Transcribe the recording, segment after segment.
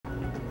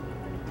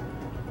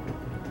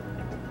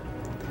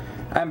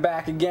I'm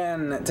back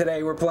again.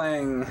 Today we're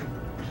playing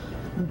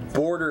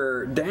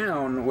Border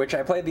Down, which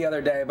I played the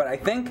other day, but I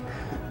think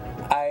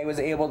I was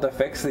able to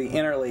fix the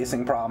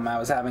interlacing problem I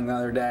was having the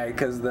other day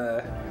because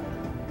the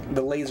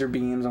laser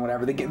beams and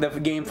whatever, the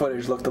game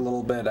footage looked a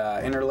little bit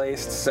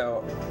interlaced,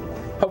 so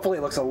hopefully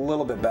it looks a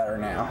little bit better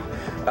now.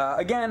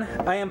 Again,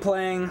 I am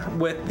playing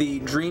with the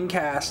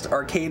Dreamcast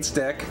arcade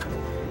stick,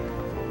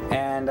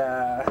 and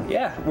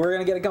yeah, we're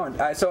gonna get it going.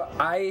 So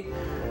I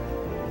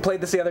played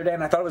this the other day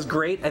and I thought it was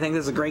great. I think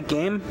this is a great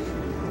game.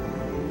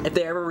 If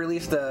they ever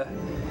released a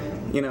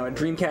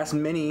Dreamcast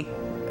Mini,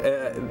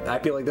 I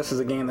feel like this is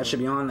a game that should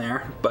be on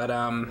there. But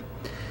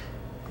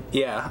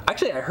yeah,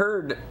 actually I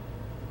heard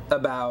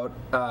about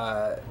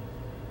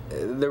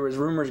there was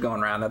rumors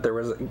going around that there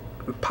was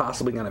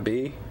possibly going to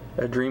be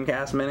a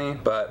Dreamcast Mini,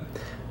 but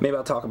maybe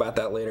I'll talk about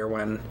that later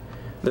when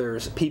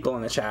there's people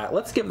in the chat.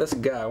 Let's give this a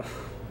go.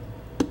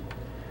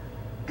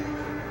 Here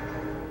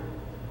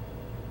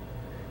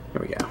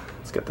we go.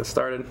 Let's get this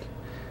started.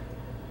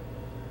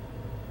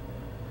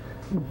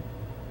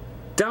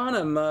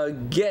 Donna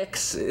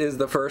McGix is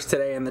the first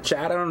today in the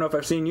chat. I don't know if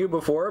I've seen you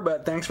before,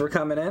 but thanks for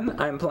coming in.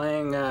 I'm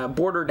playing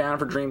Border Down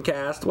for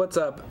Dreamcast. What's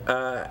up,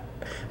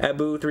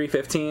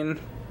 Abu315?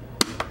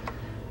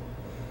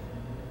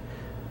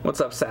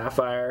 What's up,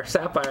 Sapphire?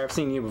 Sapphire, I've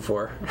seen you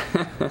before.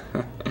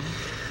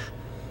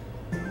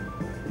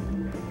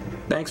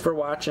 Thanks for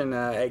watching,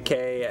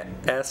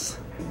 AKS.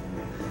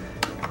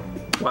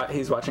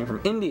 He's watching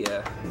from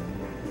India.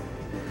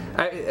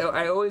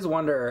 I always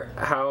wonder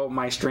how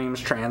my streams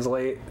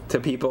translate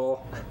to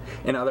people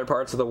in other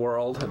parts of the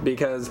world,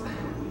 because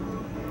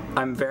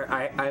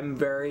I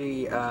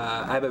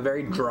have a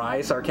very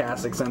dry,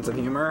 sarcastic sense of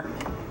humor,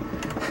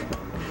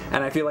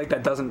 and I feel like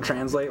that doesn't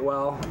translate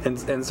well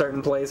in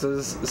certain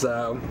places.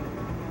 So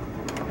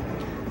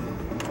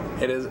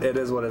it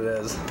is what it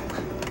is.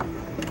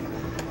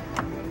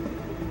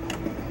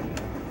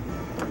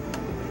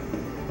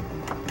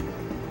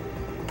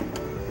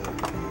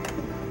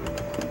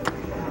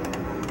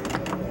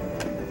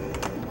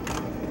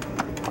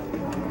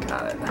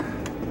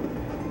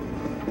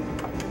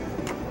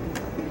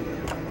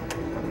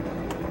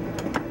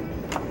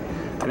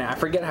 I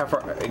forget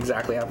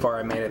exactly how far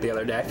I made it the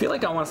other day. I feel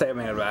like I want to say I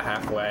made it about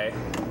halfway.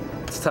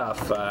 It's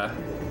tough.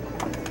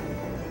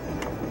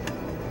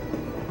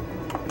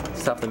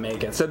 It's tough to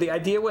make it. So the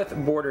idea with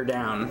Border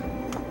Down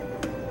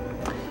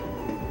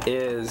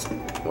is,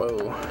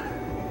 whoa.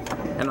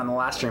 And on the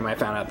last stream I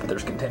found out that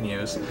there's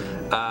continues.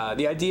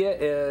 The idea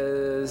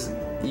is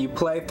you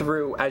play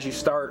through as you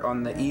start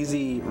on the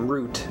easy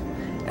route,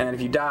 and then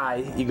if you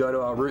die, you go to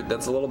a route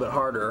that's a little bit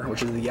harder,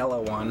 which is the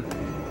yellow one.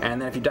 And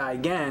then if you die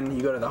again,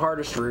 you go to the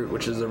hardest route,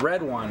 which is the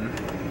red one.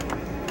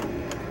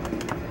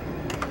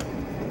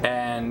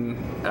 And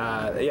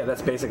yeah,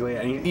 that's basically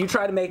it. And you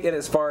try to make it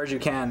as far as you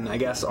can, I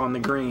guess, on the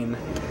green.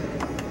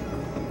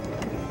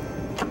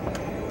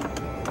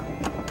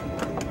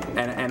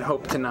 And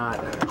hope to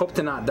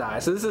not die.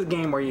 So this is a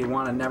game where you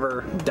want to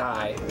never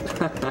die.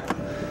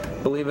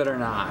 Believe it or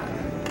not.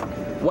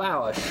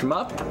 Wow, a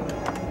shmup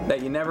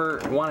that you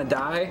never want to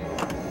die?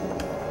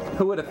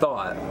 Who would have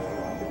thought?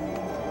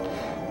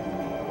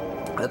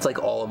 That's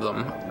like all of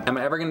them. Am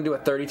I ever going to do a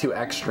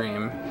 32X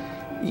stream?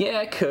 Yeah,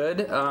 I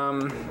could.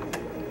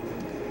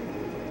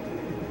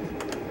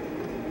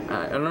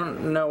 I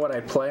don't know what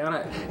I'd play on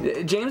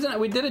it. James and I,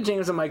 we did a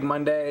James and Mike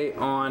Monday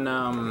on,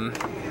 I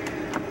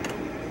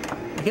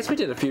guess we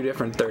did a few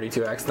different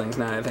 32X things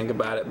now that I think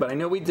about it, but I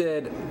know we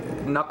did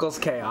Knuckles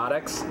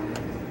Chaotix,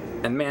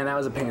 and man, that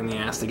was a pain in the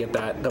ass to get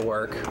that to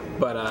work,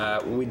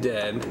 but we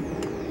did.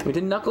 We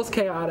did Knuckles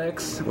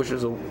Chaotix, which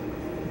was a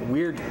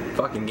weird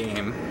fucking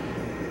game,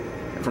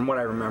 from what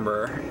I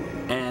remember,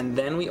 and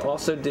then we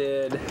also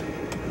did,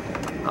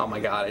 oh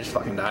my god, I just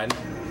fucking died.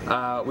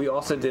 We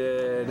also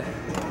did,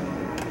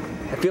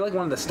 I feel like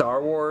one of the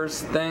Star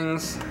Wars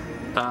things,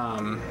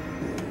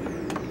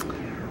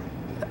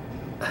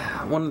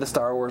 one of the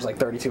Star Wars like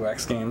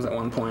 32X games at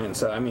one point.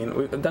 So I mean,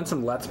 we've done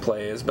some Let's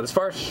Plays, but as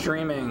far as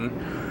streaming,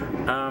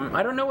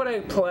 I don't know what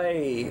I'd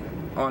play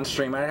on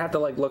stream. I'd have to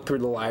like look through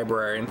the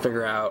library and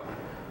figure out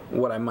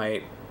what I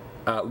might.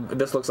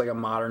 This looks like a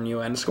modern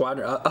UN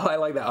Squadron. Oh, I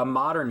like that, a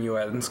modern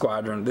UN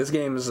Squadron. This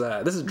game is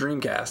this is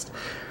Dreamcast.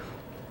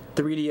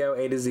 3DO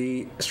A to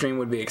Z stream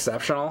would be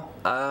exceptional.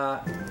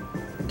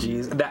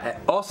 Geez,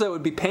 that also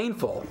would be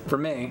painful for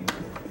me.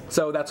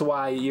 So that's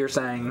why you're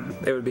saying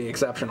it would be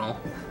exceptional.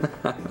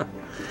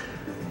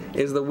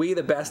 Is the Wii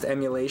the best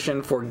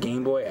emulation for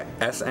Game Boy,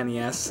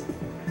 SNES,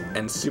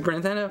 and Super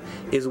Nintendo?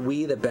 Is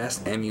Wii the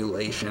best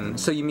emulation?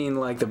 So you mean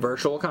like the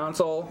Virtual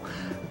Console?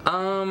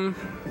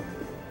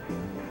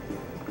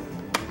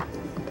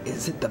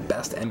 Is it the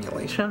best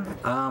emulation?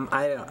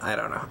 I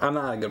don't know. I'm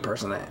not a good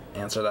person to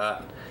answer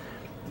that.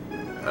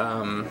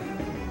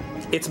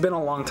 It's been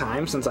a long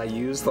time since I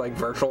used like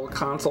Virtual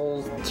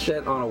Console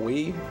shit on a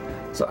Wii,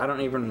 so I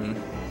don't even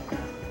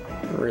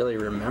really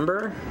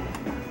remember.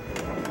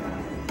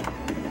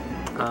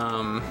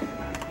 I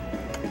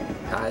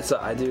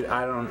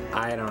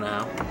don't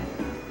know.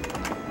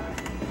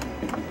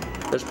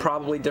 there's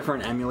probably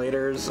different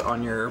emulators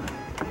on your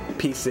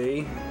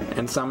PC,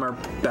 and some are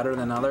better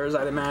than others,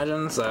 I'd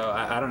imagine. So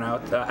I don't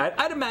know.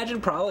 I'd imagine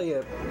probably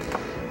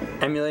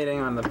emulating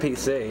on the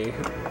PC,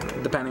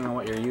 depending on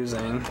what you're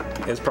using,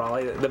 is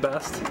probably the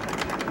best.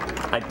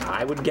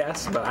 I would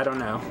guess, but I don't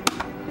know.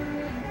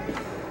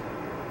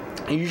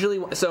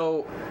 Usually,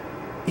 so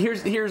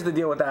here's the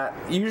deal with that.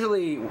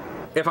 Usually,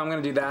 if I'm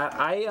gonna do that,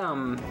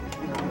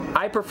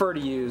 I prefer to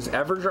use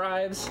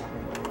EverDrives.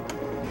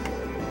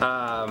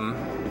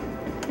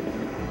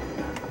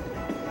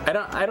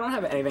 I don't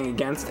have anything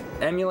against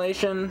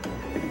emulation.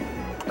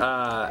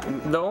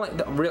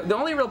 The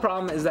only real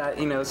problem is that,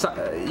 you know,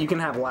 you can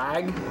have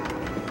lag,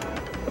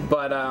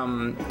 but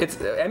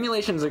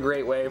emulation is a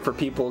great way for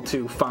people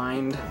to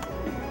find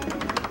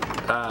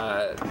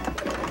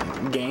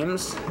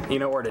games, you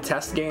know, or to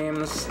test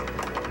games,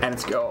 and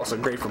it's also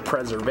great for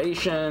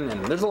preservation,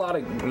 and there's a lot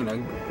of, you know,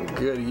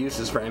 good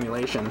uses for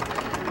emulation.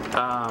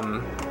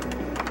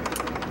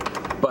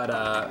 But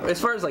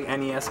as far as like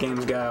NES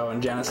games go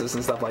and Genesis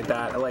and stuff like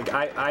that, like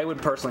I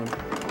would personally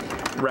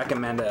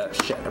recommend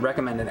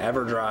an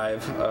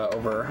EverDrive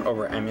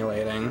over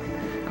emulating.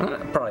 I'm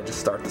gonna probably just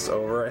start this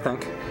over, I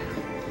think.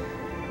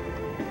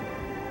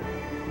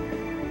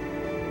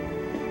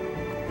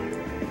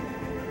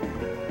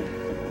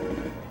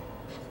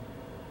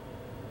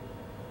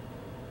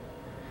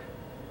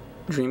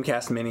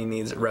 Dreamcast Mini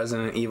needs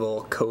Resident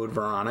Evil Code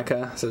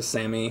Veronica, says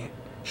Sammy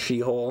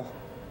Shehole.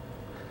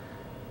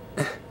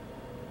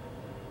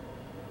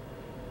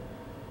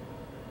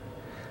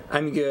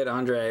 I'm good,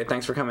 Andre.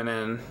 Thanks for coming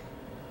in.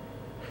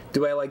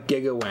 Do I like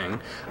Gigawing?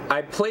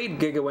 I played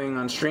Gigawing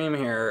on stream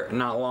here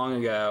not long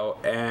ago,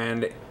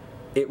 and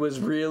it was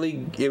really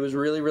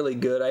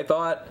good, I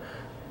thought.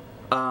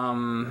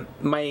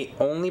 My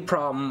only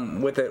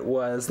problem with it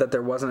was that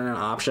there wasn't an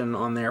option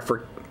on there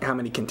for how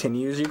many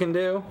continues you can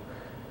do,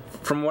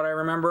 from what I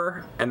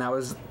remember, and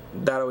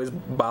that always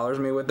bothers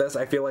me with this.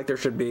 I feel like there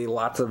should be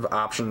lots of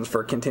options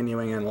for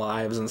continuing in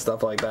lives and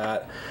stuff like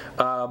that.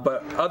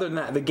 But other than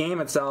that, the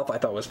game itself I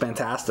thought was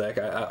fantastic.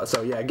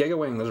 So yeah,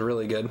 Gigawing was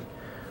really good.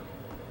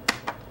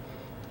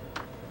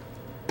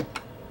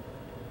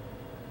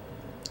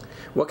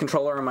 What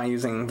controller am I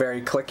using?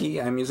 Very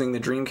clicky. I'm using the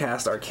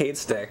Dreamcast arcade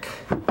stick.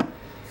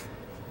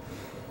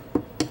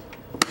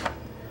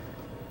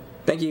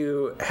 Thank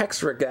you,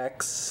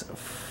 HexRickX,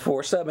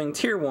 for subbing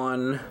Tier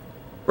 1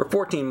 for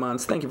 14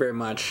 months. Thank you very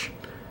much.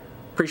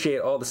 Appreciate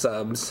all the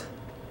subs.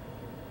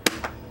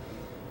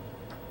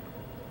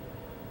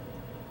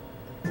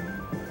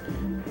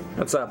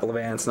 What's up,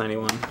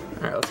 Levance91?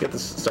 Alright, let's get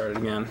this started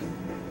again.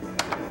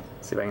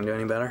 See if I can do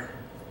any better.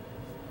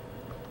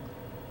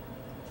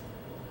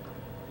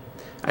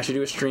 I should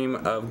do a stream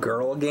of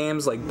girl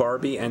games like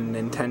Barbie and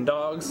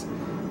Nintendogs.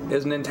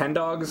 Is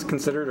Nintendogs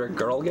considered a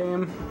girl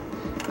game?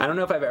 I don't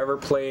know if I've ever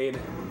played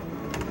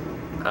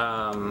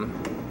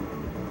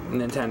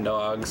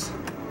Nintendogs.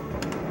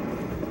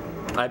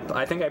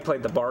 I think I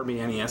played the Barbie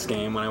NES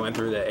game when I went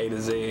through the A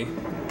to Z,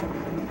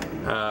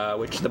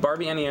 which the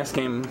Barbie NES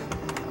game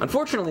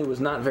unfortunately was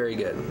not very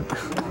good.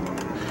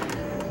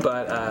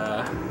 But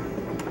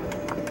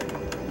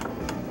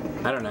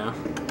I don't know.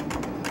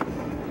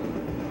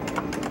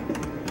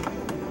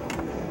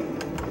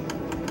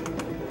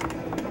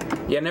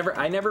 Yeah,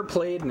 I never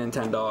played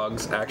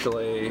Nintendogs,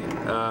 actually.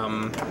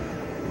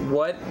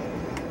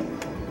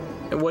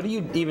 What do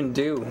you even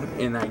do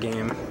in that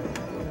game?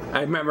 I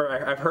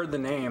remember I've heard the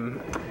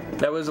name.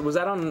 Was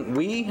that on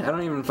Wii? I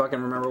don't even fucking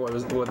remember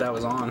what that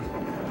was on.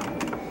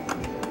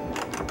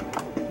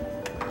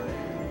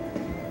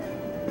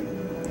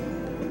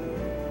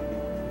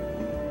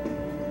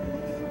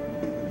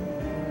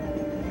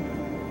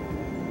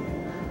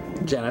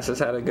 Genesis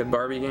had a good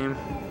Barbie game.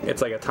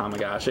 It's like a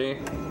Tamagotchi.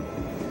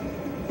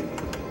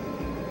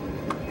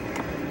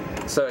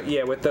 So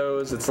yeah, with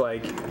those, it's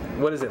like,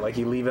 what is it, like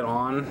you leave it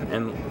on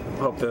and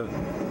hope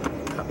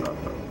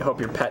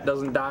your pet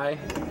doesn't die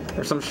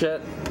or some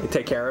shit? You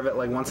take care of it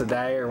like once a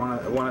day or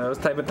one of those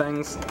type of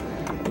things.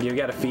 You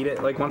gotta feed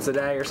it like once a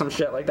day or some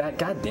shit like that.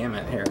 God damn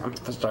it! Here, I'm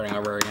starting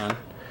over again.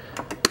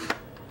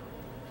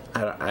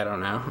 I don't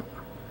know.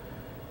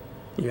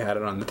 You had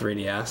it on the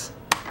 3DS.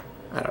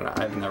 I don't know.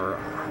 I've never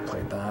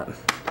played that.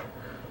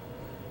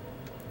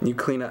 You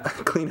clean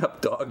up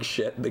dog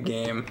shit, the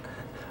game.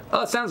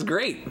 Oh, it sounds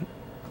great.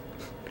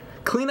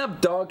 Clean up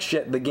dog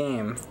shit, the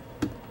game.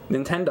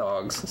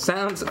 Nintendogs.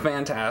 Sounds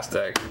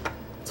fantastic.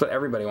 That's what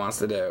everybody wants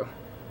to do.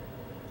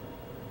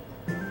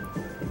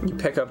 You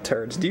pick up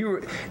turds.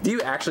 Do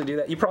you actually do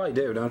that? You probably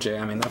do, don't you?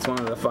 I mean, that's one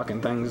of the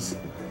fucking things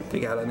if you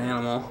got an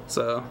animal.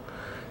 So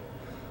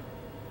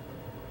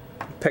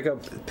pick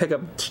up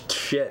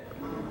shit.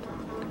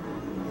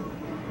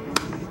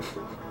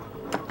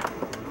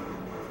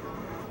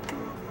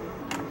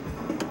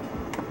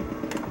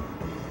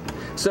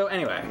 So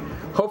anyway,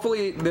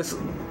 hopefully this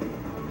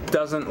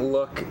doesn't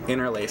look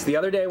interlaced. The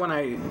other day when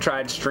I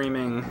tried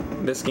streaming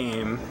this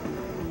game,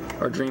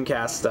 or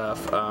Dreamcast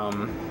stuff,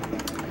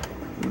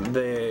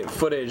 the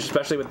footage,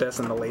 especially with this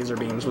and the laser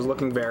beams, was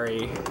looking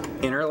very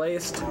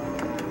interlaced.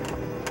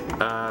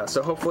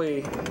 So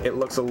hopefully it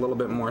looks a little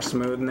bit more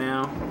smooth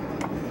now.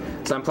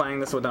 So I'm playing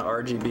this with an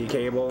RGB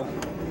cable,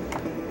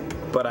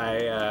 but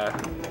I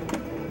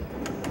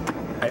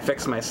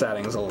fixed my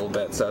settings a little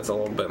bit so it's a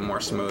little bit more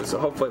smooth. So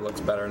hopefully it looks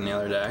better than the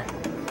other day.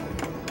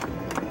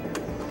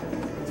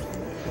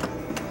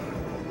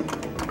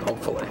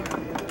 Hopefully.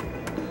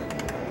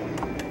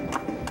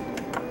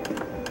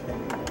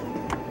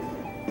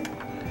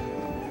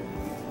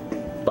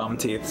 Bum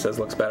Teeth says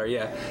looks better.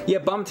 Yeah,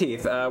 Bum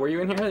Teeth. Were you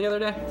in here the other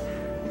day?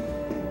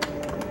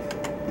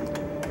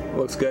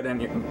 Looks good,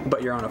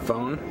 but you're on a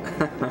phone.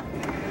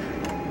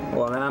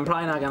 Well, then I'm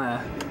probably not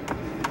gonna.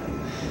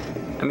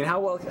 I mean, how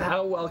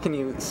well can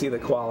you see the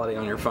quality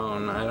on your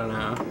phone? I don't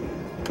know.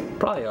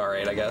 Probably all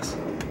right, I guess.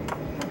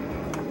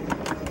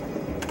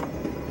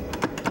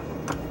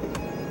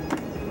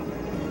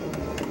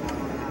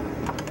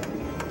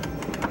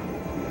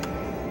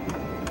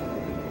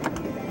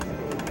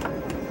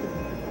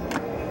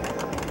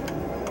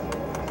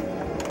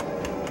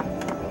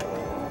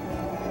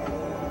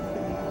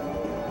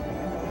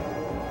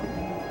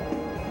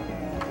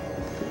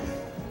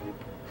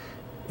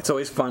 It's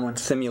always fun when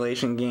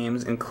simulation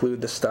games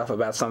include the stuff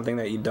about something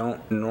that you don't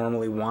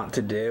normally want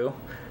to do.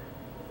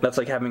 That's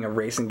like having a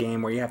racing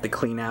game where you have to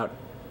clean out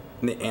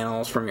the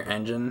animals from your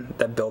engine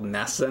that build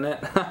nests in it.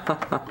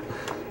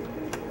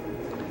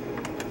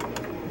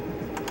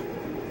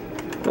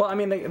 Well, I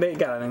mean, they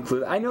gotta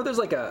include. I know there's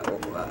like a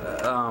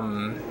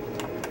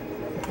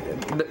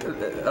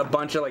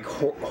bunch of like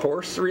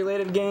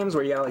horse-related games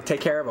where you gotta like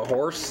take care of a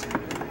horse,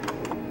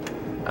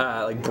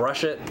 like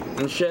brush it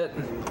and shit.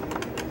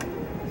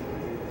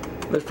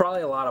 There's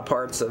probably a lot of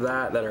parts of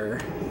that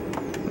are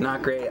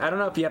not great. I don't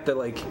know if you have to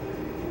like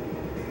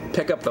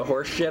pick up the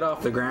horse shit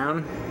off the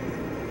ground.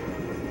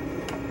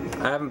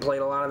 I haven't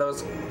played a lot of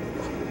those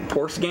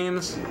horse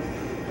games,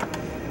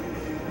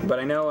 but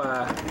I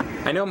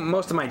know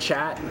most of my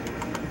chat.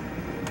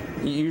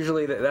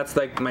 Usually that's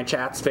like my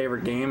chat's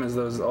favorite game is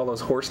all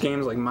those horse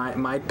games like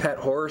my Pet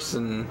Horse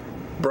and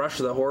Brush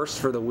the Horse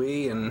for the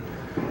Wii and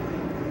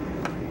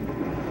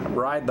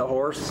Ride the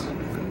Horse.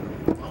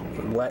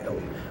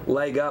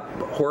 Leg Up,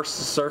 Horse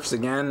Surfs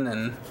Again,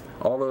 and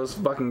all those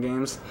fucking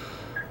games.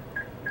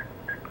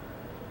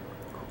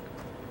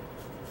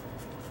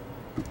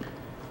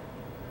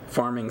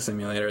 Farming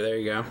Simulator, there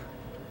you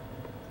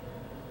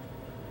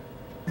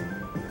go.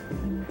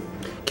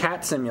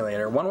 Cat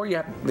Simulator, one where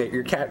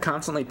your cat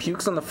constantly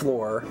pukes on the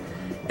floor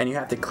and you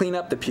have to clean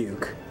up the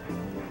puke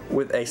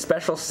with a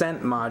special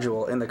scent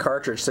module in the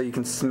cartridge so you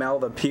can smell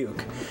the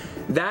puke.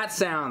 That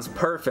sounds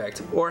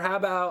perfect. Or how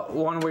about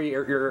one where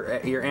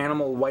your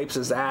animal wipes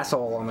his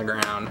asshole on the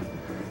ground?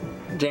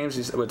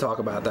 James would talk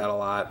about that a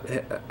lot.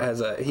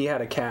 He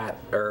had a cat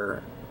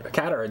or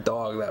a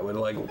dog that would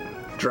like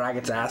drag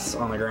its ass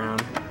on the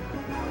ground.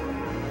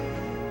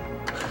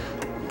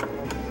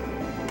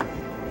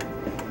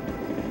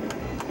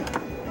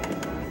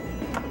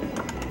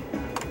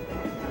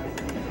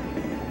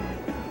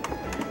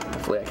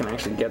 Hopefully I can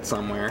actually get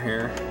somewhere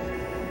here.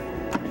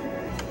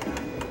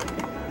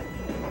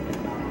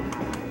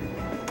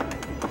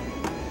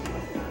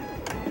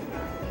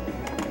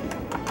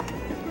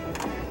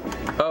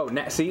 Oh,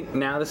 see,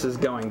 now this is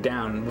going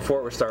down.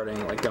 Before it was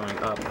starting, like, going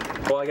up.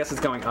 Well, I guess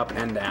it's going up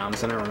and down,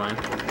 so never mind.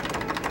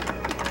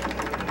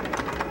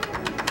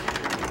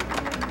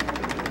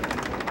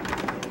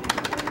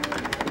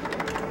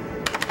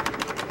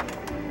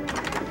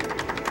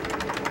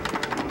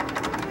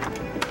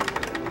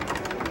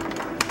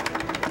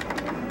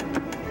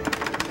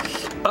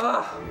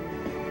 Ugh!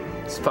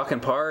 This fucking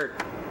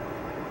part.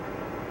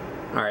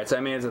 Alright, so I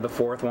made it to the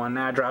fourth one.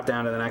 Now I drop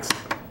down to the next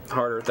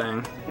harder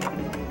thing.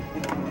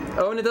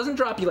 Oh, and it doesn't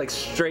drop you like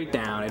straight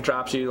down. It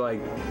drops you like,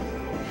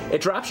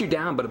 it drops you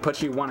down, but it puts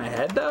you one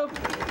ahead though.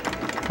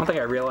 I don't think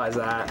I realized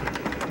that.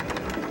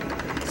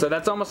 So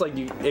that's almost like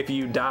if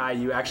you die,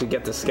 you actually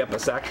get to skip a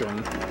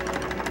section.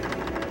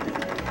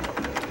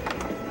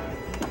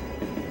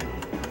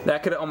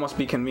 That could almost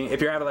be convenient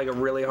if you're having like a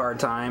really hard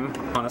time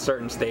on a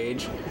certain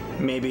stage.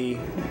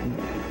 Maybe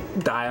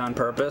die on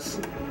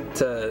purpose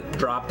to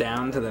drop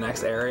down to the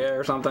next area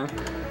or something.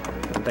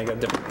 I think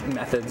of different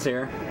methods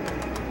here.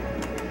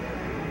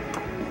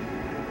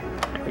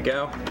 There we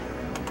go.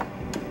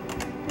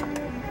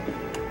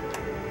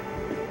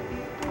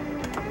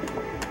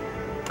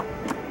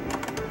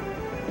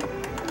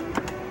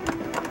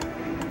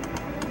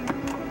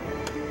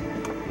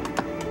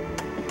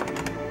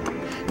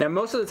 Now,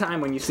 most of the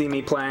time when you see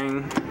me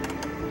playing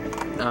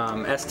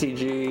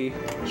STG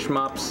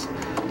shmups,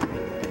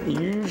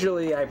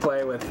 usually I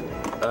play with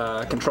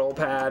a control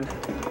pad,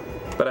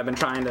 but I've been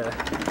trying to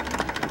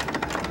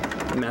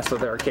mess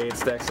with the arcade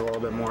sticks a little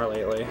bit more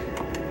lately.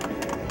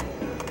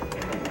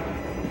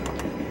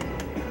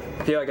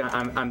 I feel like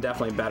I'm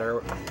definitely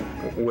better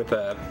with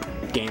a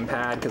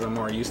gamepad because I'm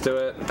more used to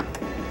it.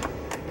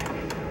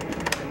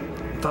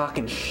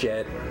 Fucking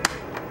shit.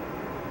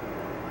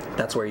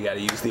 That's where you gotta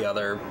use the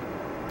other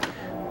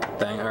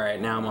thing. Alright,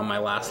 now I'm on my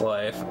last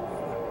life.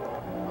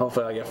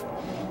 Hopefully I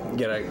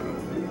get a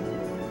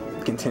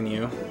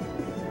continue.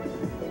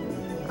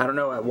 I don't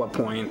know at what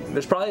point.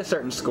 There's probably a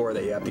certain score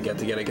that you have to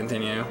get a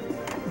continue.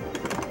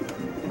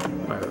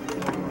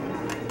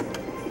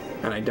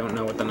 And I don't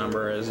know what the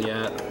number is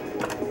yet.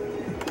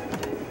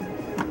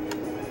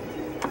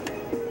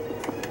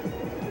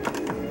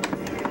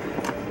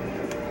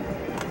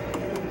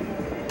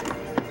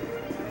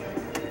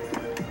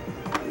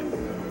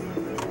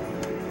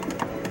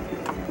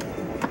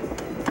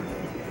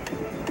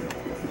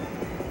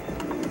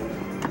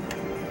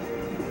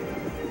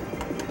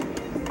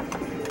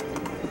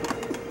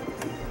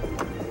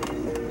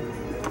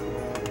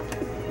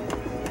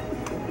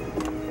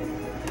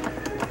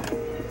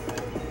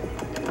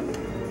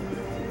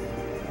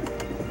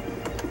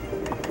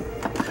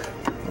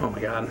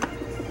 God.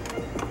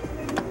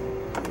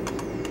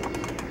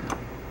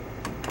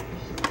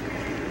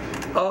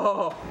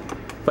 Oh!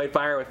 Fight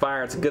fire with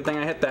fire. It's a good thing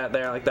I hit that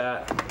there like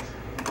that.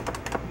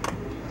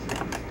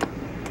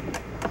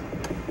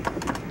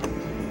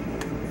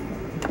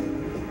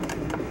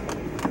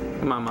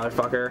 Come on,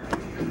 motherfucker.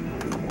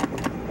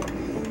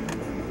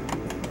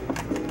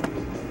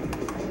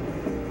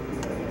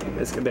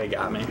 They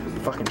got me.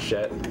 Fucking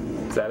shit.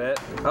 Is that it?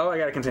 Oh, I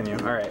gotta continue.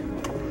 Alright.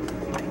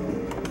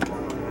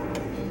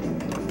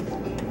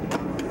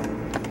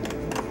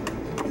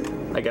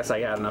 I guess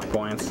I got enough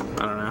points.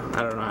 I don't know.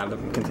 I don't know how the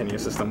continue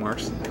system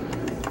works.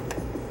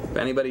 If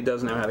anybody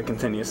does know how the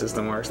continue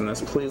system works in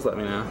this, please let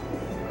me know.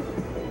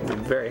 It would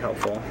be very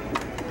helpful.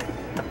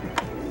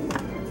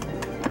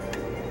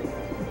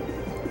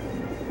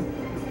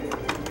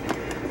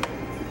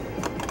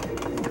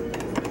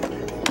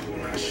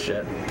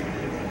 Shit.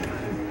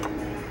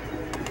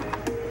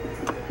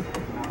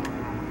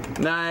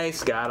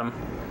 Nice, got him.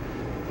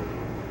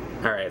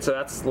 Alright, so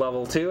that's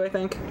level 2, I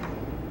think.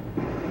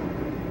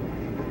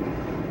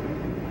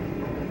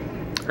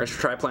 I should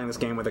try playing this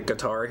game with a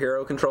Guitar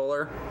Hero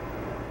controller.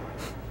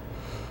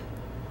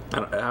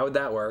 How would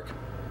that work?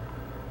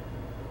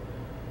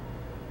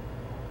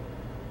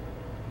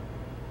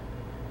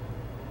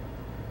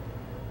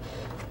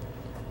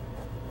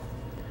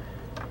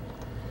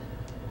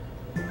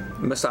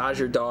 Massage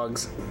your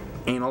dog's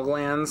anal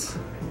glands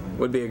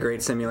would be a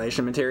great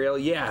simulation material.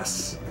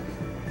 Yes!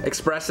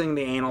 Expressing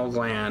the anal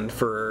gland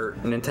for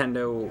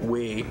Nintendo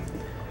Wii.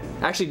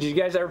 Actually, did you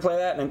guys ever play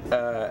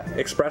that?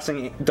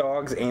 Expressing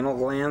dogs' anal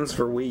glands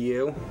for Wii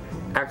U?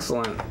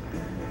 Excellent.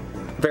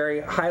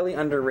 Very highly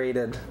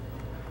underrated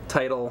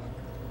title.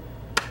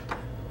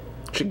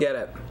 Should get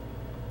it.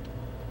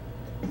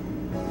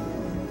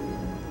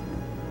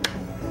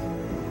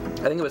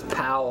 I think it was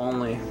PAL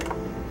only.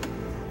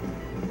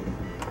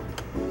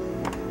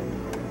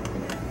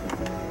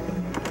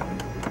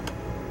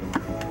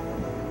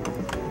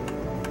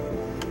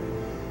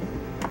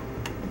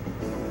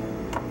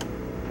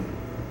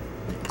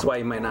 That's why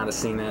you might not have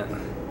seen it.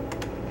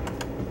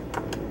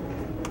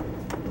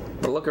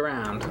 But look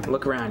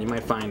around, you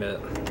might find it.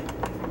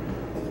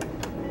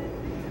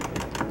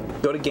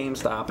 Go to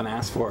GameStop and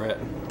ask for it.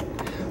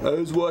 I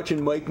was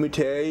watching Mike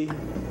Matei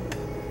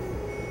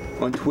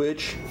on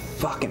Twitch.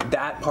 Fucking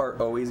that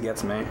part always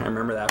gets me. I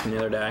remember that from the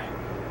other day.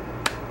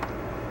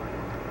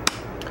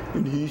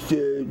 And he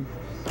said...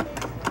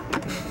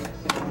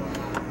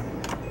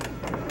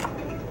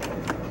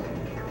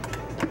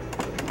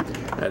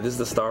 this is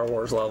the Star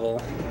Wars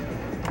level.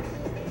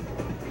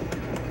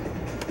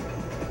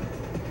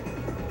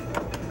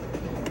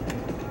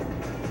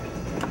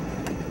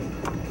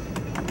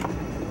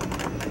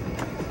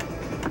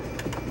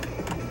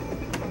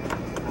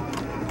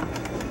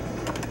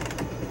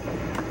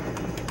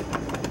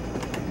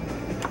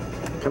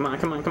 Come on,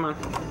 come on, come on.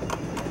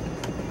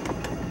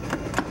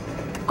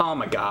 Oh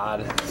my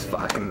god. It's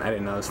fucking... I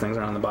didn't know those things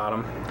are on the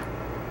bottom.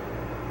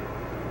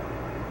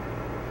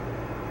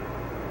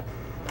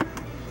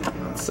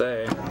 Let's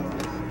say,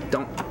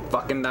 don't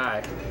fucking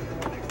die.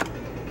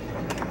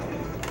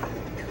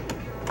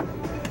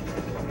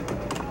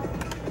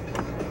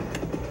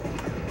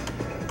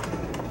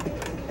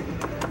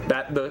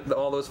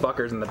 All those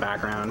fuckers in the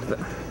background, that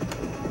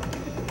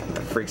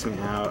freaks me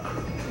out.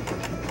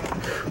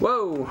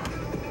 Whoa!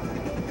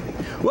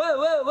 Whoa,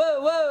 whoa,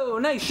 whoa, whoa!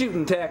 Nice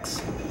shooting,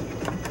 Tex.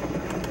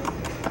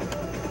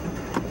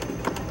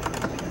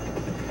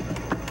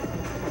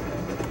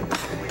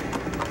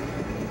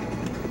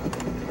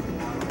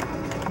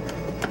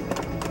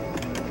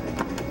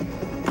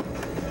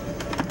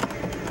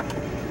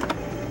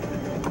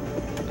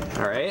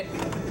 Alright.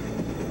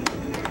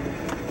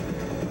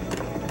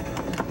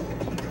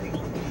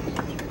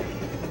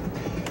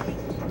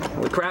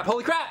 Holy crap,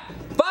 holy crap!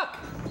 Fuck!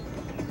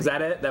 Is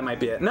that it? That might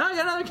be it. No, I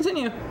got another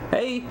continue.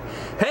 Hey!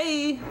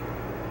 Hey!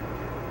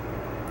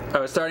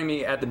 Oh, it's starting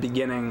me at the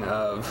beginning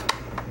of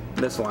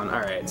this one.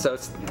 Alright, so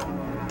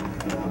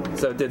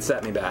it did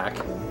set me back.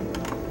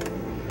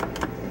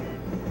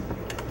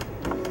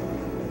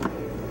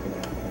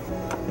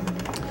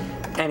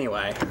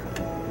 Anyway.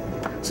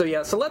 So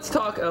yeah, so let's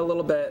talk a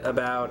little bit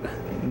about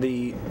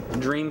the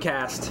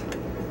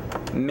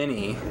Dreamcast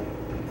Mini.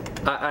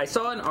 I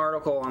saw an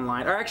article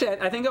online, or actually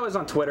I think I was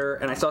on Twitter,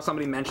 and I saw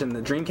somebody mention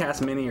the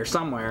Dreamcast Mini or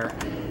somewhere,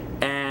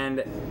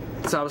 and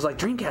So I was like,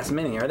 Dreamcast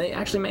Mini, are they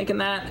actually making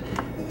that?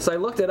 So I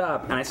looked it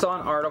up, and I saw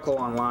an article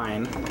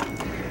online,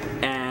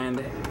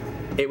 and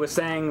it was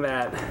saying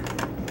that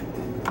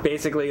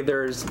basically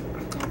there's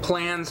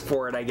plans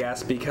for it, I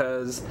guess,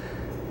 because,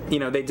 you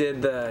know, they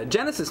did the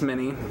Genesis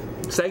Mini,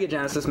 Sega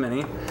Genesis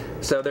Mini,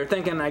 so they're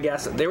thinking, I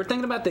guess, they were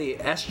thinking about the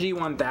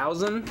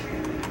SG-1000,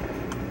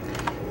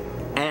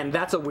 and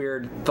that's a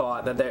weird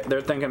thought that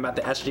they're thinking about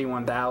the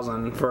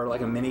SG-1000 for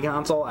like a mini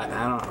console. I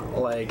don't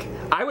like.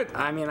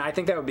 I mean, I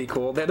think that would be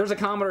cool. There's a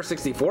Commodore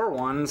 64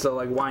 one, so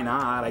like, why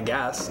not? I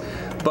guess.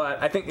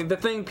 But I think the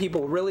thing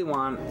people really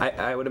want,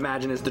 I would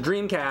imagine, is the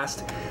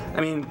Dreamcast. I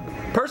mean,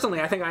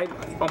 personally, I think I'd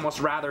almost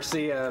rather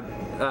see a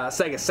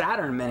Sega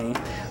Saturn Mini.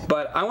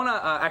 But I want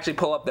to actually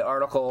pull up the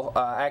article.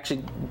 I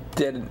actually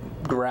did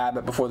grab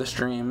it before the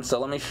stream, so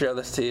let me show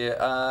this to you.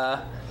 If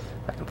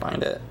I can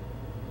find it.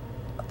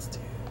 Let's do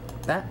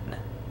that.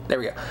 There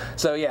we go.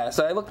 So yeah,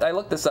 so I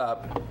looked this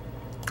up,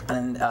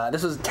 and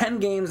this was 10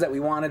 games that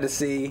we wanted to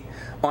see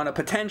on a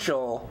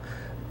potential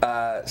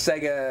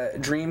Sega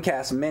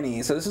Dreamcast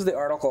Mini. So this is the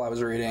article I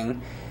was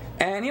reading,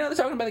 and you know, they're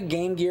talking about the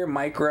Game Gear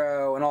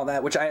Micro and all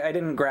that, which I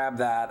didn't grab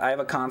that. I have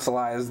a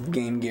consoleized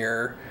Game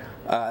Gear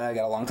that I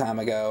got a long time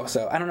ago,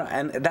 so I don't know.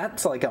 And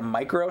that's like a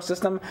micro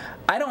system.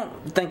 I don't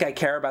think I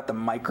care about the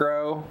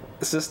micro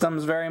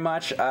systems very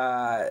much.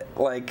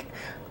 Like,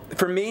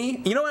 for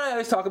me, you know what I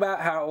always talk about?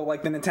 How,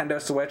 like, the Nintendo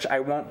Switch,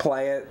 I won't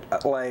play it,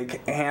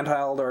 like,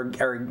 handheld,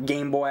 or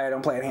Game Boy, I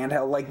don't play it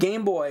handheld. Like,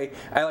 Game Boy,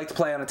 I like to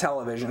play on a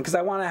television, because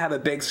I want to have a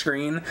big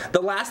screen.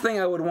 The last thing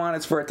I would want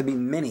is for it to be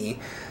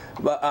mini,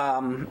 but,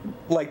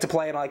 like, to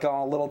play it, like, on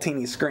a little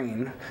teeny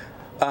screen.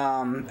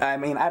 I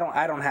mean, I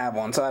don't have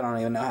one, so I don't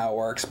even know how it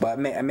works, but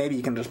maybe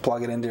you can just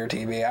plug it into your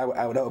TV.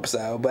 I would hope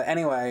so. But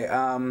anyway,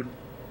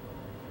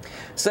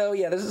 so,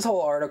 yeah, there's this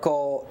whole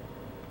article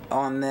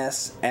on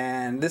this,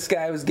 and this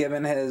guy was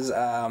given his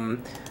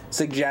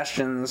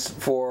suggestions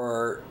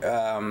for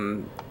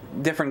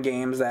different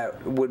games that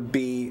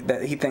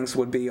he thinks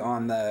would be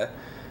on the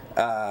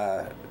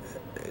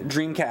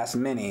Dreamcast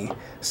Mini.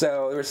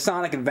 So there was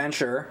Sonic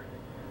Adventure,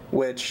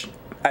 which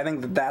I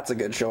think that's a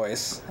good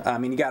choice. I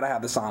mean, you got to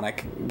have the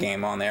Sonic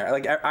game on there.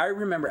 Like, I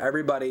remember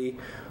everybody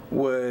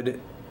would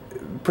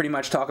pretty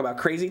much talk about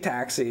Crazy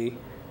Taxi,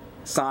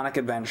 Sonic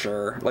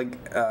Adventure,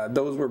 like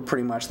those were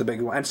pretty much the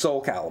big ones, and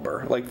Soul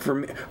Calibur. Like,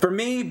 for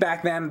me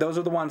back then, those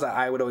are the ones that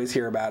I would always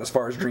hear about as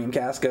far as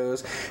Dreamcast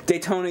goes.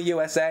 Daytona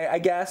USA, I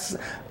guess.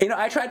 You know,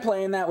 I tried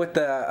playing that with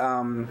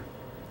the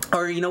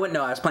or you know what?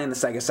 No, I was playing the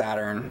Sega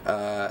Saturn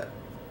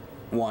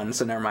one,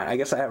 so never mind. I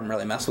guess I haven't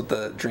really messed with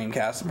the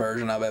Dreamcast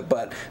version of it,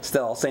 but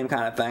still, same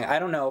kind of thing. I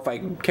don't know if I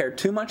cared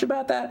too much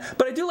about that,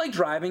 but I do like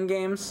driving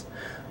games,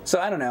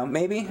 so I don't know.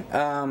 Maybe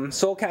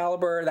Soul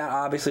Calibur, that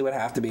obviously would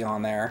have to be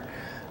on there.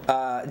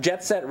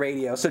 Jet Set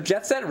Radio. So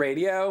Jet Set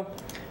Radio,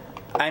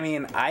 I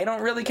mean, I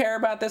don't really care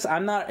about this.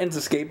 I'm not into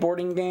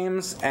skateboarding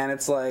games, and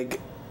it's like,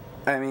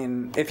 I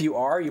mean, if you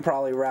are, you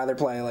probably rather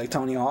play like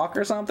Tony Hawk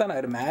or something,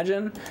 I'd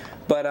imagine.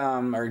 But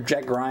or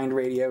Jet Grind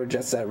Radio,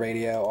 Jet Set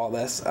Radio, all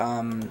this.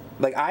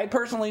 Like, I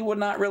personally would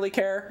not really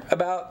care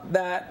about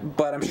that,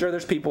 but I'm sure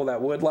there's people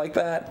that would like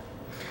that.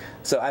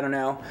 So I don't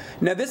know.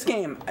 Now this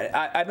game,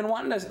 I've been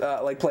wanting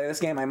to like play this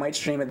game. I might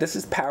stream it. This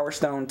is Power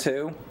Stone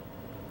 2.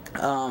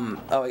 Oh,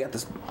 I got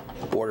this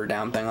border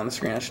down thing on the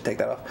screen. I should take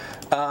that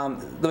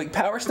off. Like,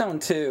 Power Stone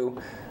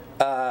 2,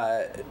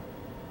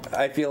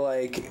 I feel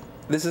like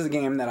this is a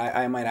game that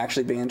I might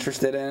actually be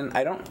interested in.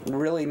 I don't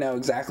really know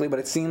exactly, but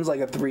it seems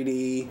like a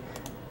 3D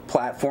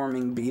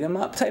platforming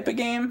beat-em-up type of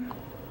game,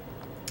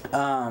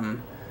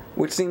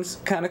 which seems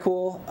kind of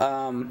cool.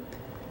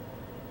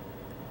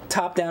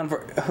 Top-down,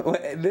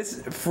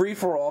 this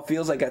free-for-all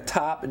feels like a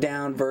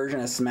top-down version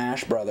of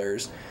Smash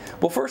Brothers.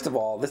 Well, first of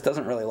all, this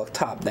doesn't really look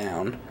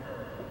top-down.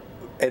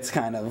 It's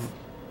kind of,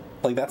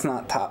 like, that's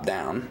not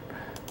top-down.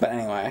 But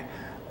anyway,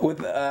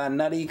 with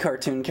nutty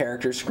cartoon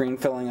characters, screen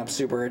filling up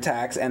super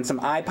attacks, and some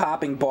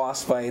eye-popping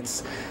boss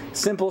fights.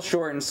 Simple,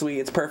 short, and sweet.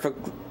 It's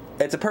perfect.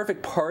 It's a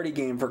perfect party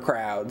game for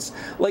crowds.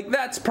 Like,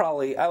 that's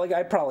probably,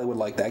 I probably would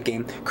like that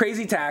game.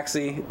 Crazy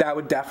Taxi, that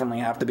would definitely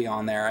have to be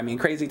on there. I mean,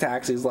 Crazy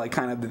Taxi is like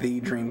kind of the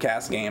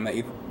Dreamcast game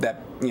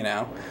that you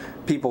know,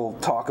 people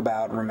talk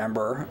about and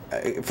remember.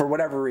 For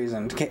whatever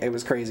reason, it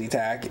was Crazy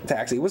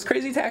Taxi. Was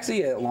Crazy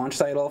Taxi a launch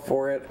title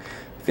for it?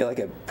 I feel like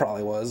it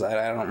probably was.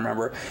 I don't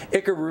remember.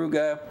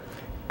 Ikaruga.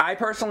 I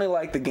personally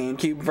like the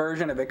GameCube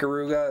version of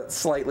Ikaruga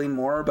slightly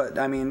more, but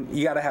I mean,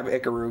 you gotta have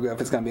Ikaruga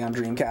if it's gonna be on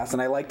Dreamcast,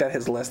 and I like that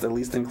his list at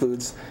least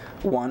includes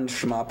one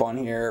shmup on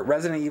here.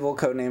 Resident Evil,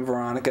 Codename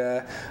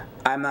Veronica.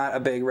 I'm not a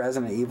big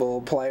Resident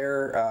Evil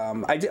player.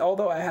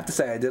 Although I have to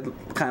say I did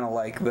kind of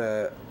like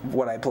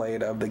what I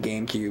played of the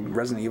GameCube,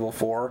 Resident Evil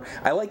 4.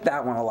 I like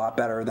that one a lot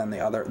better than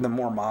the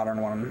more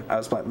modern one I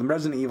was playing. The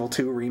Resident Evil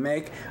 2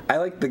 remake. I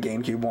like the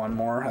GameCube one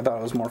more. I thought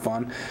it was more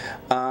fun.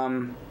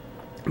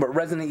 But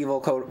Resident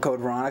Evil Code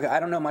Veronica, I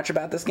don't know much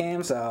about this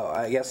game, so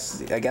I guess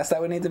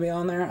that would need to be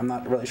on there. I'm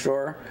not really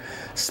sure.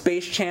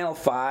 Space Channel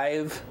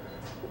 5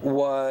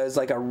 was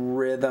like a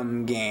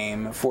rhythm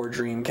game for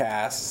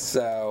Dreamcast,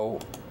 so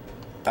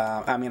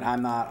I mean,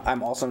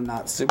 I'm also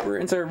not super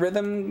into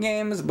rhythm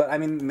games, but I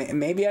mean,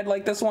 maybe I'd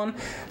like this one.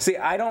 See,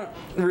 I don't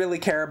really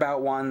care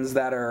about ones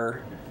that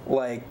are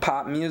like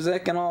pop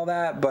music and all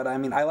that, but I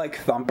mean, I like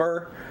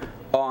Thumper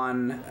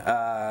on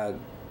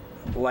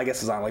well, I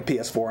guess it's on like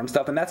PS4 and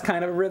stuff, and that's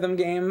kind of a rhythm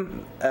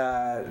game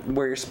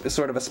where you're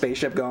sort of a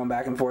spaceship going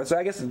back and forth. So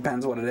I guess it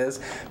depends what it is.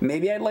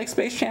 Maybe I'd like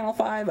Space Channel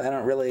 5. I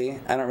don't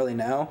really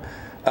know.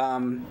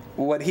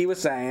 What he was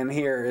saying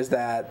here is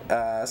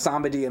that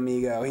Samba de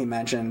Amigo he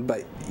mentioned,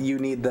 but you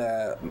need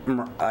the,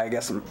 I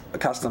guess,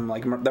 custom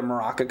like the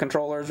Maraca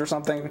controllers or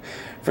something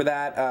for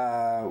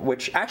that.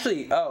 Which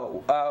actually,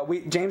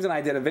 James and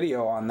I did a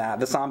video on that,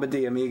 the Samba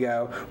de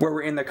Amigo, where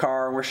we're in the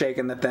car and we're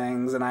shaking the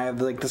things, and I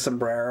have like the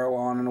sombrero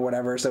on and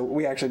whatever. So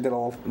we actually did a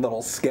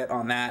little skit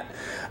on that.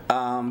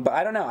 But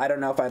I don't know. I don't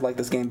know if I'd like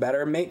this game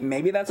better.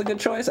 Maybe that's a good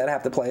choice. I'd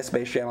have to play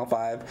Space Channel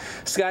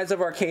 5. Skies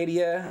of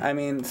Arcadia. I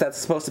mean, that's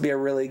supposed to be a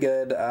really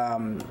good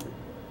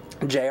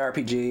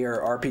JRPG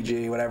or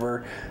RPG,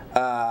 whatever.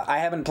 I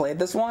haven't played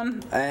this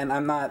one, and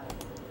I'm not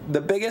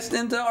the biggest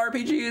into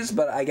RPGs,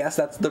 but I guess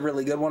that's the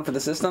really good one for the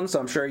system, so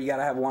I'm sure you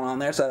gotta have one on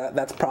there, so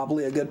that's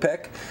probably a good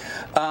pick.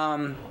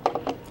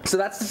 So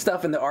that's the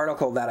stuff in the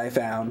article that I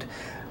found.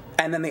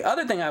 And then the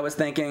other thing I was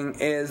thinking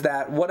is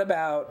that what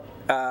about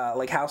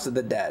like House of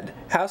the Dead?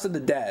 House of the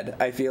Dead,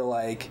 I feel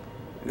like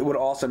it would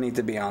also need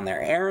to be on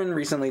there. Erin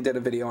recently did a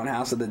video on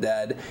House of the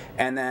Dead,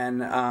 and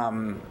then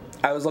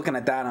I was looking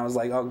at that and I was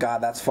like, oh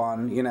god, that's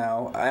fun, you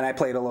know, and I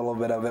played a little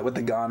bit of it with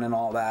the gun and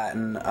all that,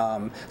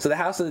 and so the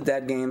House of the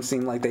Dead games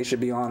seemed like they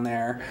should be on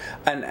there.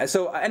 And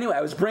so anyway,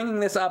 I was bringing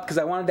this up because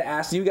I wanted to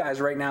ask you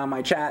guys right now in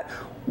my chat,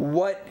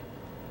 what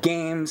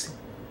games,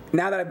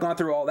 now that I've gone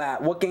through all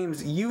that, what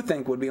games you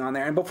think would be on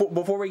there? And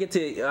before we get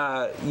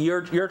to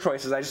your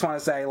choices, I just want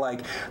to say,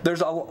 like,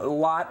 there's a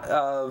lot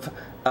of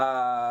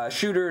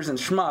shooters and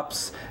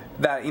shmups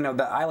that, you know,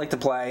 that I like to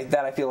play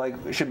that I feel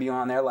like should be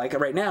on there. Like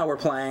right now we're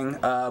playing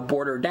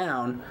Border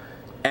Down,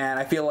 and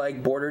I feel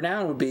like Border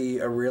Down would be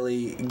a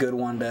really good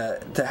one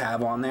to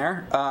have on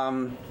there.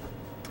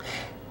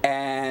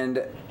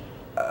 And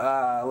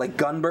like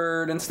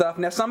Gunbird and stuff.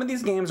 Now some of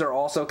these games are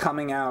also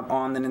coming out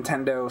on the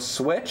Nintendo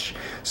Switch,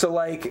 so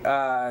like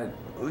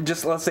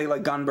just let's say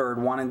like Gunbird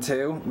 1 and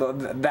 2,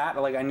 that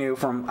like I knew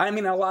from, I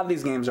mean a lot of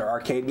these games are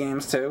arcade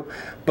games too,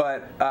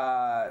 but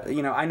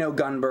you know, I know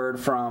Gunbird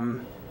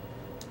from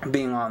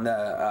being on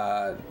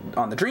the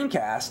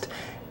Dreamcast,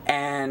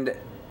 and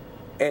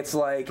it's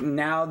like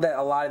now that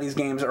a lot of these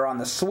games are on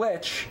the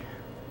Switch,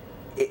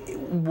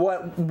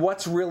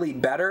 what's really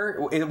better?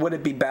 Would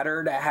it be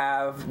better to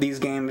have these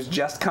games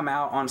just come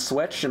out on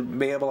Switch and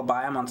be able to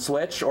buy them on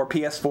Switch or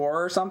PS4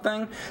 or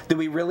something? Do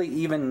we really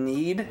even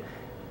need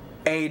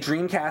a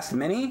Dreamcast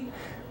Mini?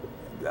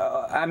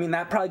 I mean,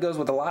 that probably goes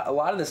with a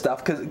lot of this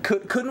stuff, because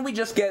couldn't we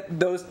just get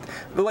those,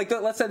 like,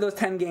 let's say those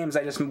 10 games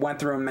I just went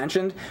through and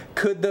mentioned,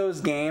 could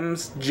those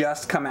games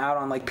just come out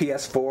on like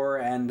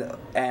PS4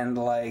 and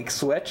like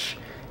Switch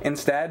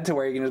instead, to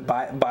where you can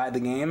just buy the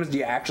games? Do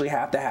you actually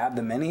have to have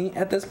the Mini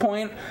at this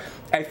point?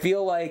 I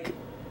feel like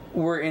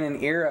we're in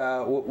an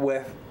era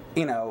with,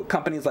 you know,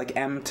 companies like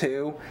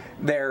M2,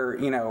 they're,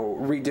 you know,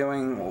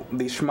 redoing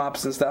these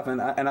shmups and stuff,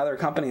 and other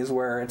companies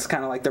where it's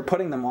kind of like they're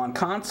putting them on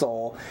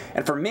console.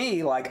 And for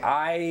me, like,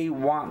 I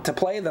want to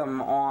play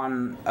them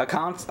on a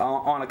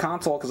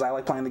console because I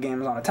like playing the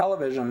games on a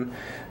television.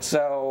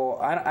 So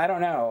I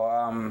don't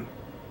know.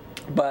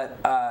 But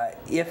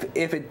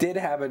if it did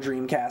have a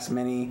Dreamcast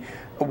Mini,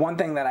 one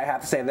thing that I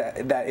have to say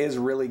that is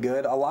really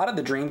good, a lot of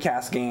the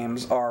Dreamcast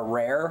games are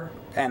rare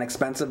and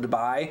expensive to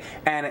buy,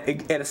 and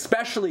it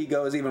especially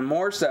goes even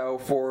more so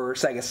for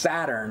Sega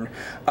Saturn.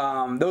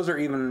 Those are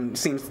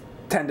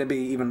tend to be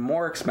even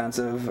more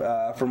expensive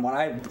from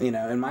what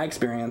in my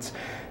experience.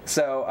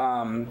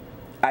 So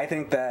I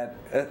think that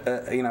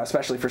you know,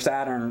 especially for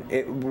Saturn,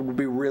 it would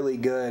be really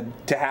good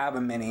to have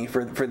a Mini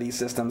for these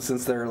systems,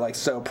 since they're like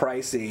so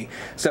pricey.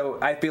 So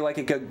I feel like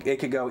it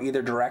could go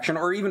either direction,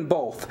 or even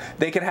both.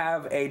 They could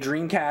have a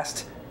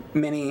Dreamcast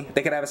Mini,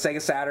 they could have a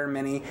Sega Saturn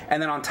Mini,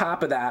 and then on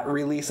top of that,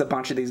 release a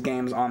bunch of these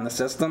games on the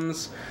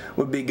systems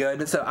would be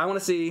good. So I want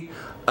to see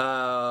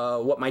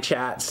what my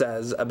chat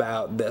says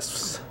about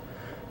this.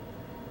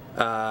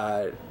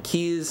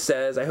 Keys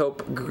says, I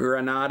hope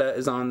Granada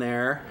is on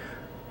there.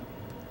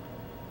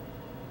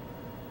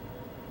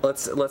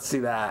 Let's see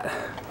that.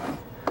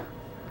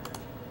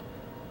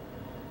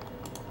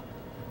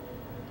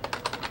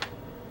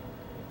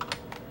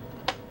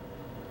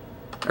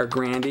 Or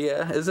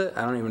Grandia, is it?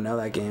 I don't even know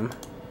that game.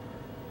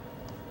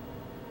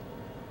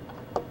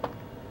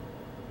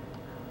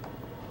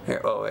 Here,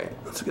 oh wait,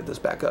 let's get this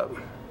back up.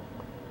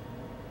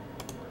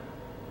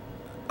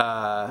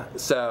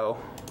 So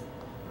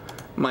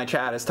my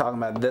chat is talking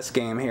about this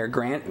game here,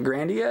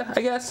 Grandia,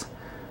 I guess.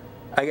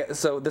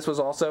 So this was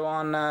also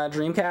on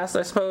Dreamcast,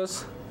 I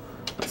suppose.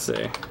 Let's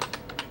see.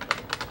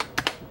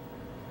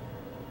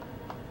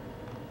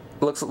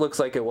 Looks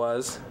like it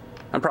was.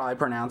 I'm probably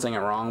pronouncing it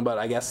wrong, but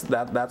I guess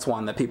that's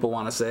one that people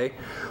want to see.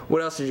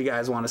 What else did you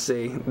guys want to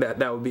see that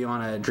would be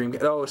on a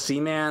Dreamcast? Oh,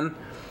 Seaman.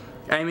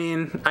 I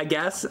mean, I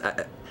guess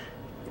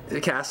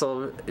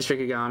Castle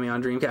Shikigami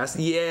on Dreamcast.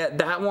 Yeah,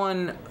 that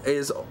one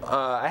is.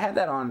 I had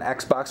that on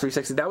Xbox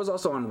 360. That was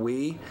also on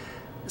Wii.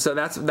 So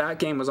that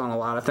game was on a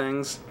lot of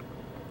things.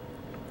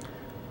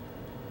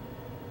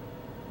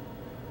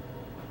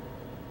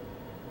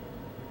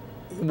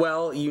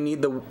 Well, you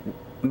need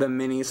the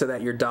mini so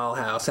that your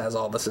dollhouse has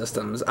all the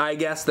systems. I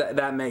guess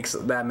that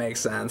makes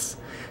sense.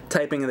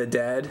 Typing of the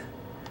Dead.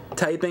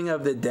 Typing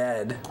of the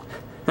Dead.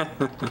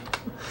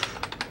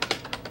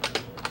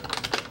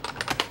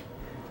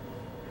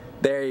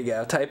 There you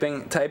go.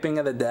 Typing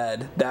of the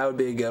Dead. That would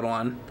be a good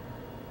one.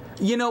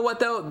 You know what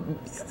though?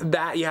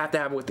 That you have to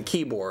have it with the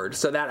keyboard,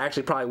 so that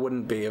actually probably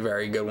wouldn't be a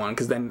very good one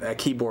because then a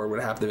keyboard would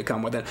have to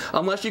come with it.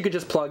 Unless you could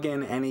just plug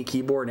in any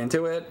keyboard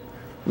into it,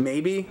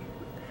 maybe.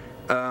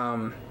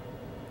 I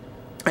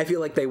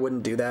feel like they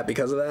wouldn't do that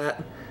because of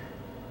that.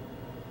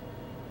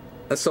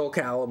 A Soul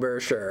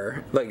Calibur,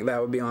 sure, like that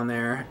would be on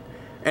there.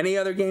 Any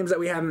other games that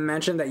we haven't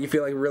mentioned that you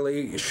feel like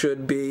really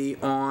should be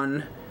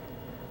on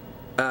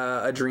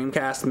a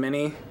Dreamcast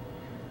Mini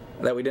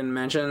that we didn't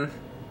mention?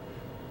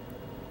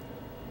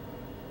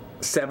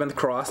 Seventh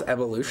Cross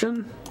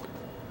Evolution?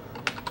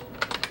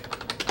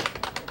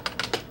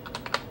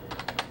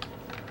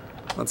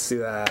 Let's see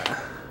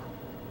that.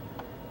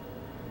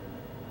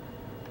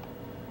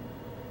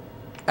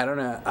 I don't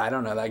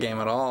know that game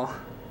at all.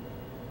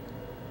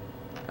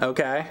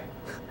 Okay.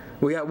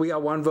 We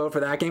got one vote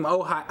for that game.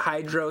 Oh,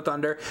 Hydro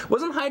Thunder.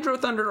 Wasn't Hydro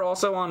Thunder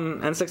also on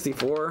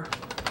N64?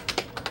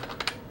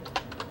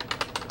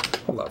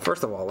 Hold up.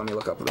 First of all, let me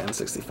look up the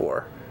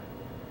N64.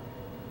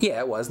 Yeah,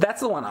 it was.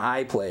 That's the one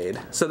I played.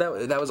 So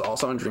that was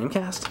also on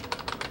Dreamcast?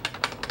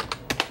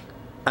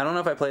 I don't know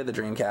if I played the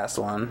Dreamcast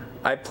one.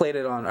 I played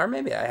it on, or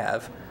maybe I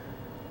have.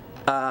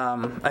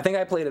 I think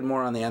I played it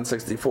more on the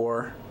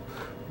N64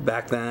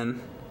 back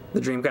then. The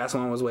Dreamcast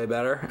one was way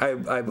better.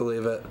 I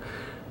believe it.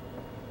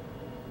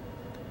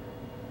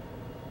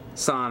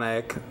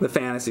 Sonic, the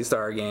Phantasy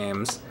Star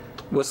games.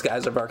 Was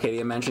Skies of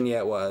Arcadia mentioned? Yeah,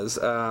 it was.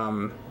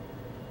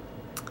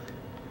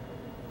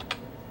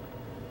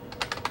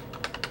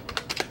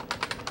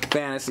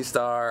 Phantasy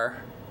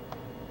Star.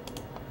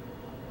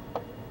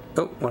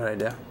 Oh, what did I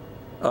do?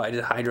 Oh, I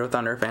did Hydro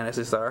Thunder,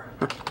 Phantasy Star.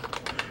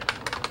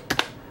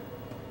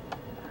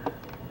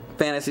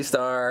 Phantasy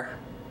Star.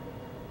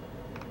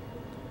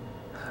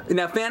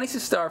 Now, Phantasy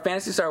Star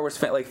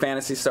was like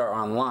Phantasy Star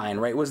Online,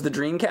 right? Was the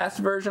Dreamcast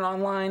version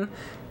online?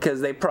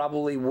 Because they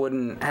probably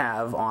wouldn't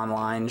have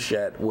online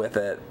shit with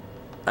it,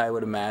 I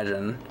would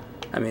imagine.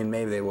 I mean,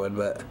 maybe they would,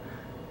 but...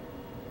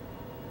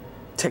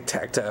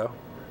 Tic-Tac-Toe.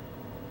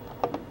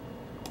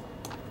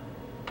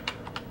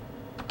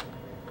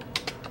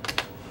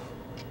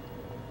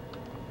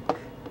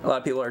 A lot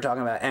of people are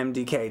talking about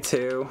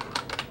MDK2.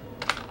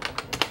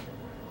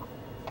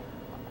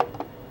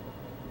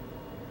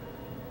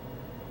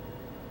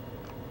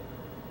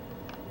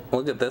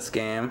 Look at this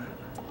game.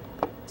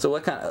 So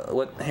what kind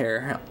of,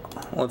 here,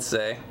 let's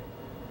see.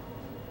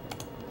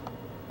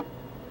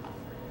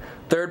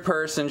 Third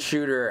person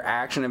shooter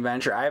action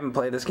adventure. I haven't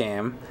played this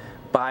game.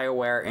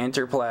 BioWare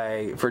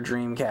Interplay for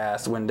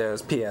Dreamcast,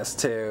 Windows,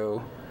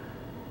 PS2.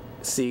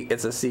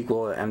 It's a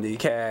sequel to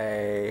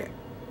MDK.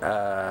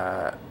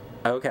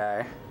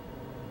 Okay.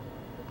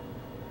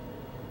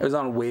 It was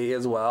on Wii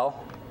as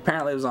well.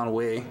 Apparently it was on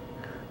Wii.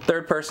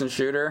 Third person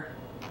shooter.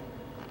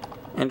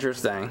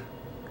 Interesting.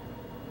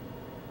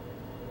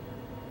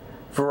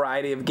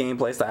 Variety of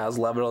gameplay styles,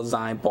 level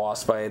design,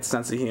 boss fights,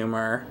 sense of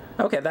humor.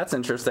 Okay, that's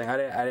interesting. I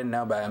didn't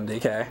know about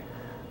MDK.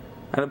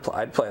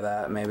 I'd play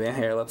that maybe.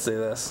 Here, let's see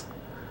this.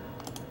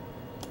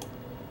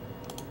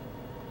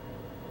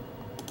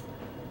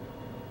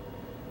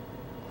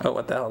 Oh,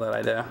 what the hell did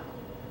I do?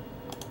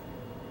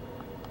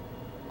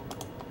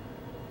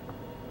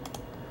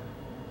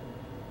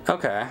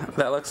 Okay,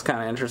 that looks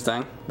kind of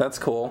interesting. That's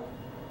cool.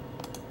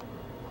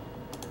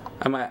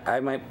 I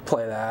might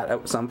play that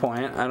at some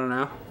point. I don't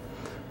know.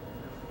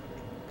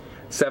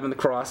 Seventh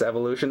Cross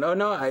Evolution. Oh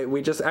no,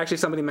 we just actually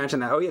somebody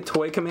mentioned that. Oh yeah,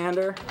 Toy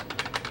Commander.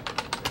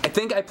 I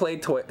think I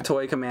played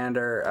Toy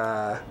Commander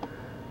I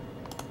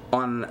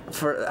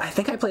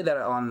think I played that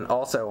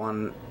also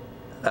on.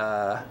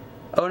 Oh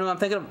no, I'm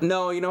thinking of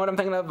you know what I'm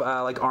thinking of?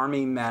 Like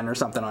Army Men or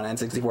something on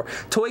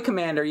N64. Toy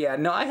Commander. Yeah,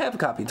 no, I have a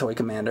copy of Toy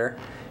Commander.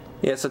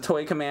 Yeah, so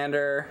Toy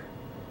Commander.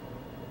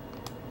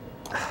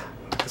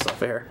 Get this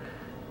off of here.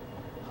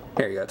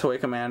 Here you go, Toy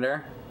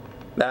Commander.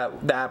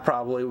 That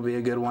probably would be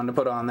a good one to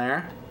put on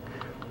there.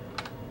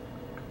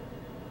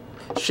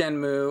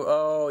 Shenmue.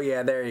 Oh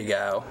yeah, there you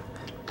go.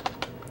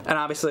 And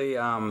obviously,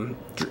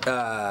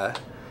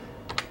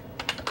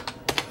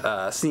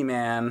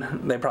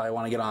 Seaman. They probably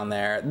want to get on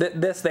there.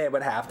 This they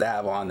would have to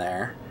have on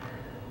there.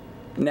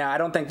 Now I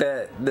don't think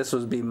that this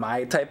would be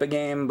my type of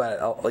game,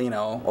 but you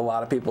know, a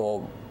lot of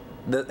people.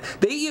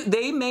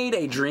 They made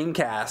a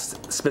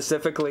Dreamcast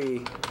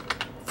specifically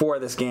for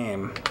this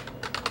game.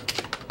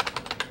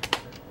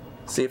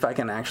 See if I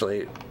can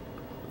actually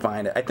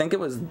find it. I think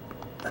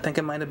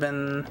it might have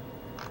been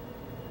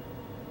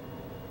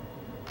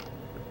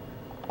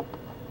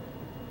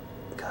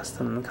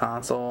custom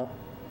console.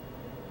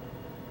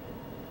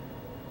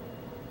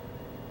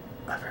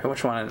 I forget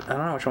which one. I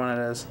don't know which one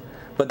it is.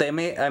 But they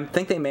made. I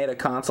think they made a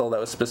console that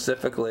was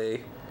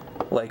specifically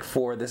like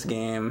for this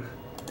game.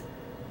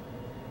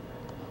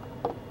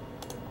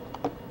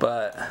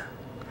 But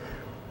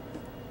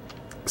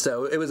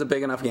so it was a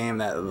big enough game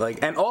that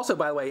like. And also,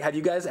 by the way, have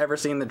you guys ever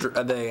seen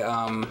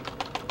the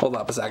hold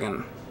up a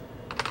second.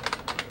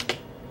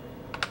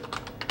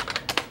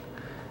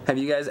 Have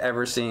you guys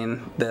ever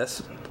seen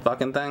this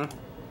fucking thing?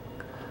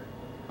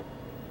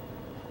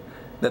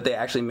 That they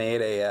actually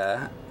made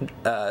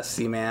a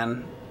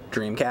Seaman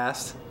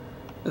Dreamcast?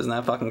 Isn't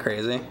that fucking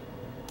crazy?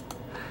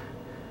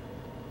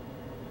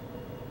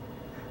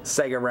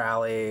 Sega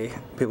Rally,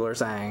 people are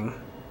saying,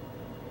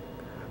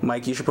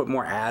 Mike, you should put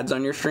more ads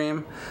on your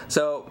stream.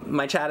 So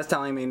my chat is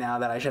telling me now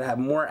that I should have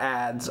more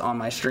ads on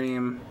my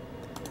stream.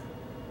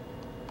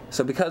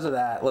 So because of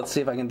that, let's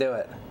see if I can do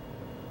it.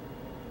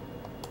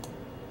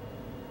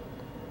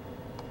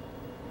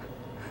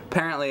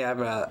 Apparently I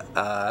have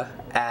a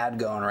ad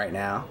going right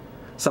now.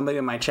 Somebody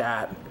in my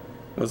chat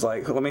was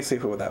like, let me see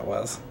who that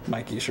was.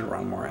 Mike, you should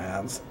run more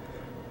ads.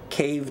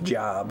 Cave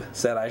Job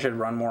said I should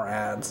run more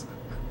ads.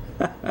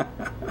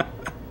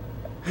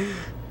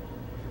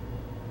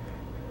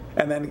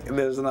 And then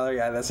there's another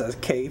guy that says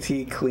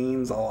KT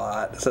cleans a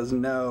lot. It says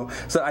no.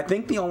 So I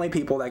think the only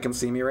people that can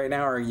see me right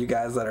now are you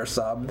guys that are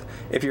subbed.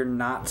 If you're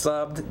not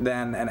subbed,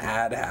 then an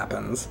ad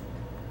happens.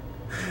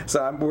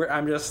 So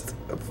I'm just...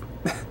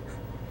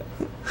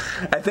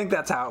 I think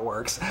that's how it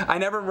works. I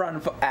never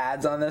run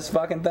ads on this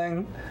fucking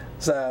thing.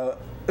 So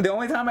the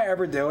only time I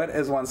ever do it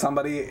is when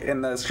somebody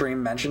in the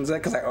stream mentions it,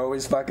 because I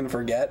always fucking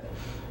forget.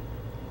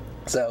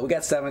 So we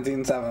got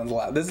 17 sevens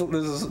left. This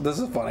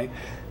is funny.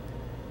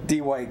 D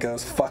White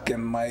goes,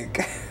 fucking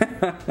Mike.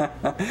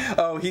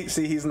 Oh,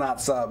 he's not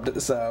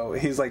subbed, so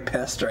he's like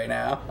pissed right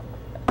now.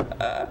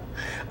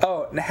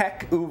 Oh,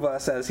 Heck Uva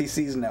says he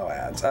sees no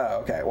ads.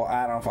 Oh, okay. Well,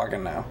 I don't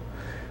fucking know.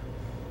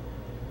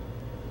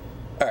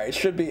 All right,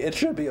 it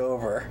should be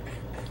over.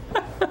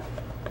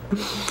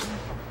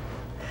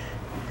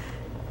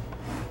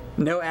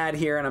 No ad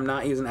here, and I'm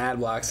not using ad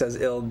block, says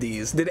Ill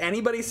D's. Did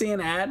anybody see an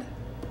ad?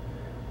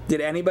 Did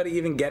anybody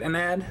even get an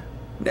ad?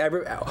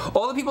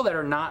 All the people that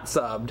are not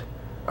subbed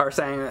are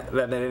saying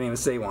that they didn't even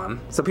see one.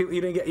 So people,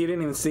 you didn't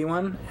even see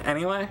one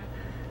anyway?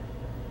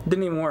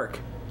 Didn't even work.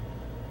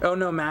 Oh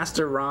no,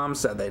 Master Rom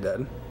said they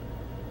did.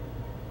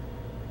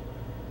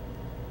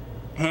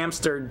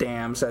 Hamster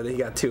Dam said that he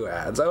got 2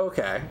 ads. Oh,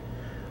 okay.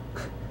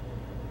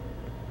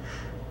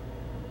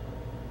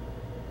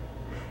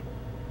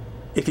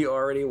 If you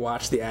already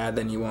watched the ad,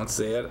 then you won't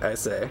see it, I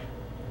say.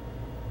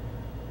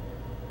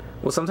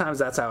 Well, sometimes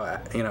that's how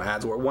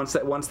ads work.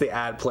 Once the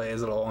ad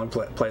plays, it'll only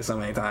play so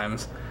many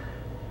times.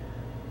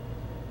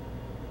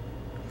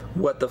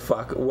 What the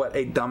fuck? What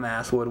a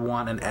dumbass would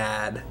want an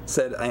ad,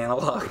 said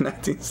Analog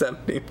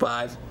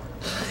 1975.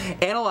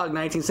 Analog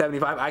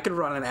 1975, I could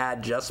run an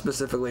ad just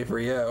specifically for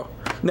you.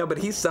 No, but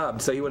he's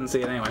subbed, so he wouldn't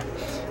see it anyway.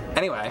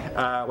 Anyway,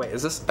 wait,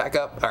 is this back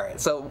up? All right,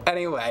 so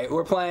anyway,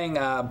 we're playing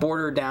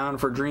Border Down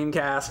for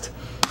Dreamcast.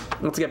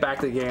 Let's get back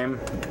to the game.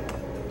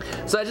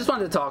 So I just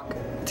wanted to talk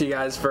to you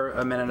guys for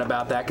a minute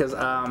about that, because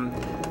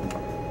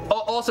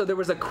also there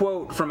was a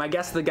quote from, I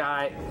guess, the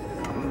guy,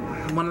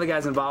 one of the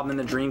guys involved in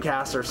the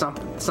Dreamcast or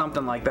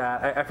something like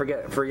that. I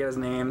forget his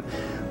name,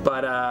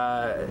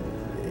 but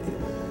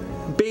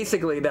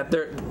basically that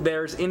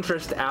there's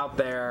interest out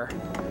there,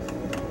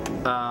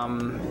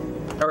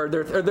 or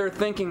they're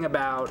thinking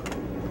about,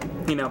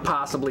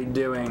 possibly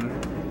doing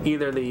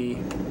either the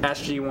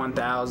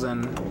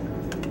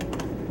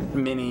SG-1000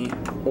 Mini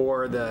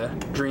or the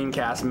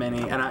Dreamcast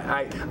Mini. And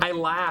I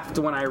laughed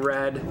when I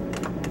read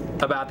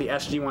about the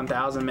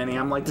SG-1000 Mini.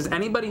 I'm like, does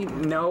anybody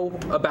know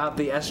about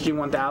the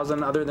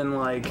SG-1000 other than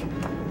like,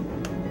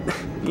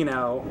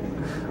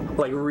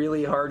 like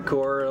really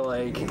hardcore,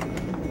 like,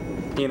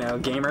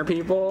 gamer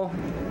people?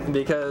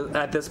 Because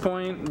at this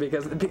point,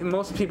 because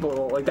most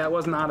people, like, that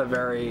was not a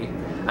very,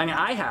 I mean,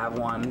 I have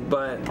one,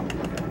 but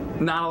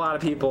not a lot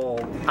of people,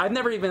 I've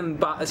never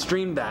even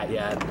streamed that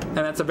yet, and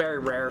that's a very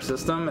rare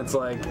system. It's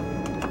like,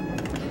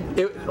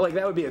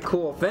 that would be a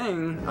cool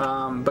thing,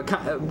 but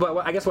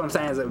I guess what I'm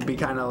saying is it would be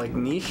kind of like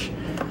niche.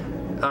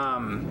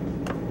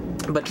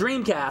 But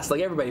Dreamcast, like,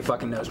 everybody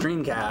fucking knows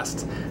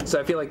Dreamcast, so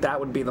I feel like that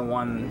would be the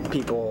one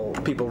people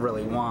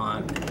really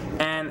want.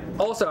 And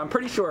also, I'm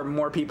pretty sure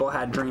more people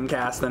had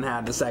Dreamcast than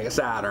had the Sega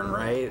Saturn,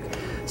 right?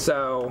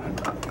 So,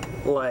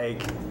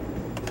 like,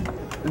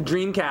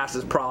 Dreamcast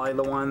is probably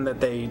the one that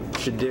they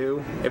should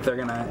do if they're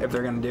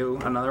gonna do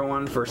another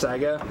one for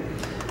Sega.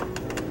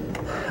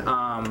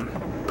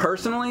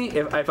 Personally,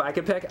 if I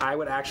could pick, I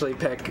would actually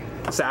pick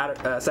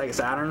Sega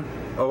Saturn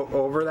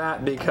over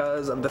that,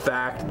 because of the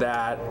fact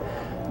that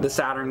the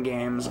Saturn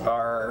games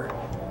are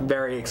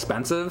very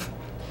expensive.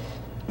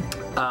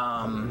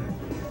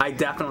 I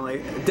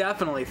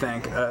definitely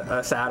think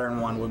a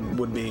Saturn one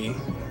would be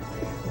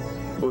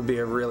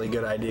a really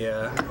good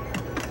idea.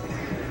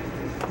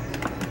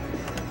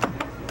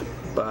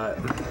 But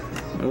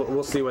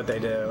we'll see what they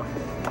do.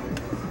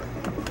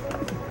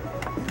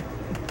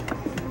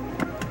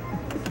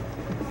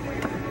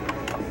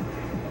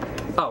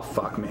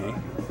 fuck me.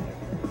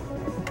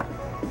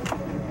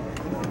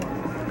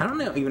 I don't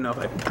know, even know if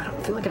I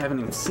don't feel like I haven't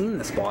even seen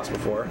this boss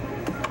before.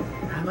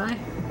 Have I?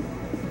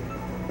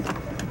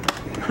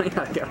 I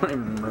don't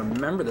even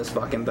remember this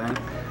fucking thing.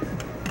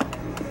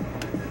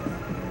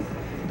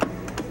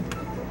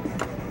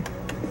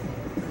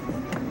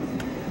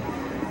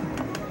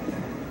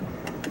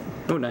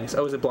 Oh, nice.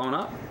 Oh, is it blowing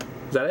up?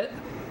 Is that it?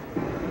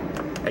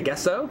 I guess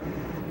so.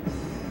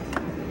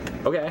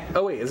 Okay.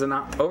 Oh, wait. Is it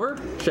not over?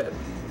 Shit.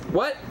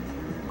 What?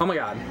 Oh, my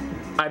God.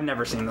 I've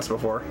never seen this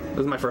before. This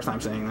is my first time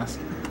seeing this.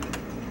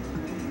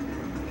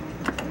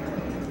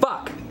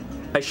 Fuck.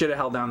 I should have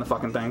held down the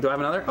fucking thing. Do I have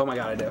another? Oh, my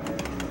God, I do.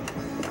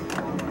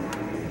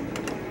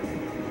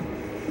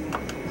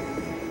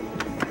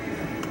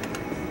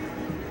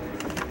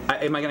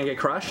 Am I going to get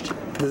crushed?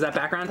 Does that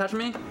background touch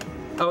me?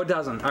 Oh, it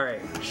doesn't. All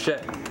right.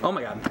 Shit. Oh,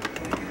 my God.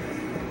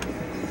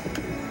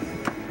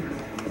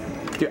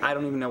 Dude, I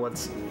don't even know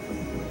what's...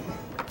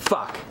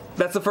 Fuck.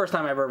 That's the first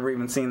time I've ever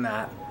even seen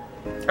that.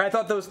 I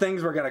thought those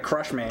things were gonna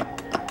crush me.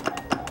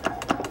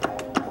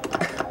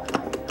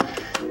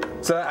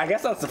 So I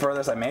guess that's the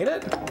furthest I made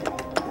it.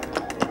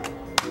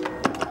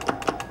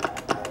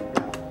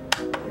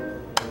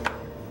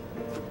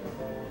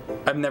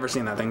 I've never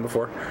seen that thing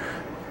before.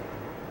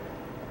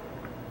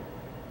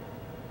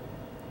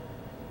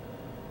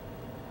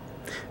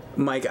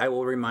 Mike, I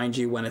will remind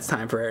you when it's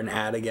time for an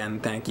ad again.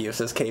 Thank you. It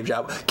says Cave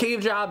Job. Cave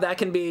Job, that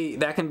can be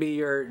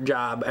your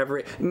job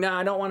every... No,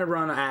 I don't want to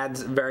run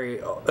ads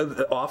very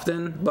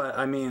often, but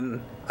I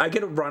mean, I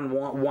could run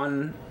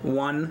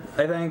one,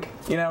 I think,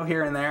 you know,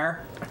 here and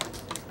there.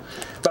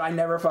 But I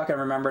never fucking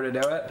remember to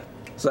do it.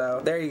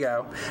 So, there you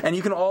go. And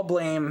you can all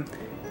blame,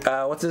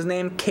 what's his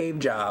name? Cave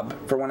Job.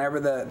 For whenever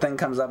the thing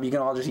comes up, you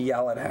can all just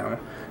yell at him.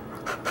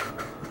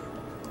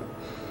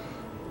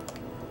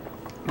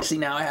 See,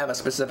 now I have a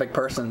specific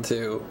person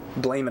to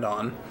blame it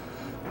on.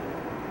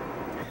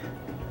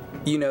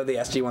 You know the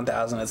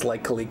SG-1000, it's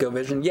like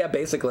ColecoVision. Yeah,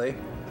 basically.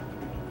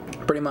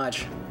 Pretty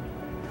much.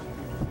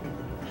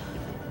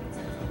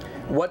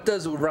 What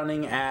does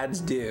running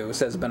ads do,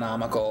 says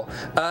Benomical.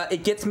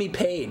 It gets me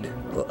paid,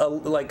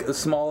 like a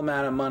small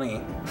amount of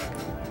money.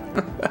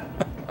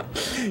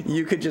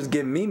 You could just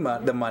give me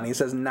the money,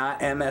 says not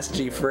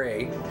MSG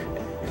free.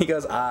 He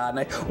goes, ah,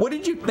 nice. What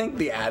did you think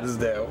the ads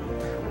do?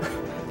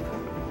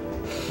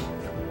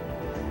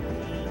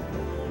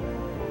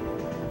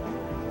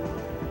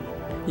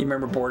 You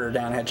remember Border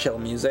Down had chill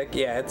music?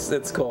 Yeah,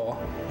 it's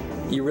cool.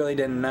 You really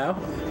didn't know?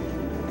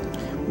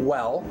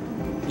 Well,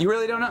 you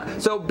really don't know?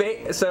 So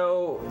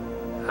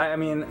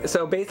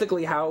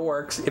basically how it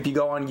works, if you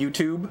go on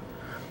YouTube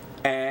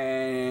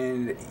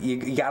and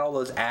you got all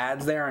those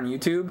ads there on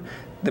YouTube,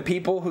 the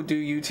people who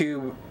do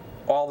YouTube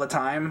all the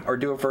time or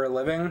do it for a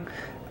living,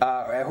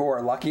 who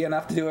are lucky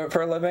enough to do it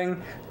for a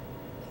living,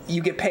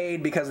 you get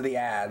paid because of the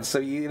ads. So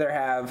you either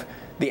have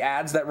the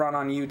ads that run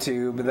on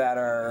YouTube that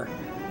are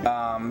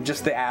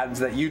just the ads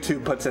that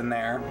YouTube puts in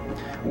there,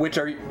 which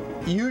are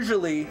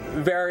usually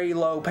very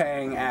low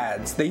paying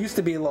ads. They used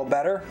to be a little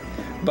better,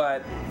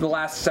 but the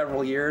last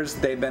several years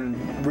they've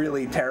been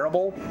really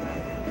terrible.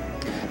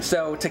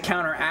 So to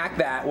counteract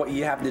that, what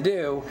you have to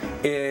do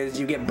is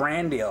you get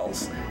brand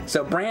deals.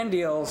 So brand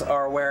deals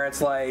are where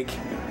it's like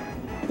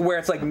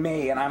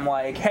me and I'm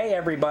like, hey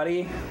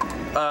everybody,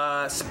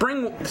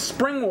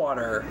 spring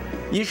water.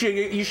 You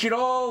should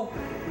all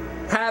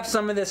have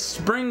some of this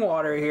spring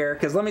water here,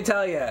 because let me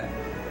tell you,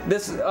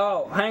 this.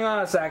 Oh, hang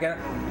on a second.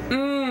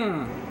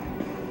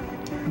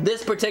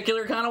 This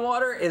particular kind of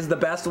water is the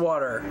best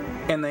water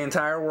in the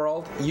entire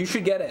world. You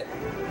should get it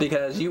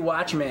because you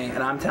watch me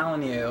and I'm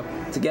telling you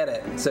to get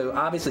it. So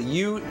obviously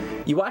you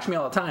watch me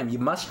all the time. You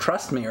must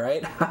trust me,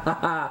 right?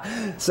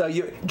 So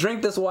you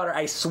drink this water.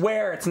 I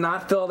swear it's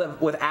not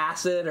filled with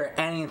acid or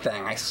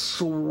anything. I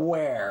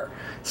swear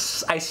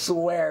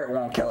it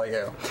won't kill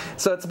you.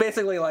 So it's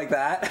basically like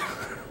that.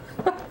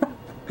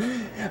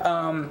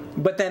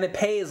 But then it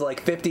pays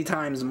like 50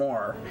 times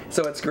more,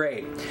 so it's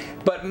great.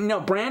 But no,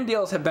 brand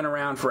deals have been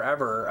around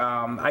forever.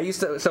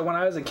 So when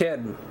I was a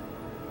kid,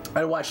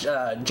 I watched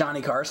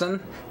Johnny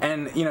Carson,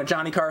 and you know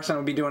Johnny Carson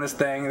would be doing his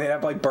thing. They'd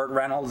have like Burt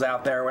Reynolds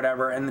out there or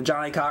whatever, and the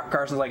Johnny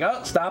Carson's like,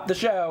 "Oh, stop the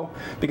show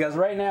because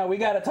right now we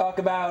got to talk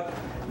about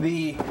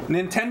the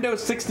Nintendo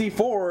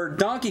 64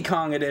 Donkey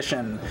Kong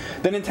Edition.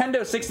 The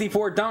Nintendo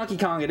 64 Donkey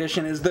Kong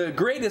Edition is the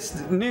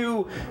greatest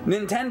new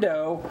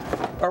Nintendo,"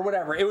 or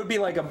whatever. It would be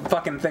like a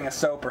fucking thing of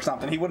soap or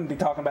something. He wouldn't be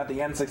talking about the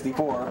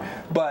N64,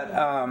 but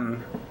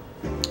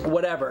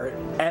whatever.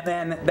 And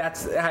then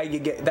that's how you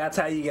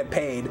get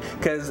paid,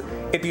 because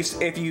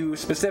if you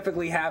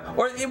specifically have,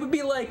 or it would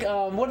be like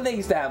what do they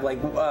used to have,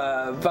 like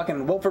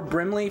fucking Wilford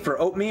Brimley for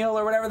oatmeal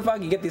or whatever the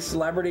fuck. You get these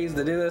celebrities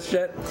to do this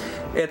shit.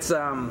 It's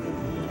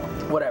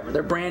whatever,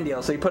 they're brand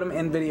deals, so you put them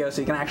in video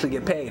so you can actually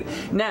get paid.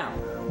 Now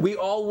we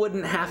all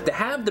wouldn't have to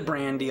have the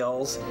brand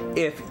deals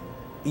if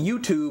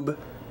YouTube,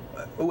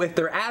 if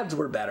their ads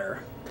were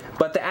better.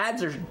 but the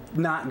ads are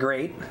not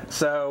great.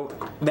 So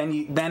then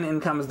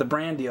in comes the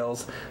brand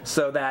deals,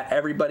 so that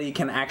everybody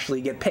can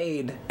actually get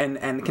paid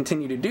and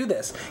continue to do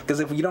this. Because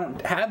if you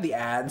don't have the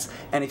ads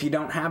and if you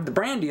don't have the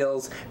brand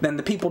deals, then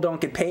the people don't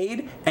get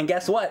paid. And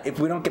guess what? If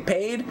we don't get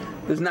paid,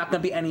 there's not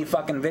going to be any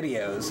fucking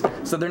videos.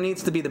 So there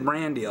needs to be the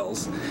brand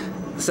deals.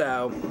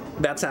 So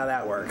that's how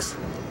that works.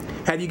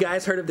 Have you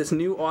guys heard of this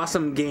new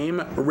awesome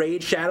game,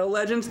 Raid Shadow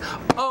Legends?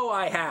 Oh,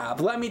 I have.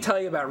 Let me tell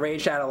you about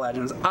Raid Shadow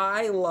Legends.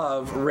 I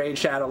love Raid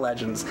Shadow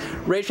Legends.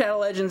 Raid Shadow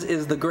Legends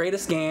is the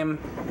greatest game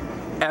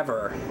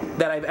ever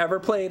that I've ever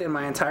played in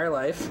my entire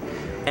life,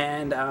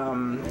 and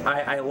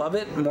I love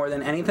it more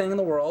than anything in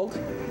the world.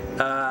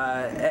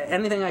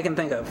 Anything I can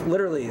think of.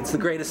 Literally, it's the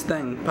greatest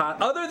thing.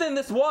 Other than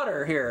this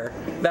water here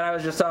that I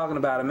was just talking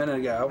about a minute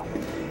ago,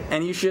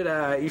 and you should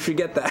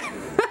get that.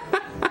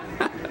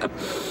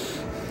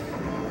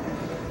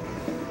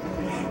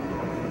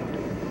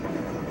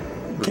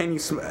 Can you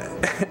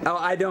oh,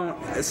 I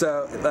don't,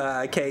 so,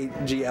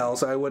 KGL,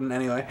 so I wouldn't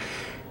anyway.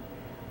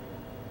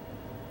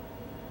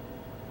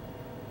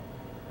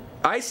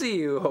 I see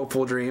you,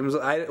 Hopeful Dreams.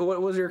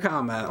 What was your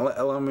comment?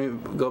 Let me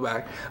go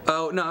back.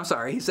 Oh, no, I'm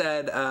sorry. He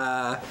said,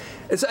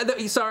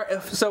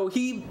 so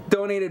he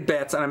donated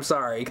bits, and I'm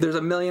sorry. There's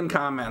a million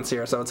comments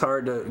here, so it's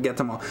hard to get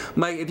them all.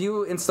 Mike, if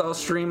you install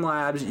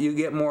Streamlabs, you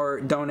get more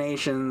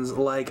donations,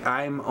 like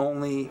I'm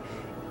only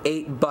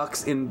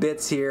 $8 in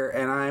bits here,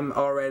 and I'm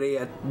already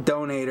a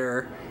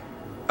donator.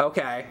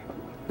 Okay.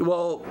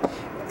 Well,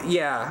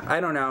 yeah, I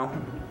don't know.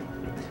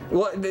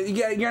 Well,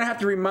 yeah, you're gonna have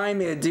to remind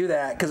me to do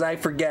that, because I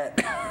forget.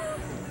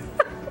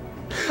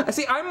 I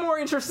see, I'm more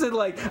interested,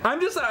 like,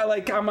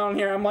 I'm on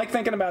here, I'm like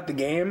thinking about the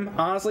game,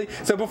 honestly.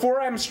 So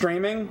before I'm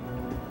streaming,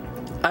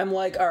 I'm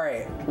like,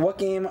 alright, what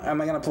game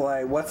am I gonna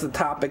play? What's the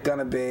topic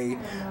gonna be?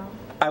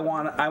 I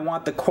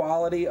want the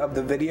quality of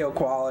the video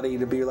quality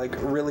to be like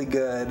really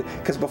good,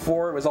 because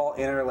before it was all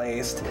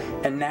interlaced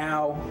and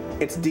now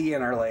it's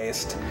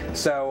de-interlaced.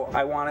 So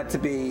I want it to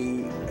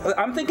be,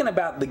 I'm thinking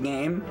about the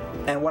game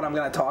and what I'm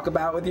going to talk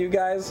about with you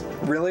guys,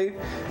 really.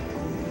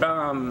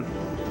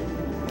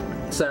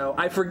 So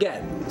I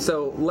forget.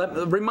 So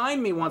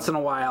remind me once in a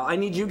while. I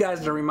need you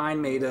guys to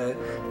remind me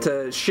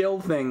to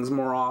shill things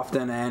more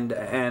often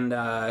and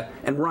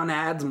run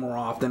ads more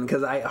often,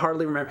 because I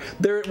hardly remember.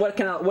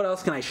 What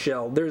else can I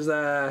shill? There's we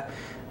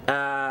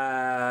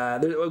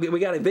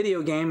got a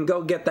video game.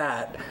 Go get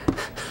that.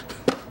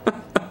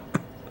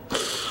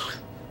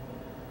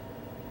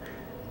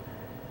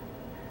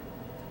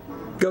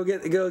 Go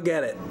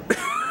get it.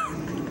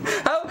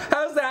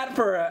 How's that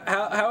for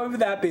how would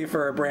that be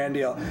for a brand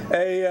deal?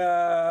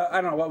 I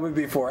don't know, what would it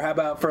be for? How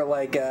about for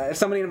like if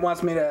somebody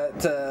wants me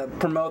to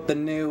promote the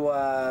new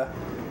I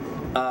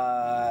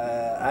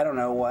don't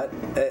know what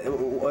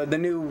the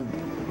new,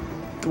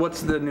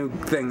 what's the new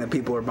thing that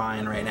people are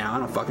buying right now? I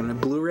don't fucking know.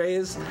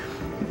 Blu-rays?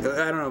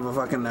 I don't know if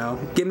I fucking know.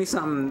 Give me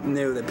something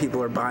new that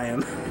people are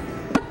buying.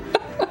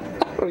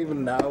 I don't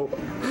even know.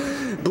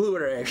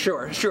 Blu-ray,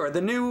 sure.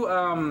 The new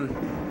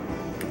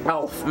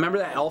Elf. Remember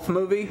that Elf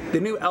movie? The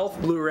new Elf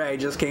Blu-ray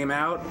just came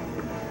out.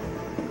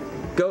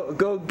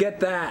 Go get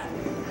that.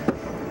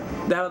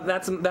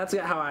 That's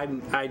how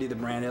I do the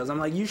brand deals. I'm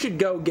like, you should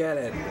go get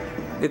it.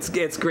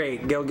 It's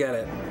great. Go get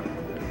it.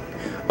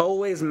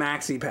 Always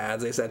maxi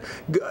pads, they said.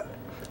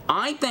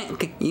 I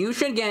think you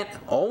should get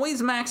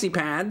always maxi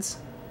pads.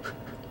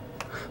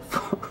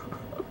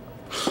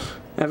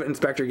 Have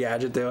Inspector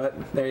Gadget do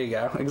it. There you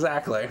go.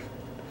 Exactly.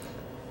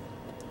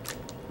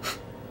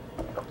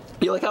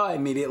 You like how I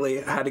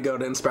immediately had to go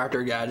to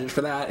Inspector Gadget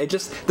for that? It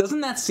just,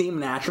 doesn't that seem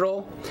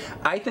natural?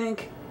 I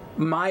think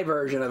my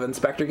version of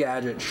Inspector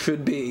Gadget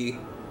should be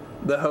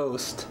the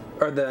host,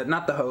 or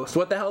not the host,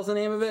 what the hell's the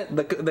name of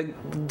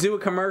it? Do a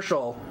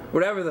commercial,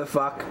 whatever the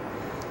fuck,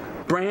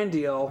 brand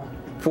deal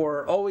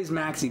for Always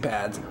Maxi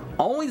Pads.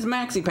 Always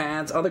Maxi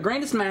Pads are the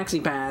greatest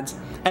Maxi Pads,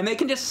 and they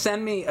can just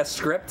send me a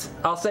script.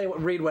 I'll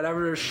read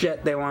whatever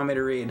shit they want me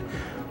to read.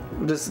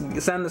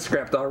 Just send the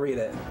script, I'll read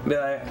it. Be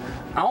like,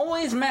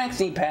 Always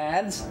Maxi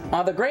Pads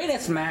are the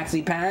greatest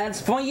Maxi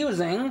Pads for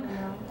using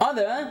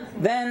other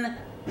than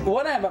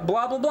whatever,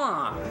 blah blah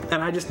blah.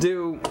 And I just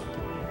do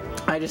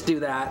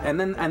that, and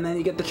then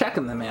you get the check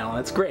in the mail, and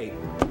it's great.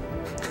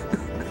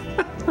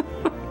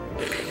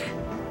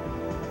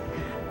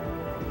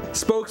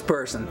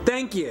 Spokesperson,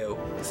 thank you.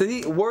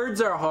 See, words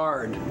are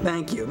hard.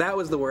 Thank you. That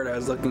was the word I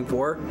was looking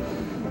for.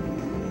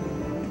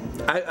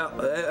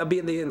 I'll be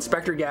the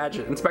Inspector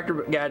Gadget. Inspector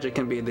Gadget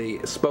can be the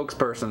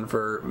spokesperson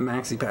for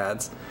maxi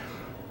pads.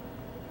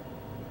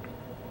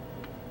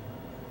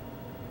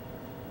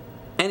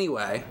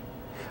 Anyway.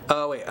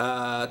 Oh, wait.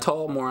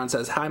 Tall Moron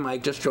says, hi,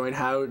 Mike. Just joined.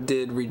 How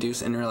did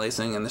reduce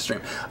interlacing in the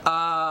stream?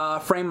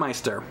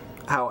 FrameMeister.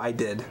 How I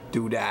did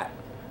do that.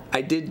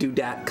 I did do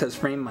that because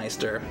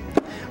FrameMeister.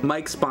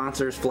 Mike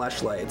sponsors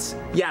fleshlights.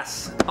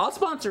 Yes, I'll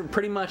sponsor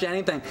pretty much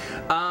anything.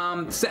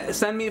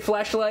 Send me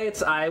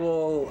fleshlights. I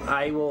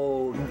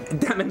will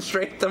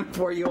demonstrate them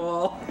for you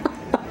all.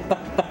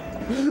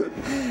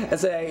 I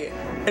say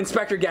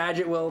Inspector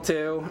Gadget will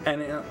too.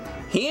 And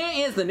here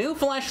is the new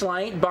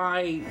fleshlight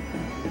by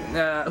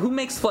Who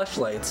makes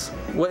fleshlights?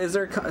 What is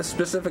there a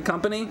specific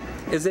company?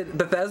 Is it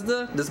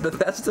Bethesda? Does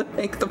Bethesda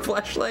make the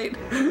fleshlight?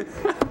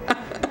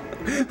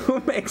 Who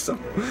makes them?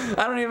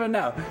 I don't even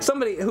know.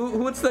 Somebody.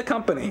 What's the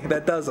company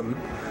that does them?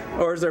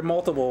 Or is there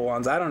multiple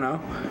ones? I don't know.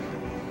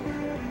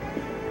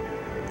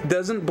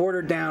 Doesn't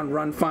Border Down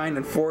run fine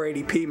in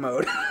 480p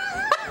mode?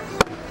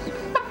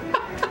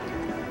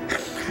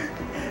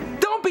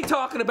 Don't be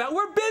talking about.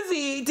 We're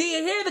busy. Do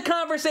you hear the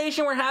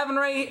conversation we're having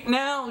right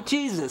now?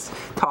 Jesus,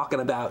 talking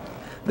about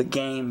the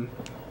game.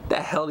 The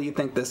hell do you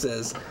think this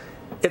is?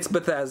 It's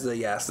Bethesda.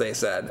 Yes, they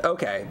said.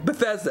 Okay,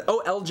 Bethesda.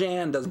 Oh,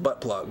 LJN does butt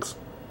plugs.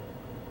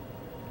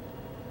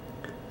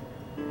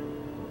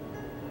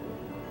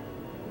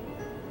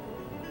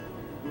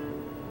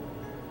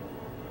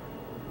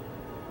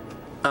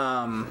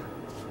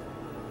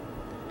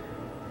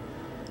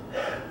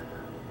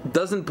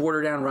 Doesn't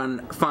Border Down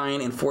run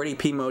fine in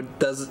 480p mode?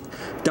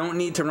 Don't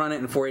need to run it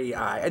in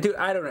 480i. Dude,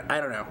 I don't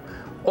know.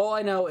 All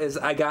I know is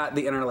I got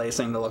the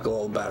interlacing to look a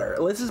little better.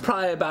 This is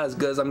probably about as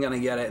good as I'm gonna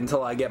get it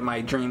until I get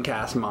my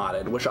Dreamcast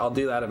modded, which I'll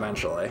do that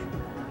eventually.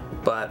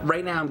 But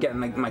right now I'm getting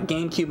my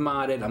GameCube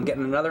modded. I'm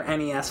getting another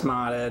NES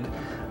modded.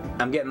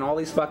 I'm getting all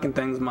these fucking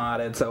things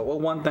modded. So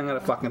one thing at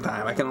a fucking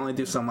time. I can only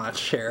do so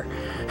much here.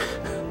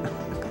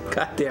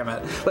 God damn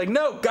it. Like,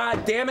 no,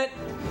 god damn it.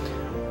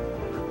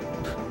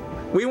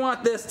 We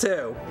want this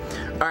too.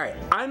 Alright,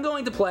 I'm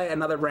going to play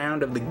another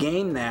round of the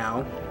game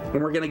now,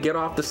 and we're going to get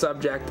off the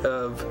subject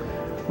of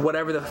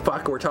whatever the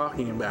fuck we're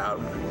talking about,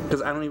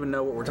 because I don't even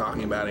know what we're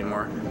talking about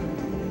anymore.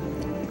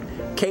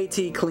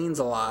 KT Cleans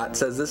a Lot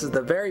says, this is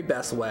the very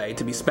best way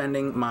to be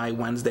spending my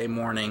Wednesday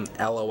morning,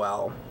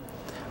 LOL.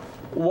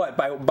 What,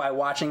 by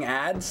watching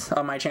ads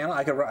on my channel?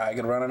 I could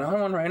run another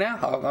one right now.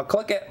 I'll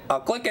click it.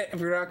 I'll click it. If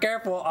you're not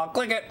careful, I'll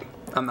click it.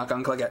 I'm not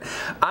going to click it.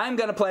 I'm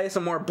going to play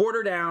some more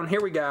Border Down. Here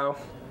we go.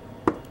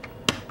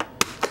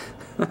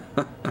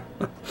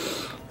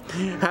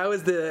 How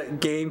is the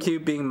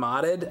GameCube being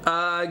modded?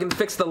 I can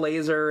fix the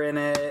laser in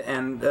it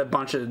and a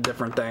bunch of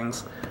different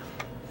things.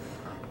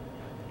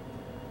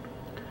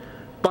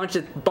 Bunch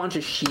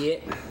of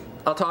shit.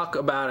 I'll talk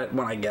about it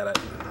when I get it.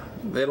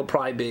 It'll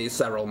probably be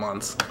several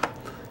months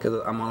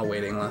because I'm on a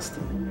waiting list.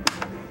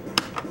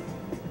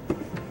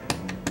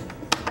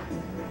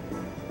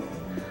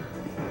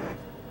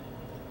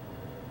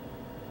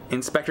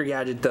 Inspector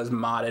Gadget does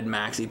modded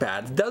maxi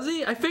pads. Does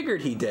he? I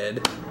figured he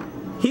did.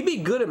 He'd be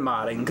good at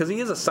modding, because he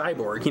is a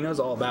cyborg. He knows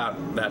all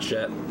about that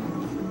shit.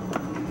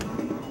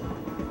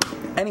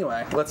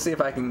 Anyway, let's see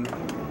if I can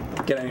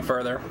get any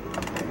further.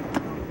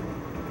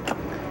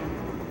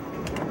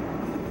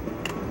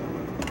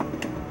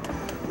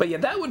 But yeah,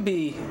 that would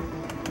be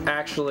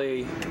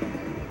actually...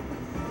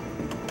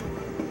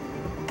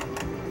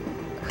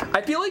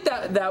 I feel like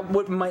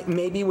that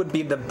maybe would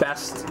be the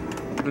best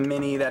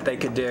mini that they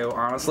could do,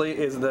 honestly,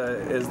 is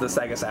the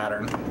Sega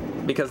Saturn.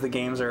 Because the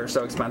games are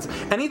so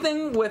expensive.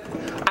 Anything with...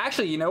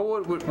 Actually, you know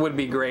what would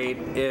be great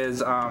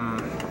is...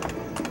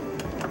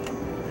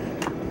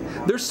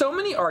 There's so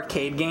many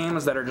arcade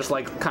games that are just,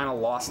 like, kind of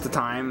lost to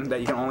time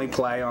that you can only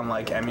play on,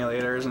 like,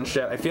 emulators and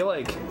shit. I feel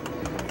like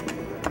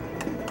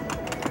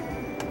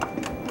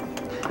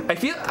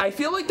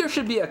there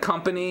should be a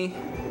company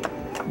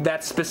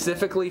that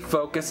specifically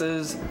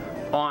focuses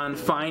on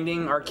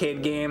finding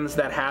arcade games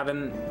that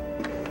haven't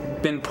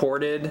been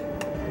ported,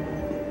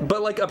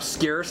 but like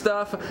obscure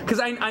stuff, because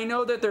I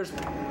know that there's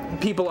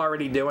people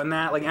already doing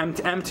that. Like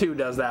M2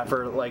 does that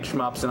for like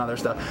shmups and other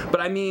stuff.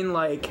 But I mean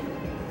like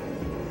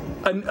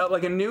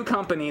a new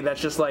company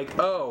that's just like,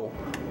 oh,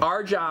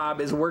 our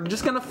job is we're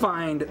just gonna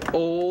find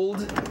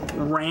old,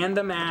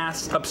 random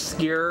ass,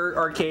 obscure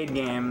arcade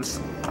games,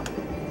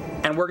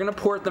 and we're gonna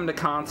port them to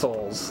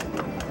consoles.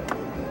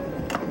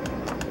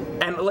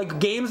 And like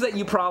games that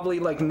you probably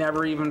like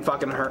never even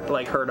fucking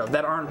heard of,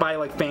 that aren't by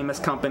like famous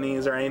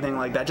companies or anything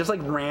like that, just like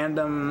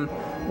random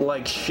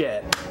like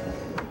shit.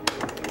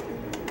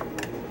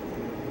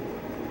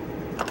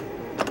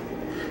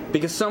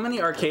 Because so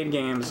many arcade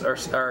games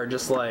are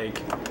just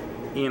like,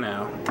 you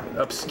know,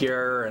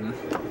 obscure and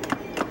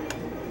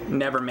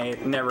never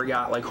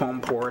got like home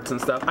ports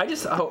and stuff. I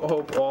just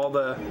hope all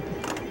the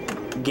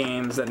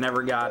games that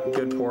never got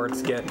good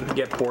ports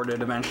get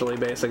ported eventually,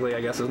 basically,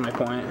 I guess is my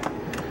point.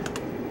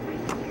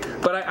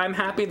 But I'm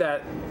happy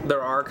that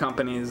there are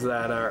companies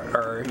that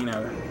are you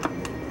know,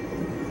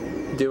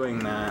 doing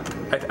that.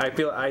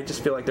 I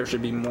just feel like there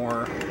should be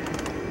more.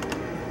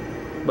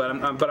 But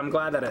I'm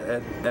glad that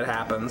it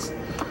happens.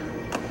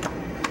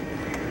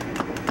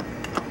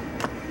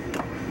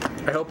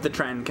 I hope the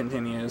trend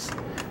continues.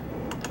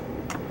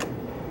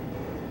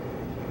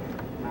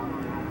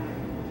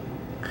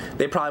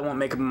 They probably won't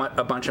make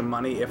a bunch of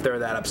money if they're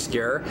that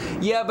obscure.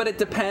 Yeah, but it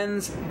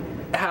depends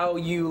how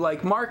you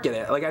like market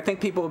it. Like I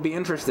think people would be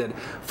interested.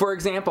 For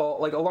example,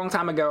 like a long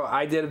time ago,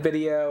 I did a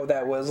video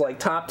that was like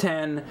top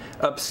 10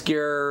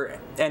 obscure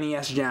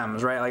NES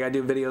gems, right? Like I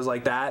do videos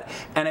like that,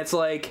 and it's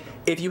like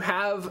if you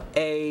have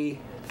a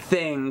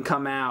thing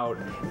come out,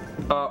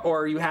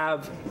 or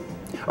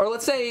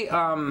let's say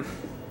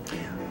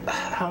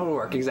how does it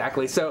work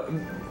exactly? So,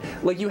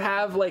 like, you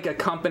have like a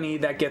company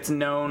that gets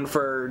known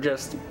for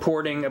just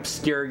porting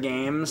obscure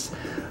games,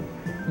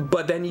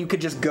 but then you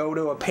could just go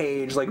to a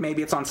page, like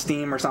maybe it's on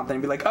Steam or something,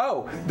 and be like,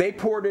 oh, they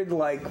ported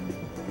like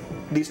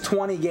these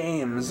 20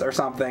 games or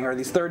something, or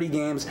these 30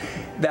 games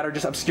that are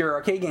just obscure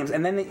arcade games,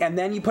 and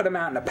then you put them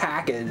out in a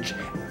package.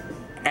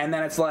 And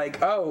then it's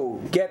like, oh,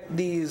 get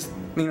these,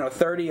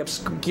 30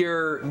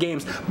 obscure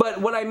games.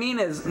 But what I mean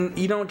is,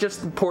 you don't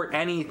just port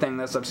anything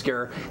that's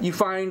obscure. You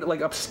find,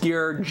 like,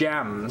 obscure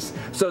gems.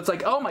 So it's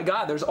like, oh my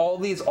god, there's all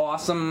these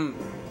awesome,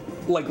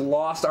 like,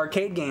 lost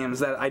arcade games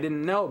that I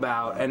didn't know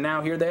about. And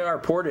now here they are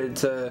ported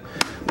to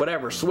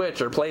whatever,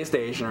 Switch or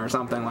PlayStation or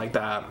something like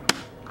that.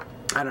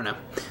 I don't know.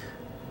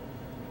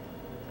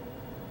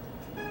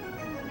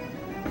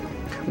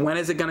 When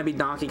is it going to be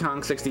Donkey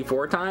Kong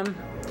 64 time?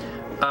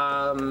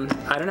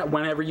 I don't know,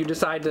 whenever you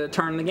decide to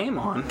turn the game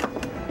on.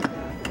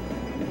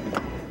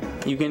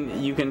 You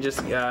can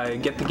just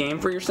get the game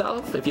for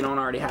yourself if you don't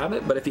already have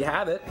it, but if you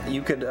have it,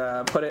 you could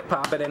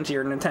pop it into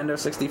your Nintendo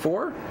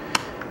 64,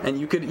 and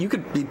you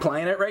could be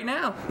playing it right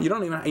now. You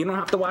don't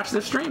have to watch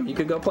the stream. You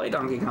could go play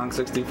Donkey Kong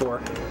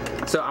 64.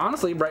 So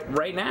honestly,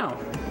 right now,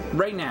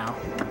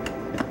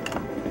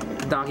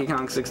 Donkey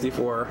Kong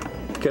 64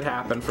 could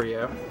happen for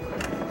you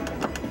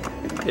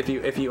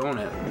if you own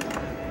it.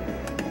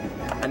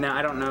 And now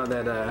I don't know if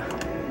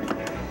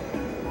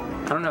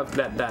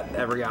that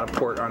ever got a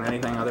port on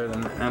anything other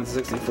than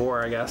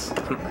N64, I guess.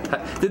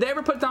 Did they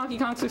ever put Donkey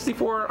Kong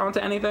 64 onto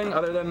anything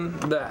other than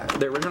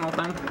the original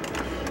thing?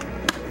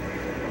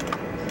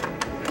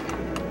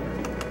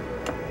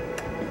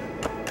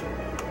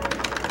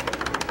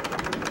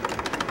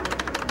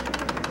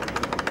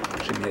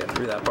 She made it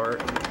through that part.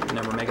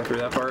 Never make it through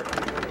that part.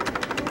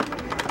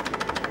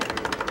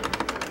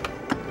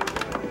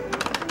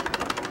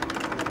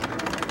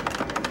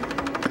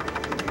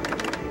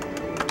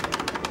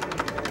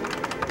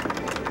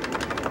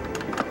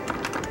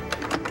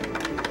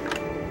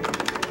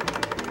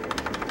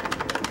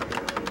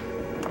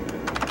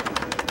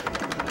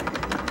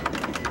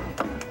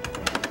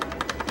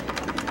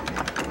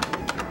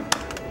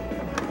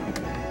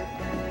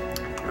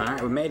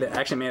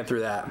 Actually made it through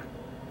that.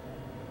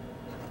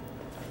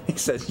 He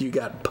says you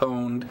got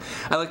pwned.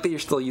 I like that you're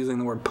still using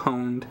the word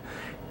pwned.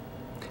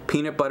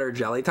 Peanut butter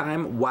jelly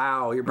time?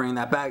 Wow, you're bringing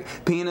that back.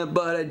 Peanut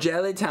butter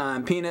jelly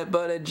time. Peanut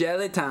butter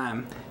jelly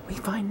time. We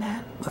find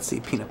that? Let's see,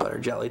 peanut butter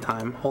jelly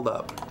time. Hold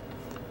up.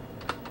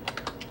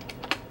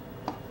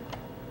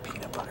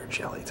 Peanut butter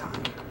jelly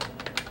time.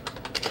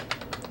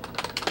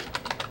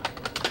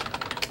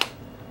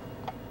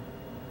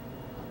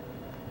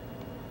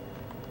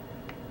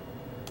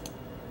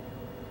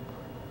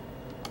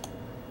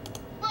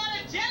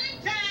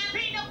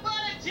 Peanut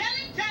butter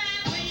jelly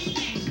time.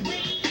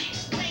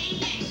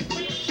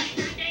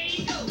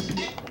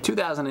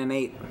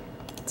 2008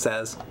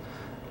 says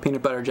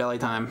peanut butter jelly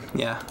time.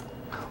 Yeah.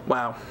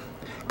 Wow.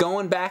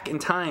 Going back in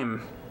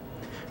time.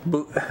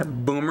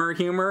 Boomer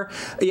humor.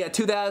 Yeah,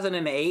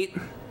 2008.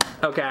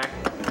 Okay.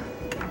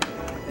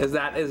 Is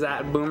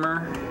that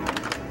boomer?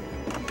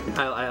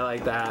 I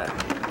like that.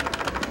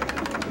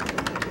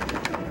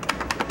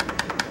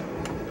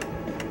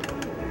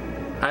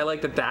 I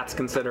like that that's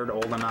considered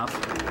old enough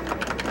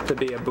to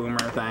be a boomer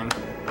thing.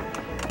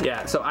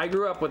 Yeah, so I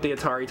grew up with the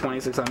Atari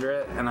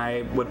 2600, and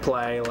I would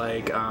play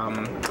like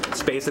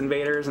Space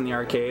Invaders in the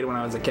arcade when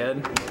I was a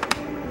kid.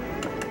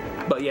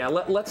 But yeah,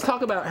 let's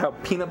talk about how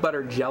peanut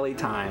butter jelly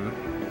time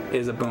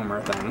is a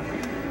boomer thing.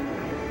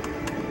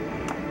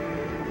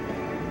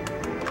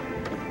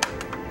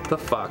 The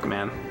fuck,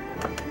 man.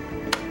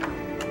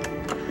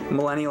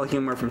 Millennial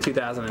humor from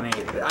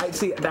 2008. I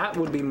see, that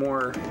would be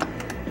more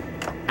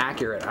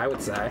accurate, I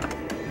would say.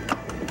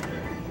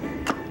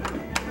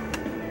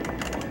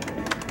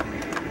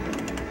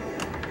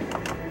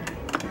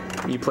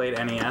 You played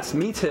NES?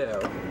 Me too.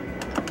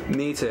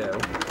 Me too.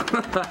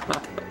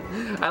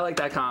 I like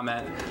that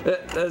comment.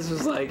 That's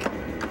just like,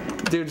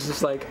 dude's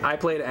just like, I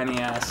played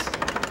NES.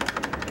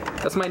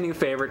 That's my new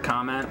favorite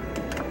comment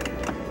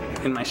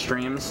in my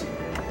streams.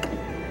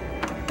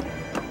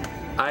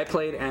 I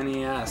played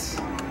NES.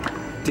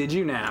 Did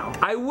you now?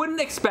 I wouldn't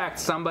expect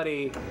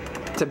somebody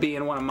to be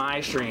in one of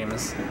my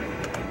streams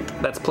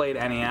that's played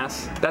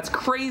NES. That's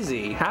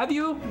crazy. Have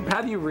you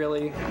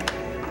really?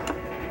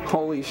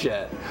 Holy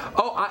shit.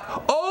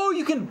 Oh,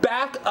 you can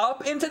back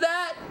up into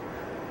that?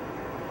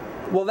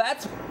 Well,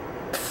 that's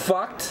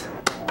fucked,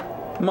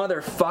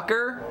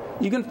 motherfucker.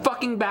 You can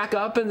fucking back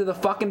up into the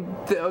fucking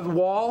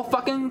wall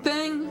fucking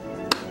thing?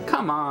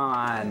 Come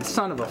on,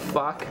 son of a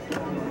fuck.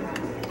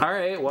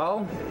 Alright,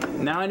 well,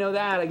 now I know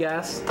that, I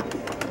guess.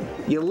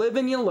 You live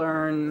and you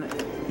learn.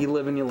 You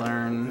live and you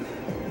learn.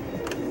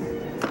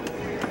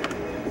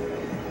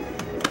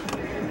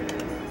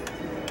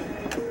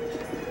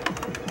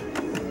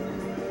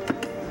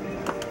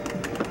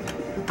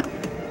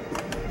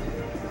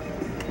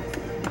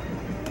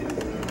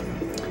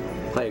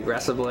 Play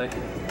aggressively.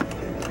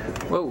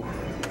 Whoa.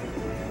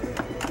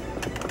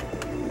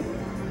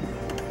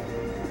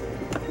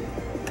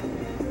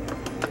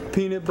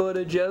 Peanut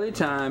butter jelly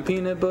time,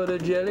 peanut butter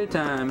jelly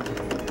time.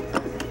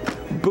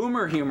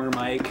 Boomer humor,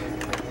 Mike.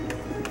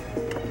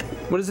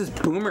 What is this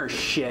boomer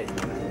shit?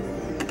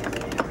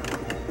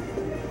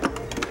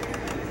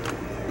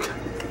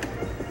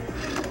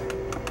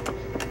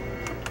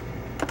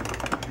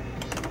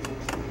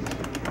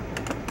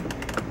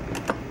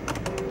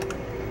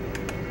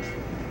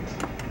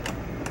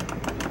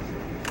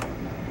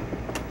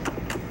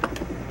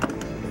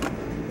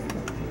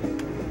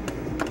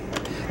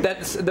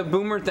 That's the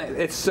boomer thing.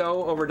 It's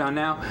so overdone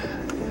now.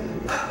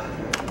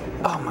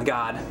 Oh my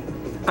god.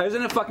 I was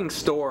in a fucking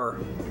store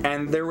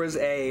and there was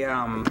a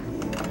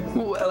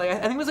like I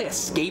think it was like a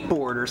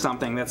skateboard or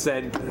something that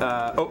said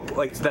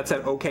that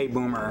said "Okay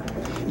Boomer."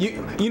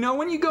 You know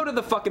when you go to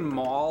the fucking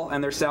mall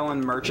and they're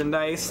selling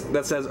merchandise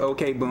that says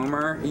 "Okay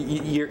Boomer,"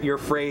 your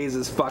phrase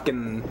is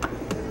fucking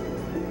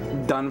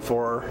done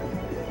for.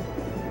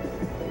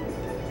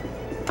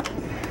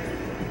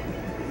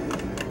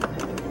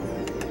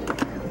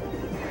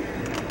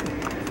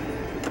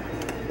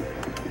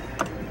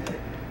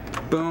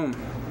 Boom.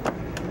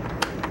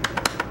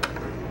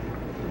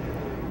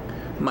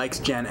 Mike's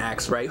Gen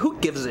X, right? Who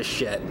gives a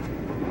shit?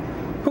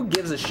 Who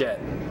gives a shit?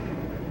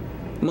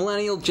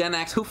 Millennial, Gen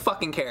X, who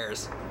fucking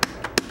cares?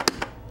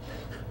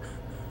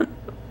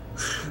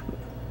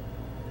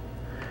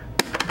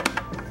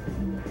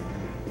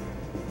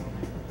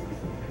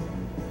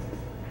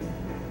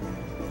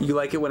 You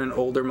like it when an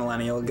older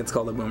millennial gets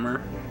called a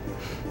boomer?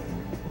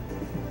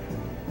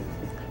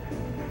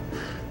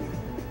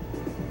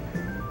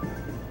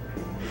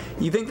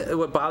 You think that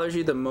what bothers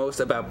you the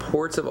most about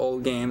ports of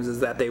old games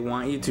is that they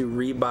want you to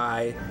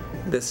rebuy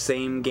the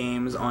same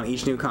games on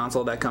each new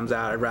console that comes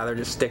out? I'd rather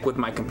just stick with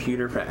my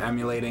computer for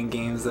emulating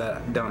games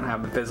that don't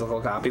have the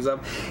physical copies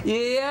of.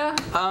 Yeah,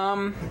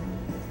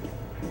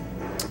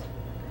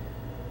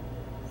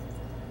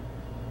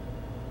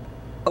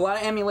 a lot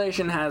of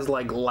emulation has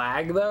like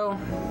lag though,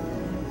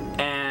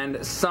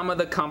 and some of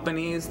the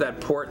companies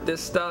that port this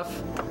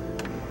stuff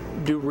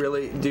do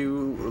really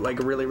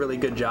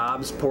good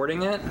jobs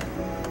porting it.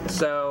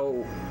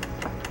 So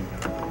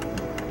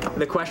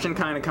the question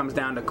kind of comes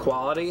down to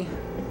quality,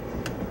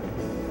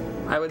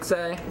 I would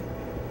say.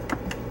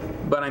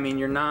 But I mean,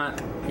 you're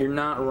not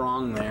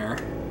wrong there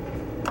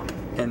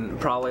in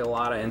probably a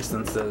lot of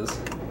instances.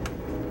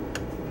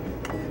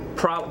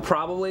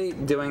 Probably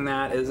doing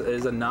that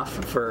is enough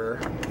for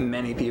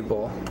many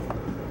people.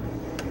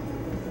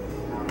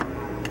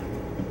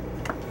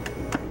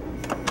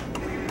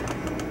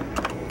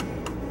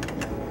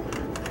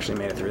 Actually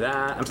made it through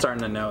that. I'm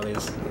starting to know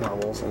these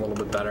levels a little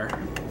bit better.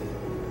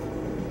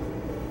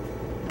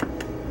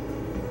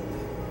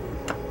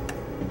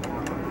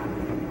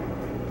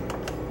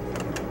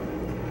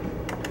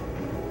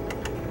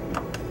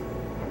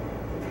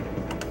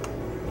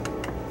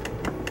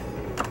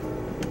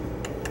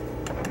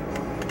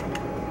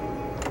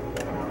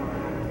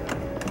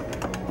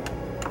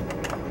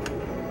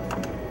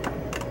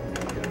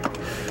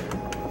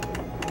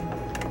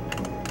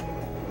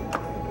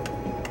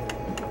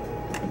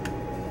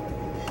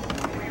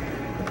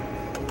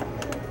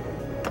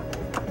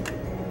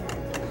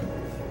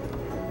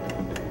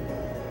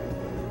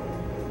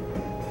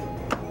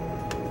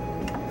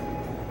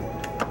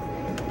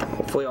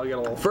 Hopefully I'll get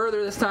a little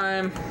further this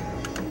time.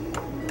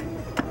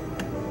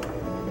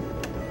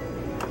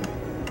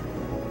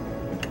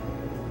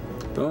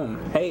 Boom.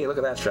 Hey, look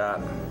at that shot.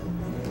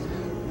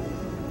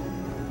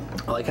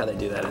 I like how they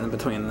do that in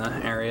between the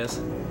areas.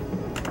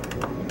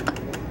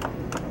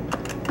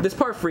 This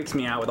part freaks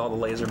me out with all the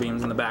laser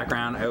beams in the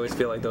background. I always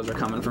feel like those are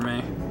coming for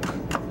me.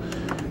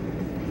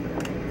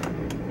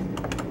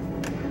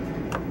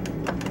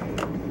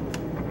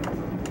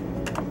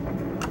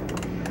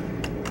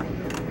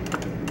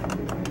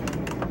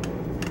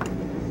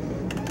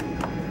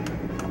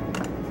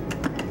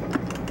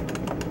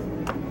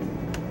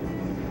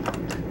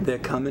 They're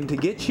coming to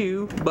get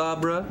you,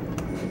 Barbara.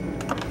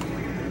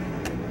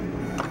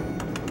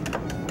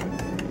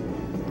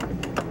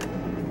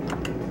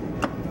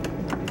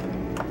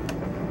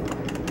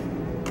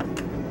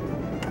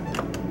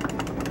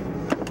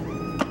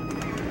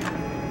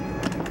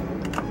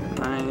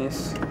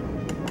 Nice.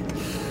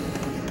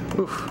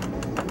 Oof.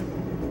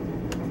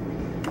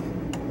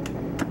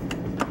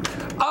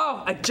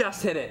 Oh, I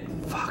just hit it.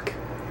 Fuck.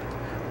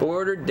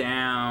 Border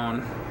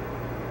down.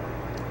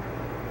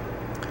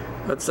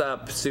 What's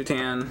up,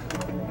 Sutan?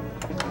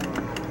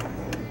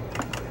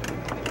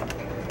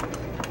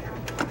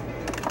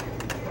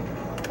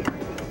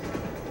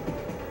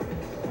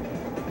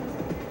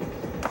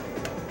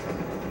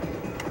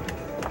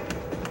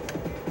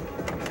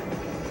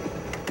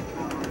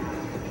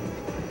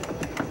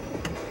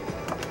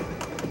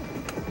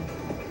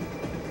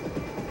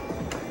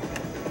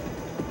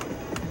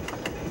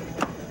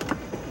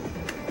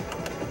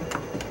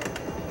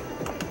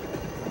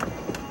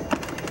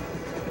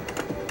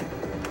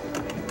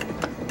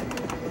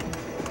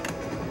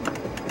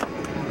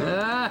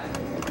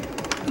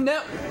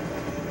 No.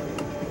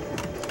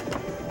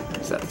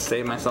 Just have to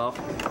save myself.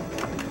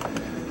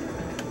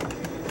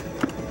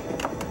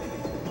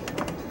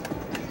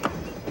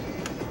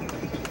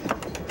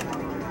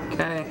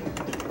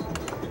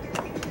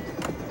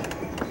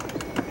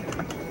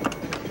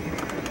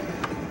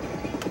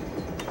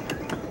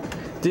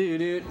 Do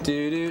do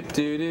do do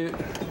do do.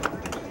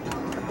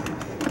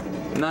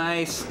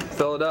 Nice.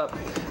 Fill it up.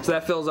 So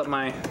that fills up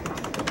my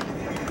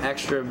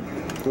extra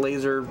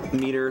laser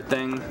meter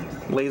thing.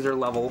 Laser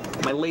level.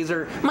 My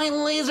laser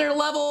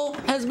level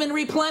has been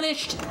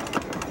replenished.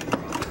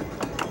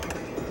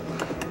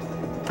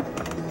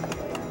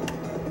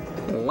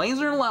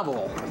 Laser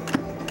level.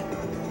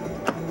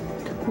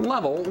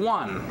 Level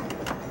 1.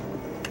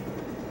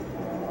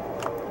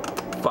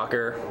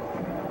 Fucker.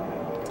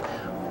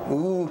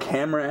 Ooh,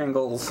 camera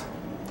angles.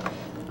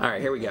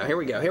 Alright, here we go, here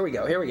we go, here we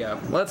go, here we go.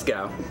 Let's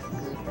go.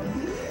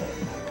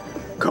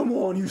 Come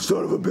on, you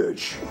son of a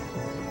bitch.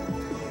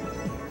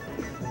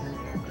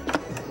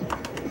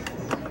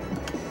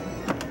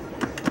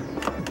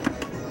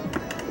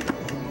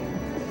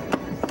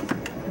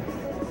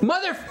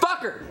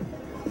 Motherfucker!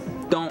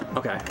 Don't,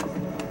 okay.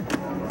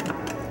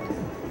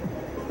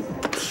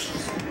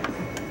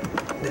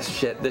 This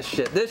shit, this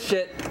shit, this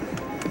shit.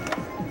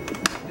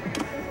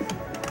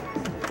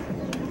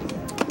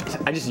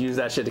 I just use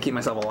that shit to keep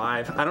myself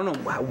alive. I don't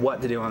know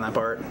what to do on that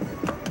part.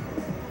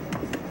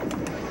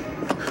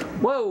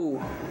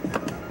 Whoa!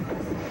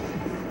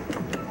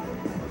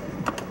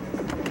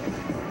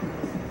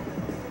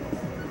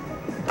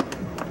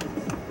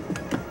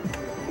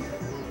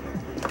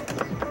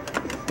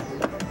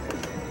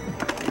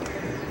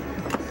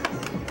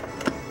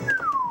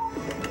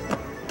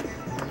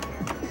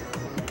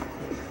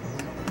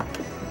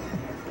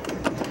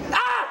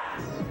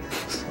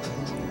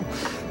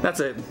 That's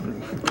a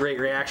great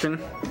reaction.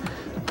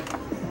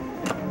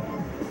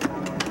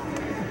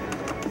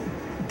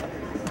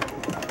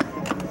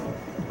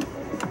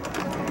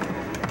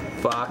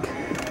 Fuck.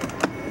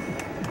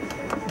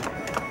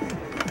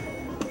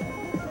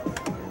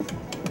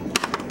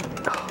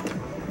 Oh,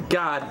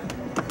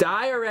 God,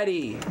 die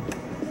already.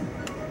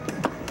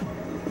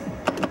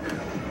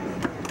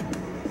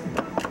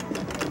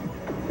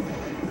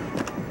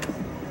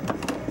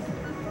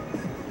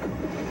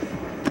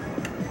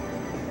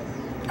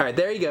 All right,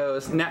 there he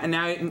goes.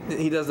 Now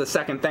he does the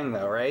second thing,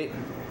 though, right?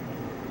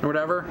 Or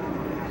whatever.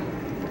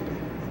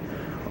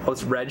 Oh,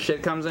 this red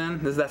shit comes in.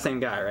 This is that same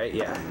guy, right?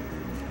 Yeah.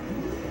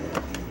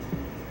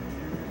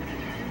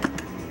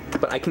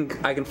 But I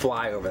can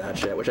fly over that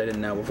shit, which I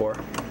didn't know before.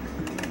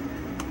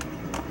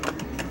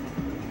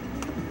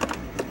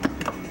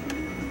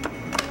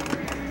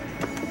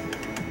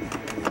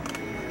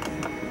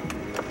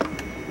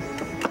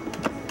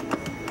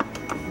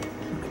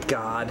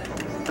 God.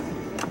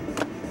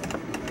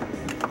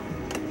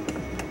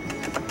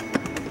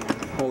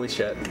 Holy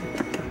shit.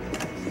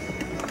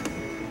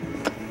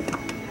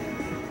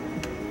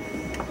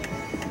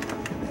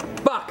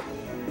 Fuck!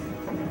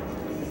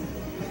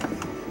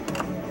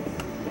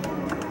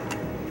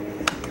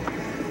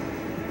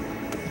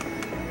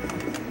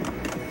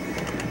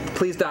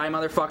 Please die,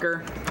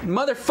 motherfucker.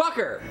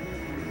 Motherfucker!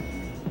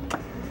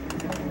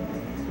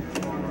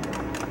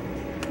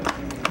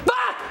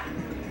 Fuck!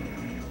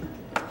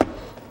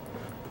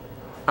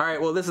 Alright,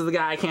 well, this is the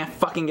guy I can't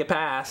fucking get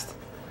past.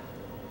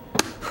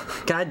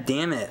 God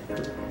damn it.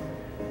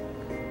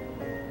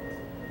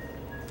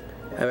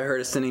 Have I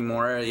heard of Cindy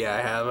Mora? Yeah,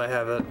 I have. I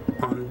have it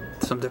on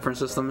some different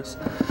systems.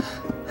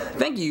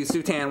 Thank you,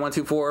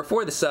 Sutan124,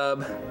 for the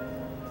sub.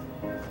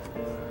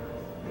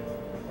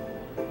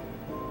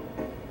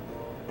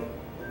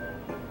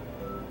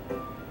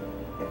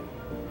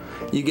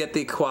 You get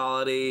the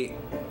quality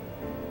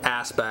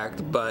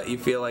aspect, but you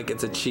feel like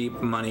it's a cheap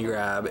money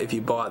grab if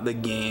you bought the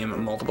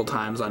game multiple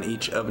times on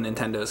each of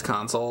Nintendo's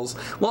consoles.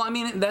 Well, I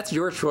mean, that's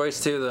your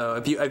choice too, though.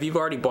 If you've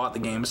already bought the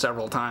game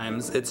several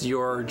times, it's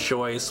your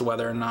choice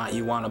whether or not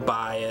you want to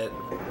buy it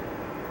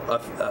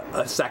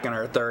a second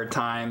or a third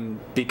time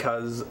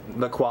because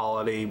the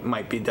quality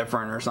might be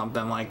different or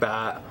something like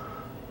that.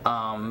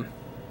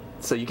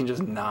 So you can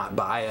just not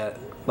buy it.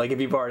 Like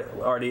if you've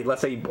already, let's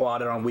say you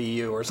bought it on Wii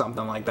U or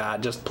something like that,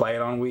 just play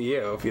it on Wii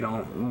U if you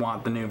don't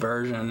want the new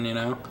version, you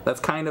know? That's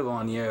kind of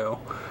on you.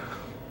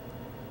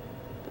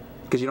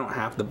 Because you don't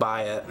have to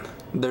buy it.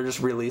 They're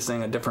just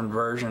releasing a different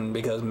version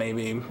because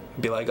maybe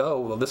be like, oh,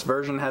 well, this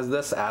version has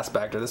this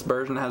aspect or this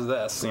version has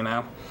this, you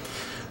know?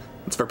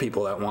 It's for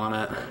people that want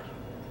it.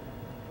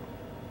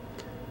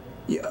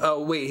 Yeah,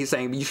 oh, wait, he's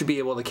saying you should be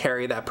able to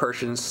carry that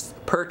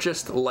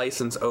purchased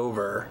license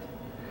over.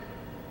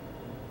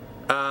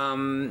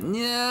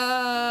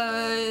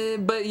 Yeah,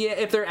 but yeah,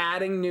 if they're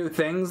adding new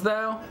things,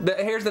 though,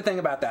 here's the thing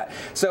about that.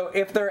 So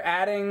if they're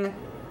adding,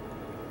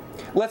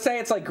 let's say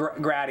it's like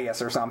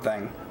Gradius or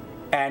something,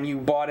 and you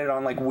bought it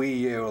on like Wii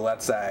U,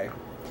 let's say,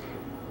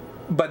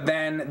 but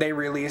then they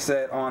release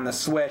it on the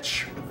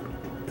Switch,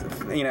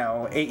 you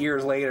know, 8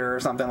 years later or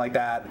something like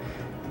that.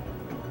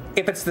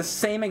 If it's the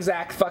same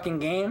exact fucking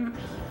game,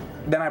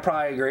 then I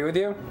probably agree with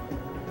you.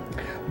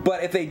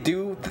 But if they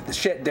do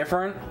shit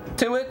different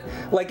to it,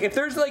 like if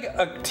there's like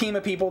a team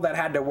of people that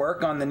had to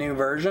work on the new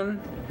version,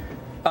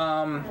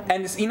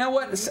 and you know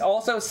what,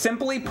 also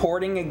simply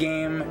porting a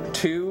game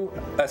to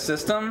a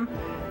system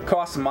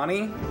costs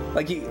money.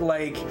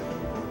 Like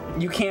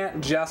you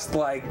can't just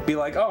like be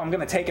like, oh, I'm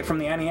gonna take it from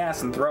the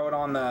NES and throw it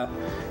on the,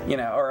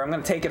 or I'm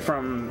gonna take it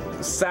from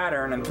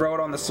Saturn and throw it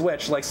on the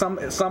Switch. Like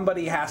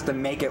somebody has to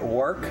make it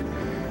work,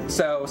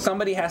 so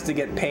somebody has to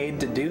get paid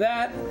to do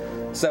that.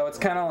 So it's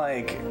kind of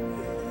like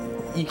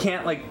you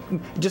can't like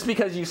just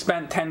because you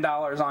spent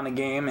 $10 on a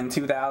game in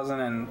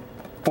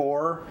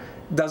 2004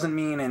 doesn't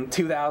mean in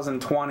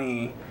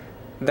 2020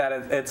 that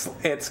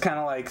it's kind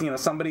of like,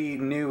 somebody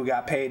new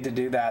got paid to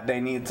do that. They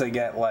need to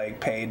get like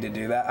paid to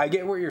do that. I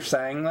get what you're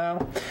saying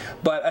though,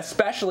 but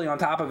especially on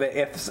top of it,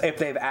 if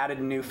they've added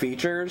new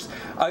features,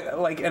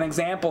 like an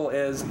example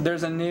is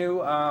there's a new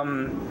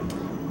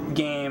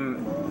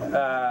game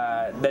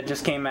that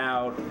just came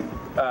out.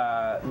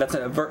 That's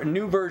a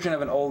new version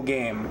of an old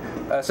game.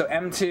 So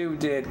M2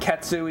 did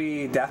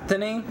Ketsui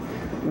Destiny,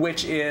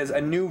 which is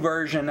a new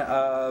version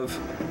of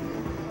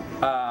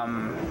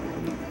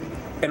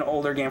an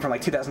older game from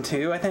like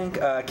 2002, I think.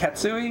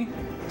 Ketsui,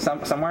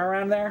 somewhere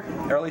around there,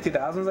 early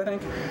 2000s, I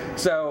think.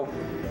 So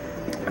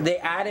they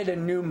added a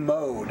new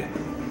mode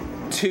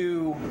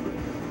to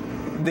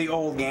the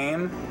old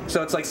game.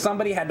 So it's like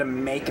somebody had to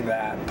make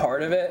that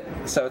part of it.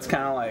 So it's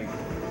kind of like,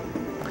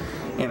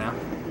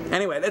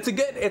 Anyway, it's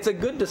a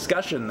good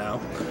discussion though.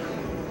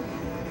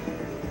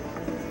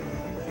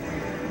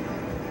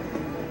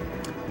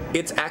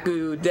 It's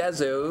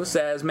Akudezu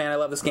says, man, I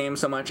love this game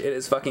so much. It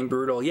is fucking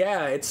brutal.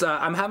 Yeah, it's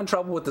I'm having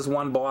trouble with this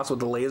one boss with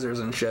the lasers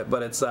and shit,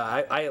 but it's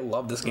I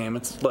love this game.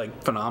 It's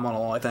like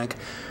phenomenal, I think.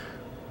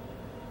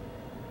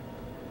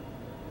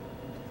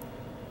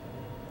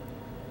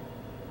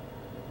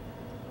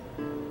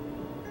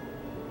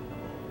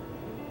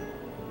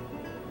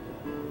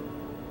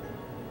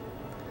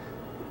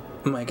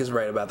 Mike is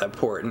right about that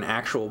port. An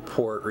actual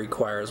port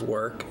requires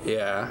work.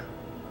 Yeah.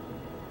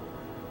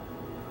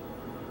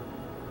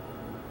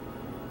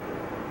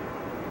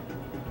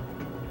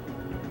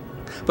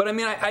 But I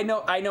mean, I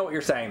know what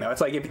you're saying though. It's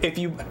like if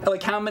you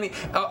like how many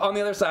on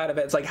the other side of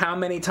it, it's like how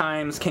many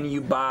times can you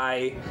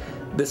buy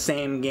the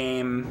same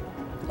game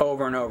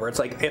over and over? It's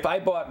like if I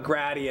bought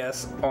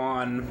Gradius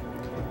on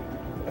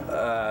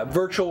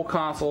Virtual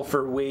Console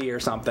for Wii or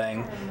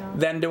something,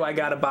 then do I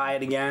gotta buy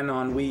it again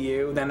on Wii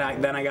U? Then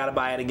I gotta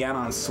buy it again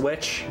on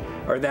Switch,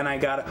 or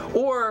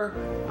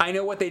I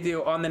know what they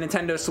do on the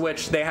Nintendo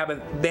Switch. They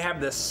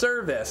have this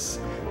service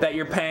that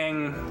you're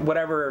paying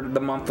whatever the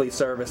monthly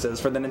service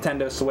is for the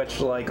Nintendo Switch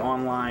like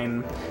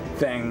online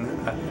thing.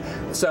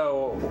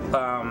 So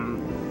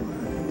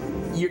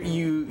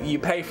you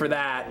pay for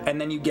that,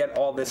 and then you get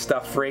all this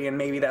stuff free, and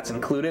maybe that's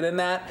included in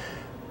that.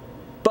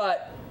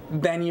 But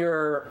then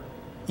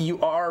you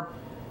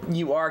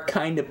are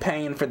kind of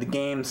paying for the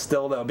game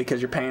still though, because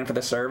you're paying for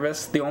the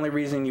service. The only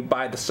reason you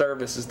buy the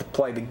service is to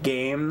play the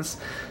games,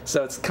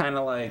 so it's kind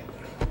of like,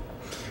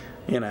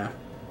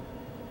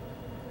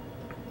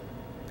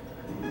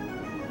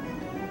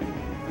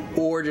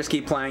 or just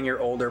keep playing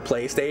your older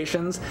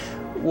PlayStations.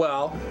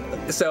 Well,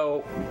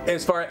 so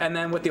and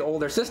then with the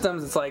older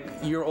systems, it's like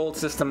your old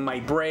system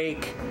might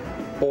break,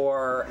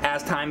 or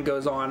as time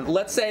goes on,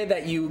 let's say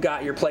that you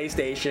got your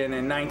PlayStation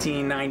in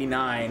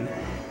 1999,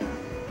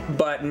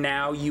 but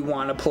now you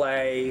want to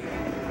play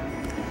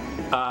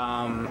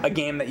a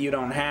game that you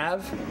don't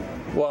have.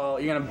 Well,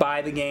 you're going to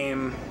buy the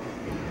game.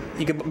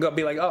 You could go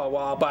be like, oh,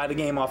 well, I'll buy the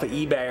game off of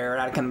eBay or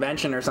at a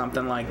convention or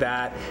something like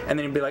that. And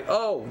then you'd be like,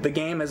 oh, the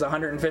game is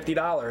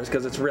 $150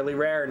 because it's really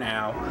rare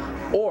now.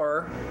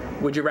 Or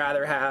would you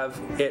rather have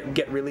it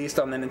get released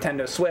on the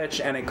Nintendo Switch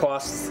and it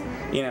costs,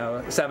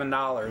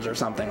 $7 or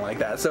something like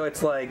that? So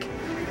it's like,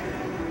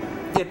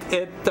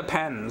 it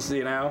depends,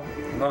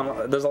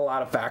 there's a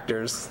lot of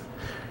factors.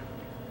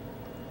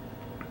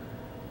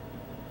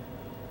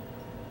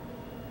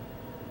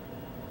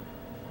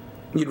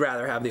 You'd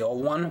rather have the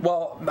old one?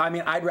 Well, I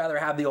mean, I'd rather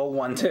have the old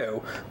one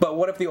too. But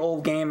what if the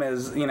old game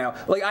is,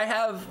 like I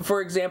have,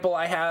 for example,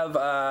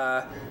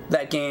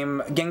 that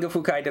game,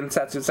 Gengofu Kai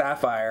Densetsu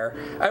Sapphire.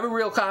 I have a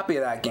real copy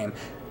of that game.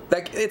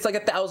 It's like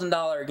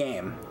 $1,000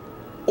 game.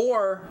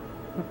 Or,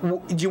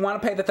 do you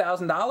want to pay the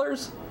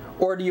 $1,000?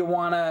 Or do you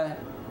want to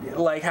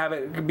like have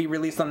it be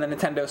released on the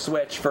Nintendo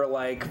Switch for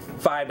like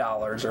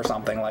 $5 or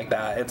something like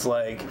that? It's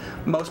like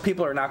most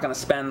people are not going to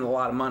spend a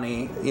lot of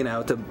money,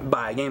 to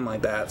buy a game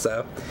like that.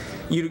 So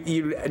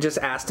you just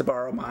asked to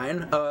borrow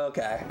mine. Oh,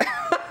 okay.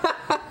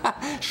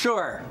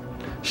 Sure.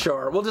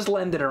 We'll just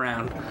lend it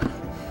around.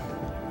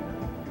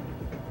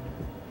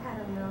 I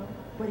don't know.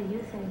 What do you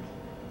think?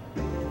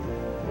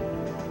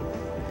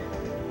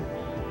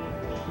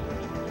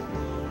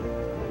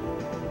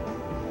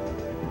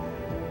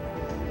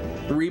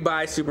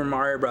 Rebuy Super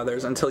Mario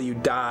Brothers until you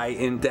die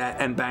in debt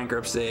and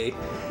bankruptcy,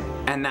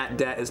 and that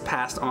debt is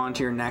passed on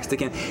to your next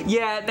again.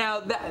 Yeah,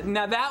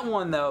 now that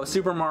one though,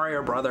 Super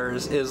Mario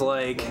Brothers, is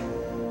like,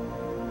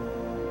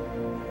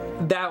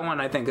 that one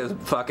I think is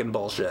fucking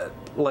bullshit.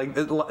 Like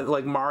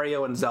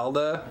Mario and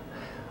Zelda.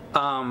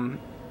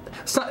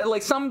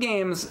 Some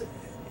games,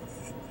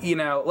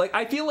 like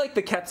I feel like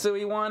the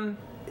Ketsui one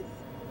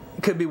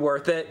could be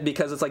worth it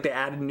because it's like they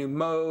added new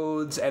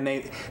modes and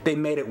they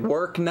made it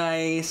work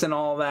nice and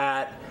all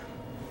that.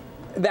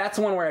 That's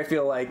one where I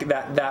feel like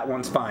that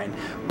one's fine.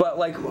 But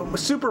like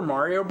Super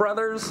Mario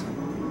Brothers,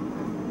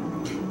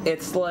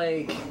 it's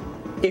like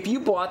if you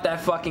bought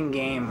that fucking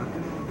game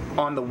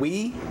on the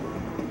Wii,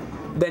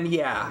 then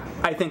yeah,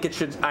 I think it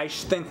should. I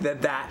think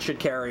that should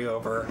carry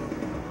over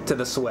to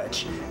the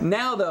Switch.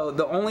 Now though,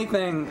 the only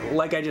thing,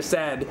 like I just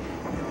said,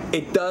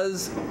 it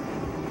does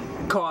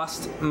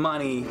cost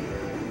money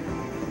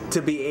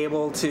to be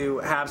able to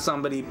have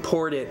somebody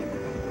port it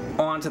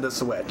onto the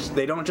Switch.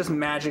 They don't just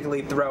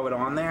magically throw it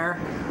on there.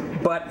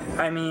 But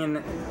I mean,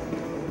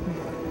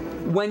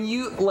 when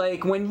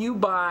you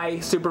buy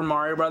Super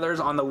Mario Brothers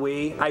on the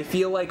Wii, I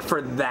feel like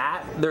for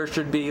that there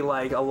should be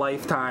like a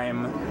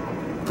lifetime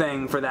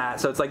thing for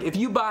that. So it's like if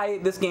you buy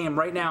this game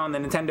right now on the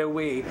Nintendo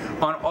Wii,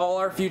 on all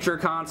our future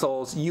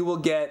consoles, you will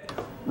get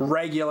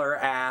regular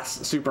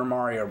ass Super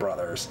Mario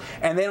Brothers.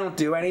 And they don't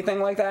do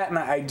anything like that, and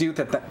I do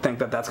think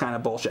that that's kind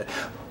of bullshit.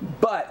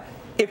 But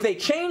if they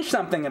change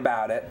something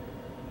about it,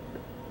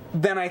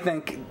 then I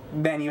think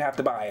then you have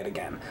to buy it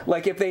again.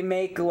 Like if they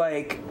make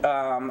like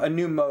a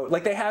new mode,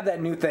 like they have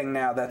that new thing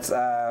now that's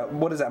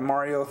what is that,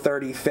 Mario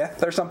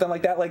 35th or something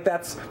like that. Like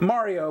that's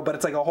Mario, but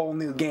it's like a whole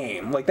new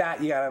game. Like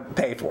that you gotta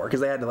pay for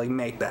because they had to like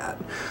make that.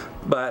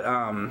 But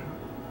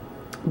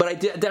I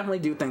definitely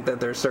do think that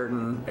there's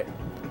certain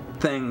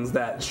things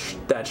that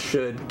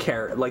should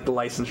carry, like the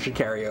license should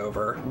carry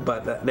over,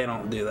 but they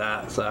don't do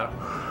that. So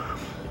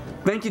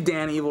thank you,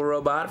 Dan Evil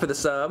Robot, for the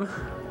sub.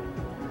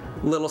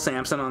 Little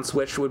Samson on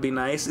Switch would be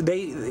nice.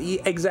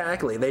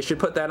 Exactly. They should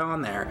put that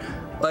on there.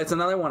 It's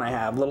another one I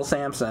have, Little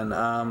Samson.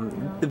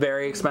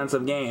 Very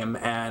expensive game,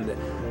 and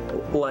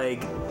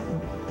like,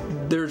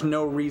 there's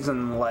no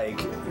reason I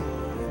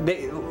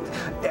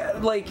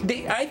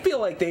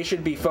feel like they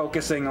should be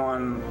focusing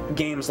on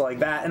games like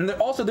that. And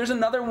also, there's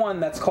another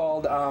one that's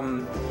called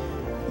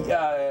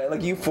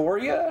like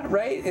Euphoria,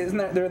 right?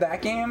 Isn't there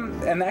that game?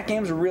 And that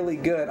game's really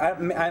good. I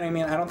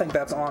mean, I don't think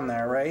that's on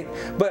there, right?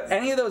 But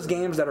any of those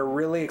games that are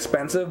really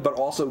expensive but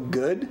also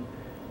good,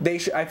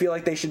 I feel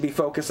like they should be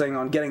focusing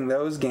on getting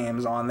those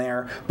games on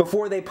there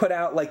before they put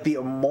out like the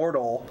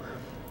Immortal.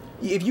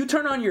 If you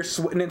turn on your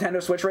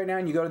Nintendo Switch right now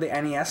and you go to the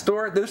NES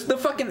store,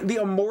 the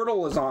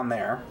Immortal is on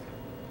there.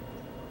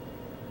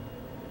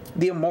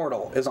 The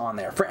Immortal is on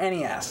there for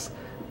NES,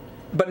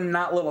 but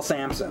not Little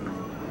Samson.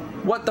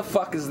 What the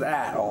fuck is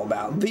that all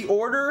about? The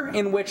order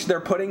in which they're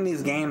putting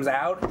these games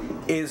out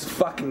is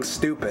fucking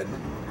stupid.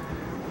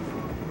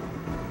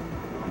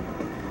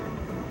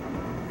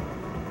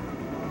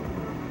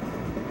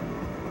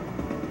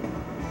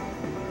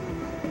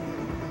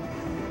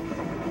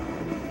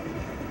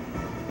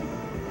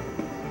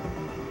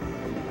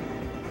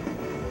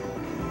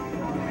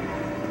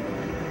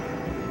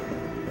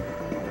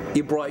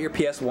 You brought your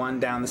PS1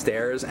 down the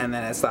stairs and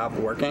then it stopped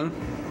working?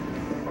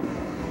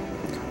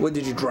 What,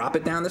 did you drop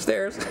it down the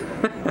stairs?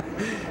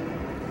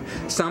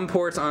 Some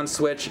ports on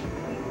Switch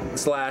 /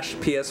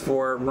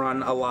 PS4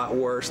 run a lot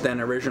worse than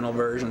original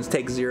versions.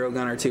 Take Zero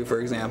Gunner 2 for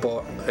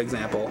example.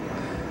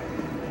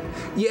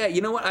 Yeah,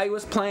 you know what? I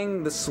was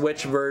playing the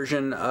Switch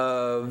version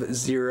of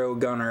Zero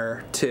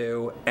Gunner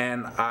 2,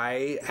 and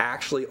I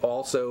actually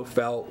also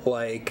felt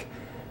like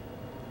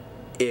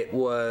it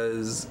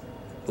was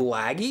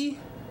laggy.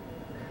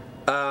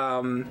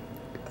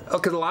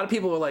 Because a lot of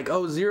people were like,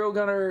 "Oh, Zero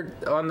Gunner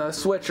on the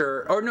Switch,"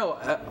 or no,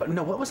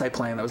 what was I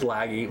playing that was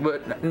laggy?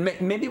 But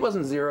maybe it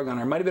wasn't Zero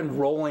Gunner. It might have been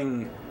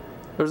Rolling.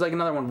 There was like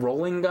another one,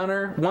 Rolling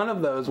Gunner. One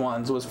of those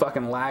ones was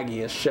fucking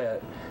laggy as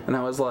shit, and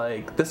I was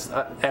like, "This,"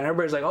 and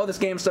everybody's like, "Oh, this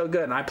game's so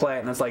good," and I play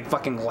it, and it's like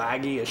fucking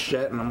laggy as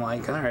shit, and I'm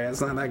like, "All right,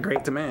 it's not that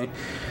great to me."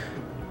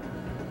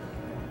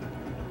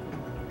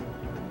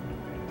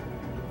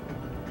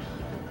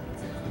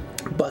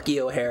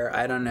 Bucky O'Hare,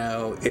 I don't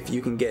know if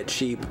you can get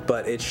cheap,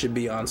 but it should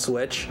be on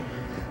Switch.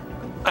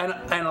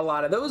 And a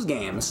lot of those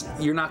games,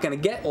 you're not going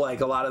to get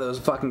like a lot of those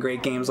fucking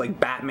great games like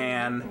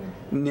Batman,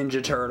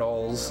 Ninja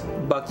Turtles,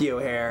 Bucky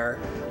O'Hare.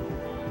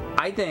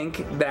 I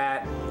think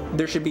that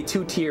there should be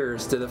 2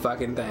 tiers to the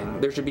fucking thing.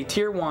 There should be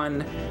tier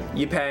 1,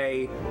 you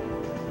pay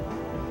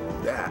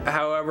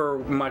however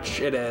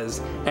much it is,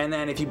 and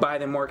then if you buy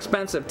the more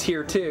expensive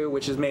tier 2,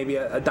 which is maybe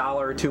 $1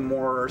 or 2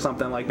 more or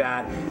something like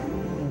that,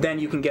 then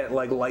you can get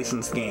like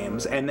licensed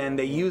games, and then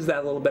they use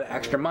that little bit of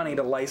extra money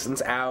to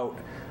license out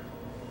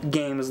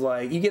games.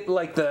 Like you get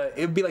like it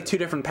would be like 2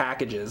 different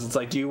packages. It's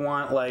like, do you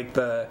want like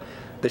the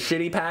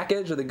shitty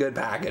package or the good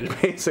package,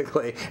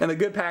 basically? And the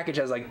good package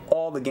has like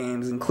all the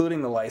games,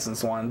 including the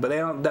licensed one, but they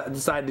don't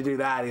decide to do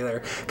that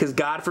either, because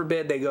God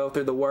forbid they go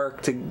through the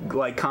work to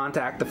like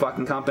contact the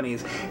fucking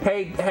companies.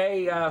 Hey,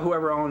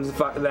 whoever owns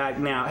that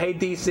now, hey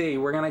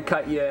DC, we're gonna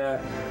cut you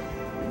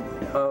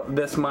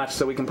this much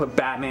so we can put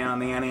Batman on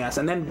the NES,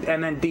 and then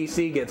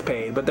DC gets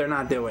paid, but they're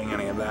not doing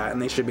any of that, and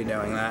they should be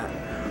doing that,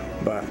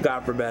 but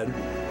God forbid.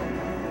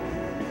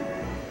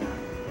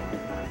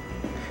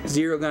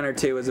 Zero Gunner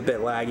 2 is a bit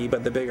laggy,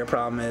 but the bigger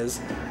problem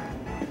is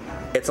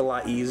it's a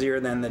lot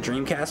easier than the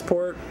Dreamcast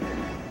port.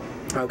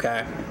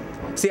 Okay.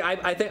 See,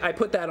 I think I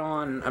put that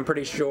on, I'm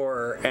pretty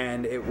sure,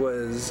 and it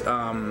was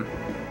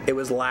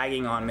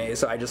lagging on me,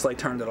 so I just like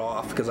turned it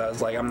off because I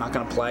was like, I'm not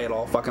gonna play it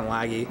all fucking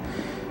laggy.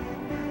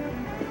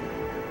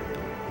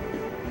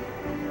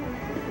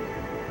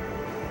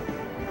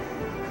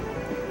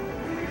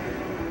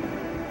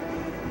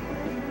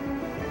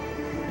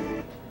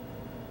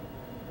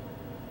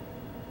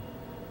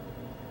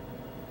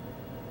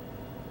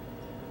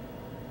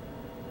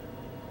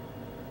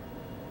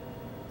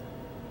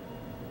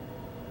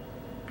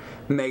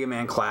 Mega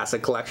Man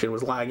Classic Collection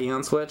was laggy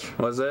on Switch,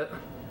 was it?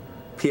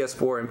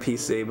 PS4 and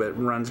PC,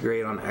 but runs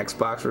great on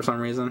Xbox for some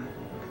reason.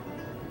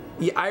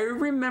 Yeah, I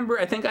remember,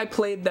 I think I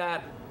played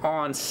that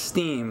on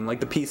Steam, like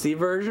the PC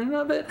version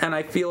of it, and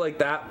I feel like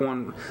that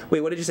one...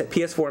 Wait, what did you say?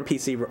 PS4 and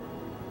PC,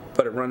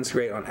 but it runs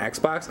great on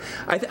Xbox?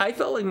 I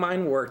felt like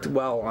mine worked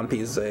well on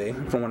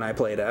PC from when I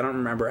played it. I don't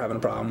remember having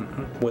a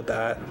problem with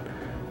that,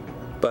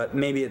 but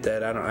maybe it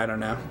did. I don't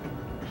know.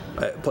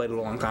 I played it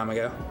a long time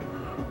ago.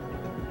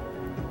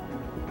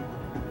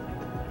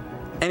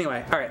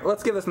 Anyway, all right,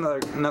 let's give this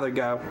another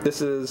go.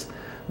 This is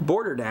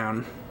Border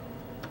Down.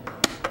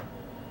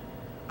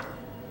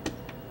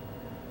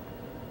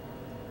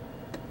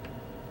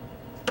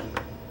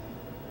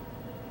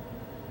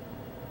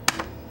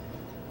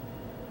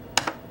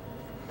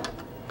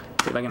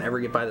 See if I can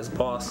ever get by this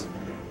boss.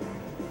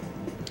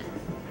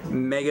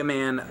 Mega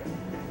Man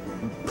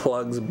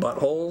plugs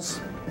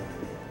buttholes.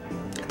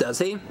 Does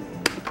he?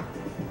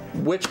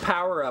 Which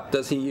power-up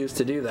does he use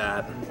to do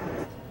that?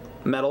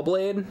 Metal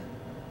Blade?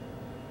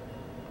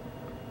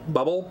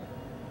 Bubble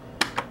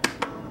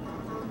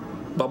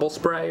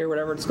spray or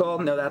whatever it's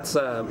called. No, that's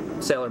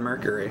Sailor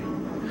Mercury.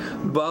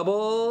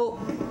 Bubble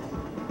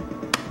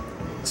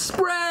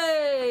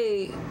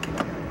spray.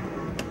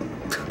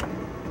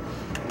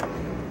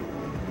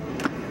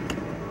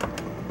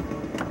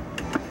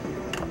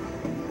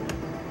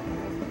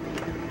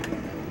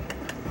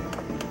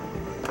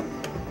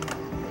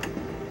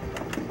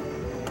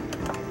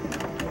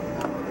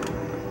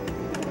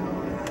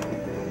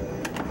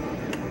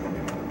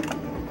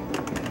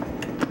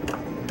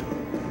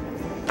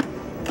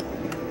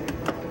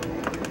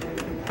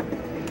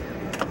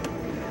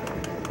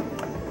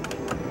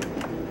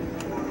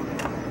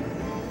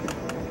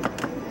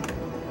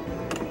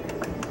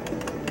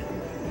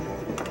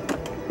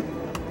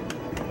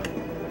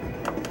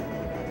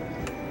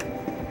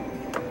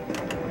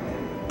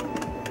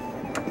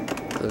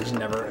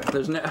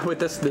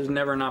 There's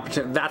never an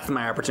opportunity. That's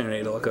my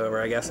opportunity to look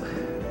over, I guess.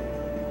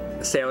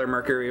 Sailor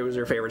Mercury was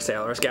your favorite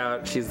Sailor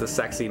Scout. She's the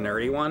sexy,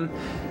 nerdy one.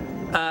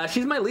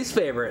 She's my least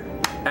favorite,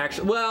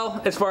 actually.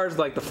 Well, as far as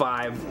like the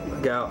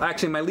 5 go,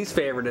 actually, my least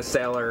favorite is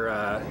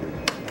Sailor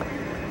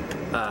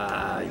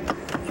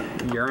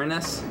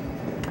Uranus,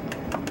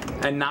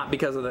 and not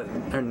because of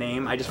her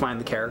name. I just find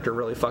the character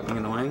really fucking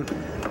annoying.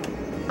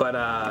 But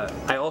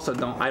I also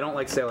don't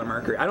like Sailor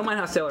Mercury. I don't mind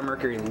how Sailor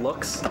Mercury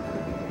looks.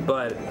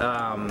 But,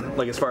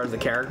 like, as far as the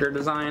character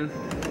design,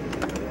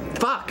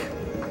 fuck.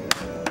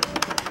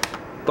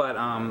 But,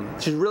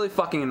 she's really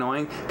fucking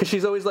annoying, because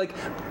she's always like,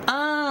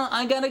 oh,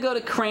 I gotta go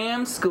to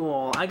cram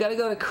school. I gotta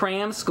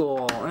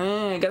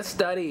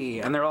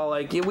study. And they're all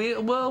like, yeah, we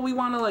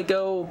want to, like,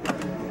 go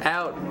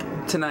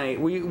out tonight.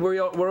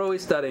 We're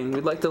always studying.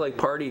 We'd like to, like,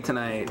 party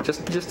tonight.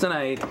 Just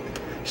tonight.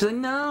 She's like,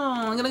 no,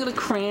 I'm gonna go to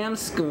cram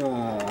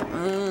school.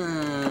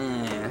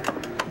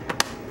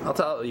 I'll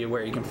tell you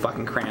where you can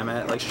fucking cram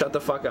it. Like, shut the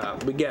fuck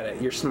up. We get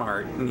it. You're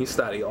smart and you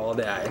study all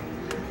day.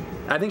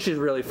 I think she's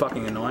really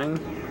fucking annoying,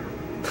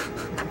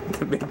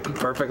 to be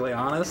perfectly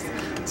honest.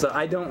 So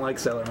I don't like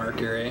Sailor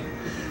Mercury.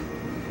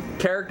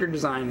 Character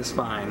design is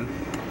fine.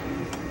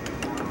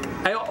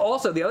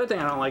 Also, the other thing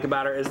I don't like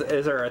about her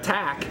is her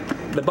attack,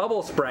 the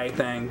bubble spray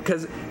thing,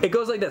 because it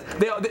goes like this.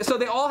 So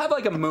they all have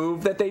like a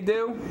move that they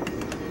do.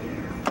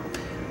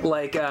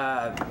 Like,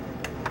 I'm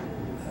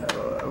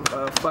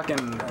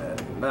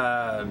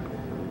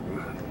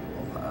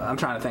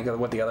trying to think of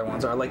what the other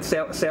ones are. Like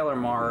Sailor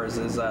Mars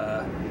is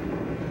I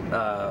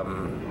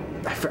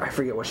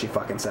forget what she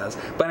fucking says.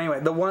 But anyway,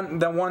 the one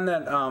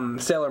that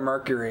Sailor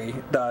Mercury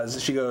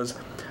does, she goes,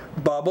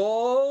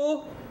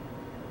 bubble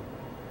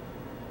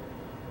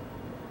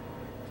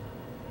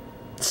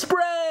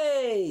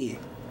spray,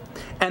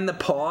 and the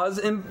pause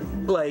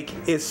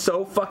is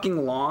so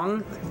fucking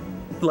long.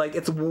 Like,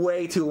 it's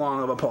way too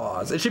long of a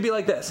pause. It should be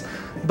like this.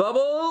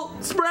 Bubble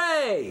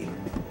spray.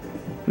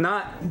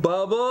 Not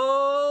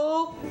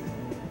bubble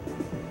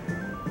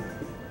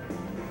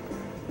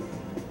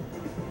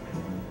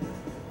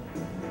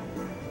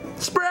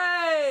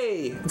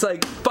spray. It's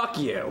like, fuck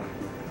you.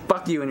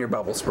 Fuck you and your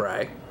bubble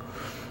spray.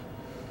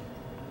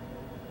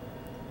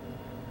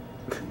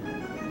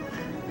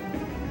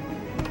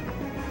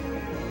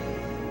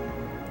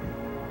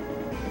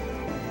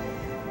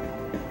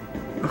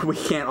 We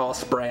can't all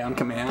spray on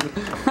command.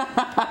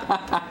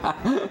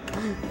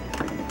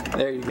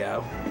 There you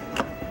go.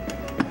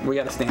 We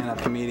got a stand-up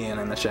comedian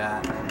in the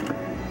chat.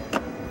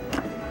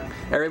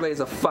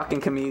 Everybody's a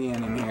fucking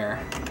comedian in here.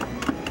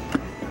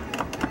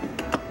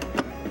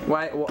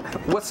 Why?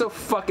 What's so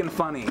fucking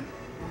funny?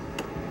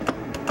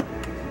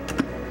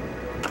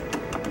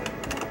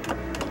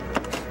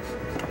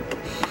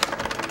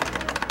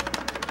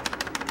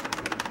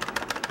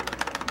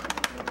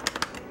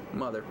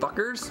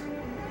 motherfuckers.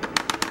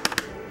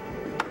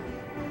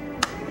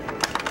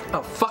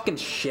 Oh, fucking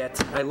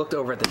shit. I looked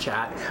over at the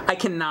chat. I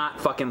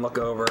cannot fucking look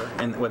over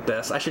with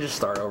this. I should just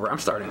start over. I'm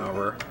starting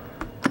over.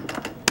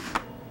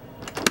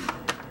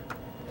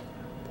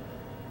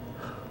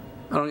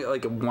 I don't get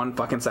like 1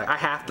 fucking sec. I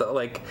have to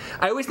like.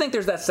 I always think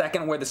there's that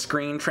second where the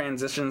screen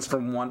transitions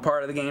from one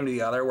part of the game to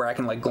the other, where I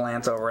can like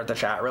glance over at the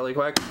chat really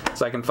quick,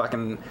 so I can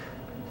fucking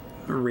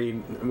read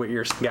what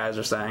your guys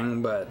are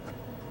saying. But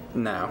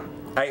no,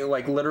 I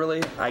like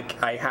literally.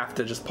 I have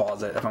to just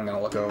pause it if I'm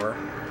gonna look over.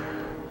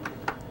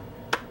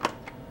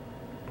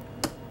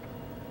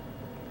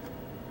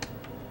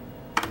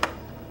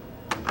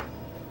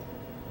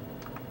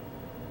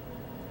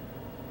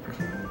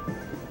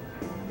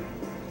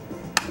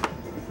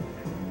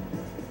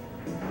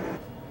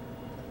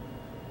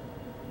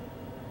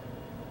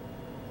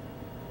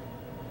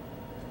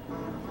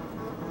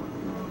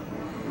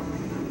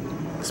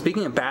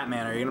 Speaking of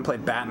Batman, are you gonna play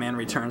Batman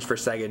Returns for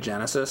Sega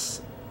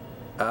Genesis?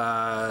 It's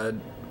a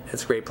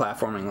great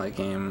platforming like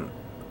game,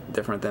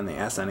 different than the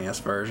SNES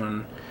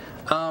version.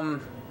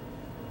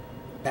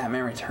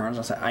 Batman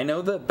Returns. I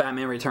know the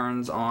Batman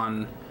Returns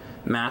on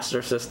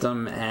Master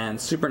System and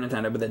Super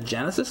Nintendo, but the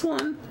Genesis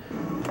one,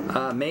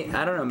 I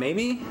don't know.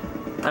 Maybe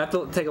I have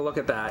to take a look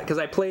at that because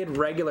I played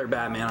regular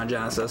Batman on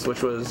Genesis,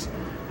 which was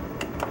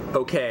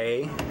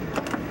okay,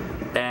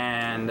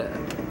 and.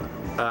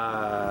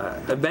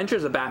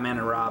 Adventures of Batman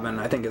and Robin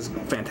I think is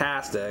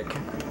fantastic.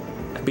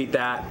 I beat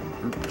that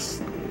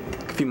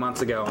a few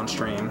months ago on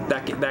stream.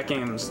 That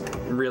game's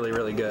really,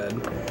 really good.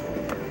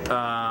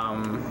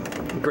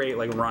 Great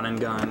like run and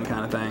gun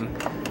kind of thing.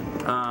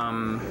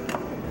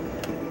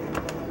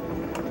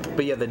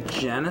 But yeah, the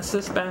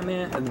Genesis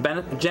Batman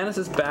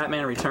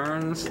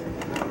Returns,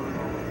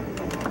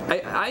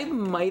 I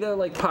might have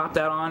like popped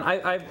that on.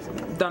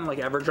 I've done like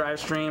EverDrive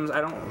streams.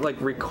 I don't like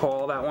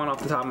recall that one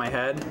off the top of my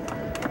head.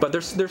 But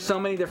there's so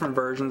many different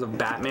versions of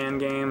Batman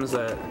games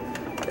that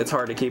it's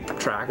hard to keep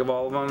track of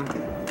all of them.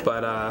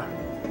 But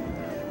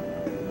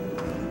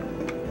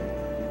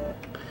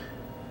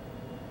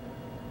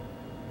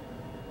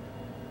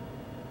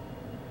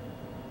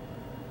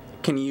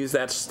can you use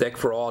that stick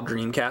for all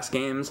Dreamcast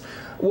games?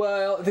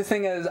 Well, the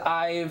thing is,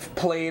 I've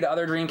played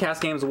other Dreamcast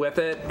games with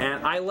it,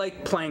 and I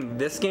like playing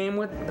this game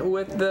with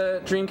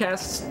the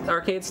Dreamcast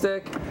arcade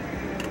stick.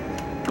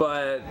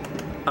 But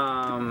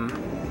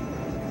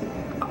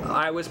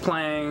I was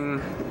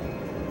playing,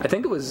 I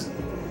think it was,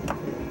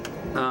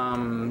 oh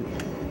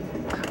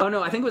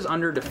no, I think it was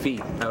Under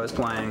Defeat I was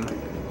playing.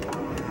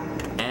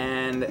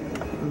 And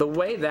the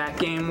way that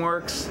game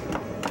works,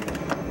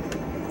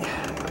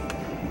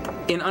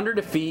 in Under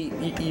Defeat,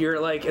 you're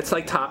like, it's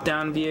like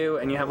top-down view,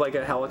 and you have like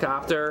a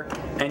helicopter,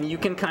 and you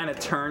can kind of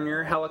turn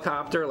your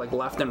helicopter like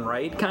left and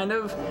right, kind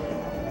of.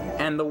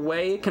 And the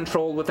way it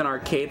controlled with an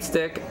arcade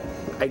stick,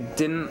 I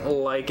didn't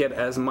like it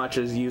as much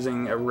as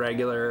using a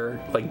regular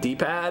like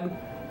D-pad.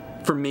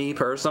 For me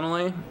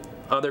personally,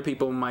 other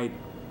people might,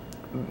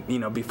 you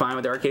know, be fine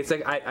with the arcade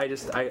stick. I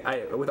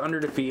with Under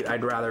Defeat,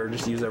 I'd rather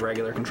just use a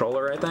regular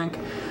controller, I think.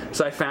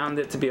 So I found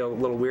it to be a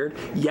little weird.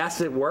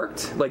 Yes, it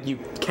worked, like you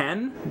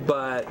can,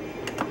 but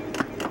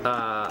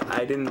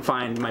I didn't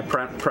find my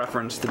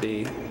preference to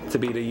be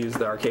to use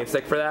the arcade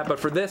stick for that. But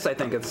for this, I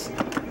think it's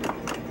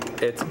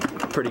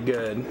pretty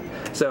good.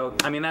 So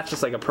I mean, that's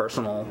just like a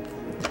personal.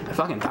 I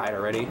fucking died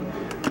already.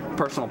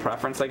 Personal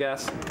preference, I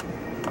guess.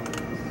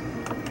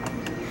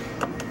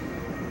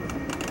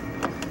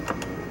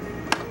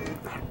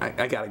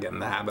 I gotta get in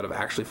the habit of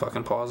actually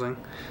fucking pausing.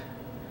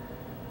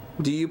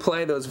 Do you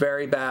play those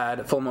very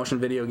bad full motion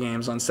video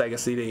games on Sega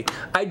CD?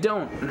 I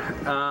don't,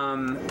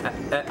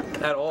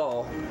 at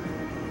all.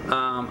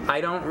 I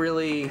don't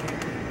really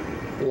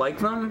like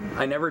them.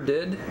 I never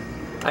did.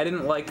 I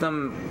didn't like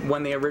them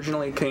when they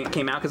originally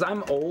came out because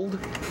I'm old.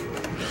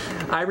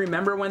 I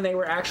remember when they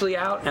were actually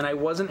out, and I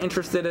wasn't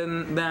interested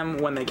in them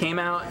when they came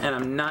out, and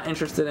I'm not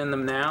interested in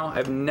them now.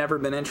 I've never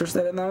been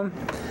interested in them.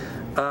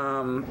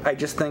 I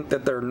just think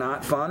that they're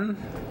not fun,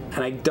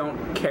 and I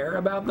don't care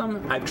about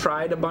them. I've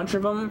tried a bunch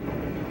of them,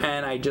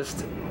 and I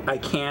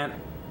can't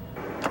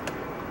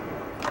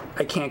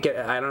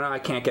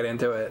get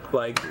into it.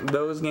 Like,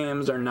 those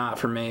games are not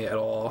for me at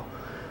all.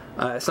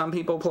 Some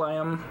people play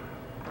them.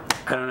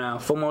 I don't know.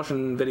 Full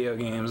motion video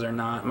games are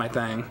not my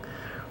thing.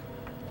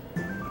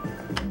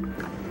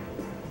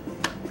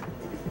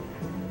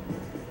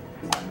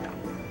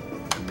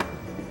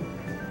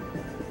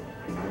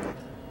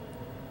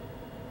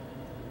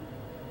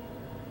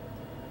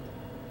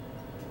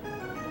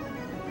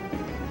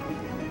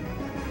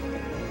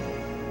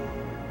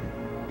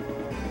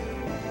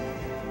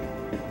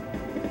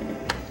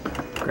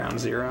 Ground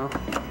Zero.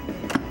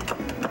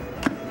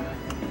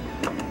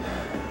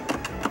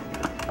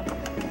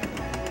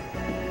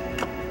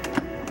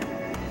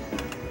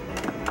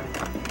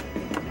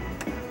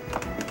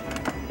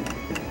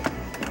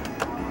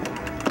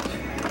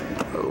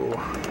 Oh.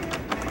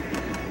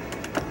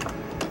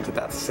 Did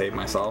that save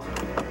myself?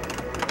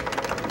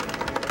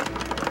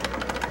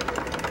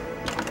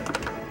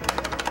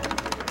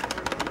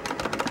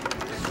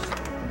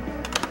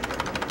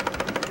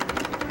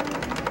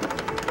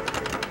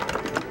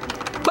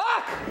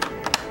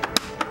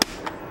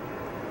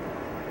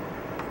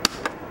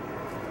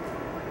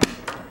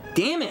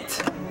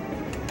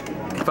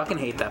 fucking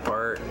hate that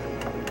part.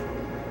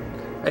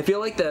 I feel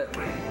like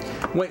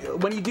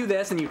when you do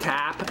this and you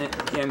tap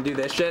and do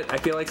this shit, I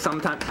feel like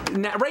sometimes...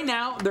 Right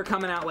now, they're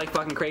coming out like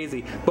fucking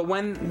crazy. But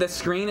when the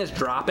screen is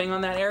dropping on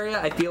that area,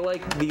 I feel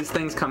like these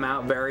things come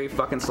out very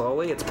fucking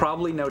slowly. It's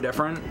probably no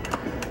different.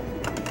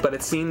 But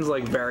it seems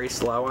like very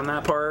slow on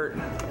that part.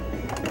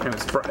 And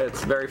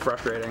it's very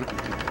frustrating.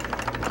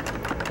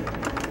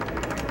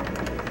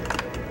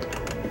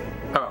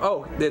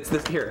 Oh, it's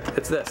this here.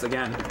 It's this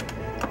again.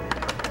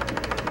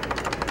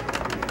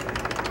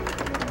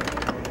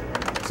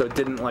 So it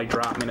didn't like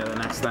drop me to the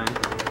next thing.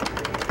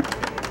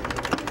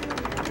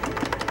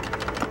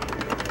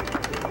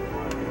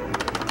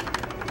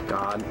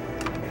 God.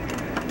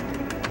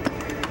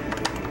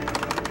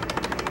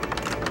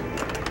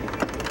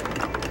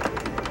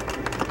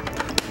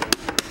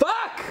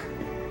 Fuck!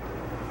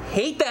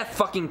 Hate that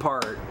fucking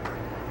part.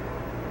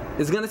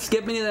 Is it gonna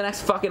skip me to the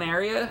next fucking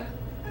area?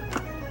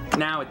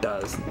 Now it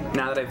does.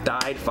 Now that I've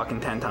died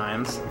fucking 10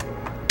 times.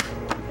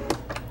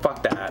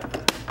 Fuck that.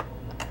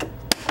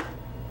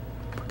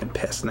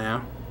 Pissed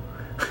now.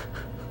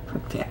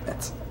 Damn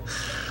it.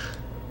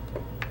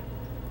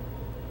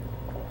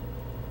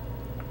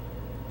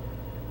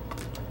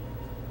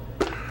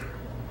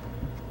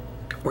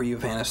 Were you a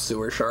fan of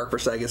Sewer Shark for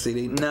Sega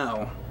CD?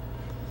 No.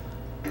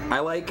 I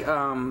like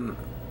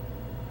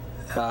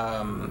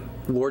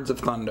Lords of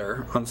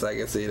Thunder on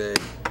Sega CD.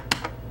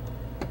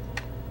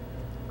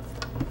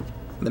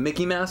 The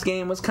Mickey Mouse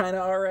game was kind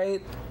of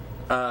alright.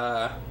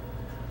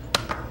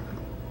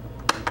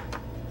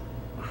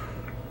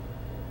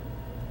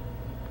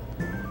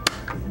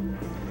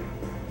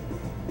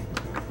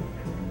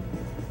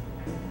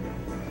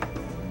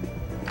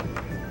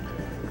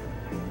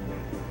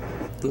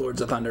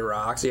 Lords of Thunder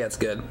rocks. Yeah, it's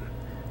good.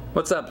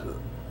 What's up,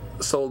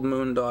 Sold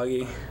Moon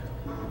Doggy?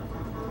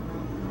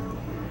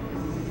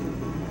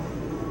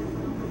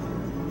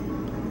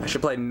 I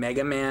should play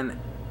Mega Man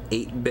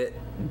 8-bit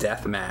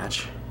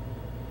Deathmatch.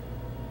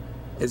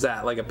 Is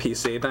that like a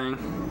PC thing?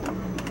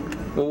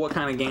 Well, what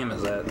kind of game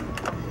is it?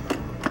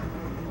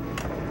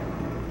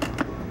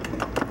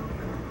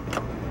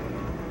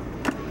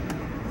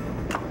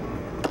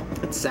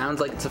 It sounds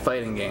like it's a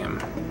fighting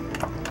game.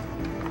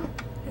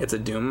 It's a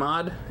Doom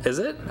mod? Is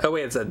it? Oh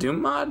wait, it's a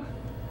Doom mod?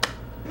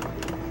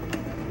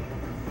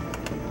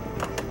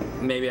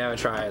 Maybe I would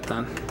try it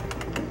then.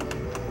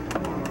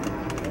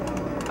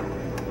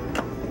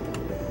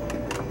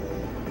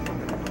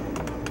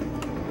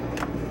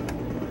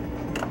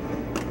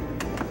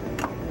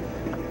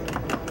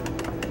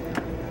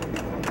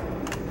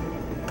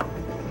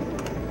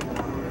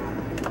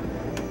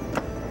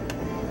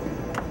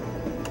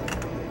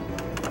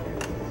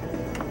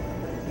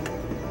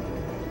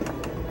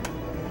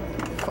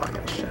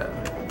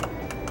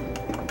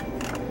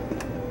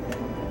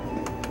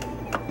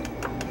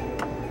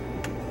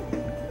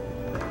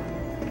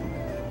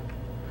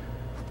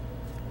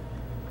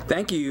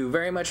 Thank you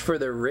very much for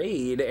the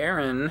raid,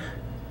 Erin.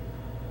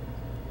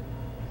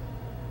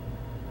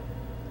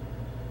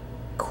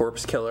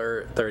 Corpse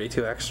Killer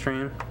 32X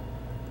stream.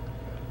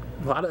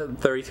 A lot of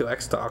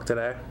 32X talk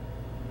today.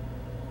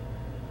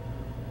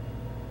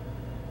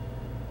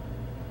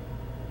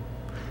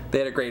 They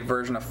had a great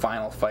version of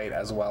Final Fight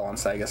as well on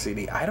Sega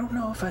CD. I don't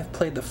know if I've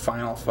played the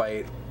Final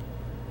Fight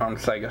on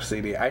Sega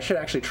CD. I should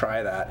actually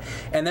try that.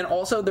 And then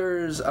also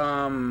there's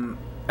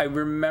I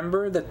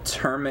remember the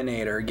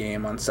Terminator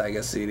game on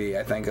Sega CD.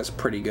 I think is a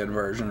pretty good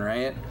version,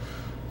 right?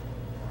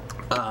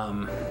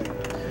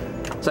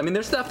 So I mean,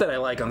 there's stuff that I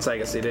like on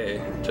Sega CD.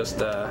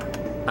 Just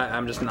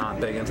I'm just not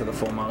big into the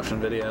full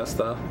motion video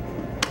stuff.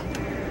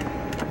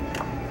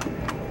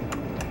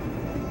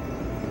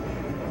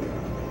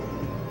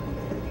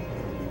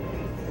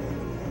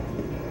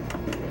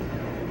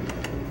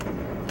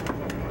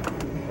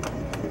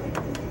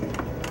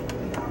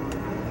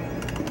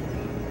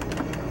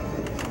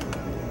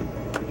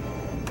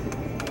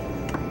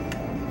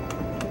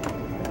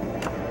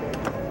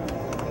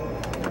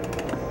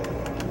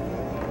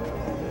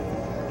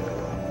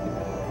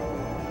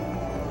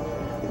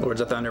 Lords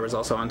of Thunder was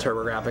also on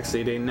TurboGrafx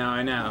CD. No,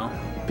 I know.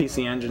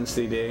 PC Engine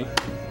CD.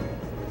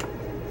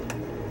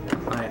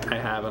 I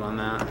have it on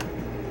that.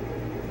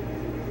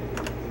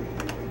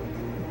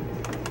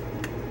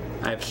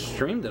 I've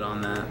streamed it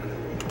on that.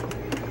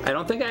 I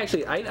don't think I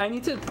actually... I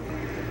need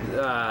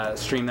to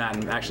stream that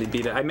and actually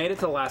beat it. I made it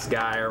to the last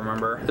guy, I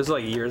remember. This was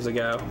like years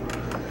ago.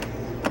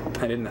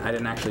 I didn't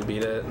actually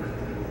beat it.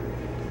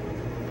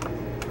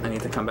 I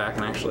need to come back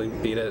and actually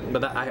beat it.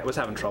 But I was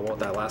having trouble with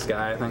that last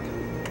guy, I think.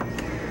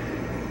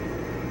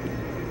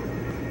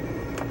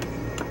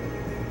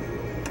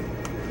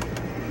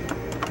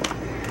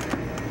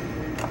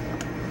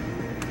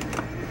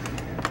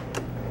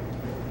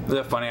 Is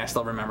it funny? I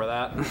still remember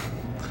that.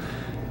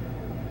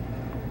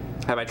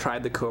 Have I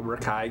tried the Cobra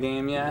Kai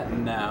game yet?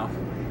 No.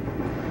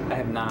 I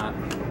have not.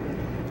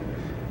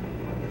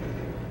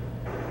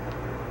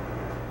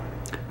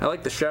 I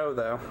like the show,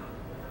 though.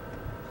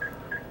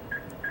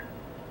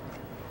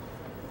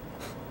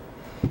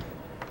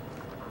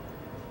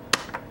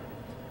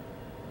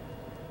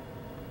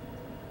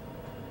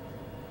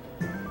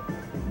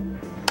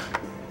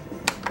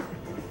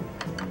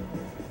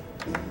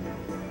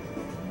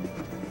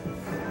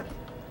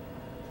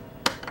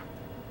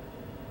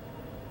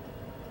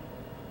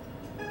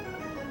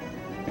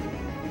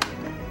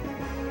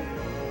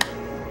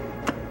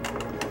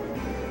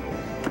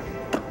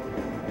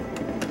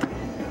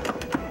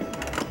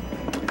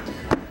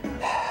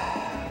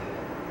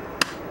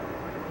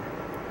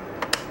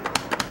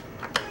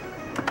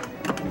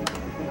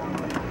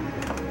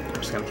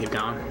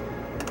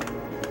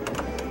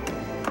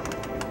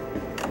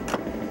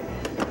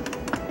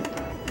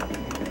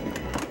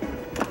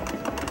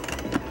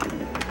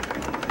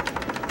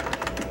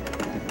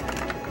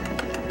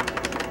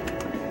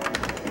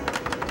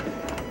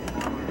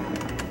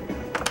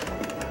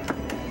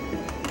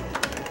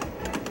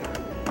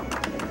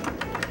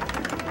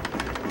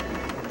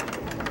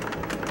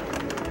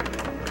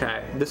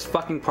 This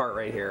fucking part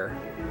right here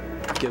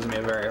gives me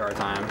a very hard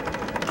time.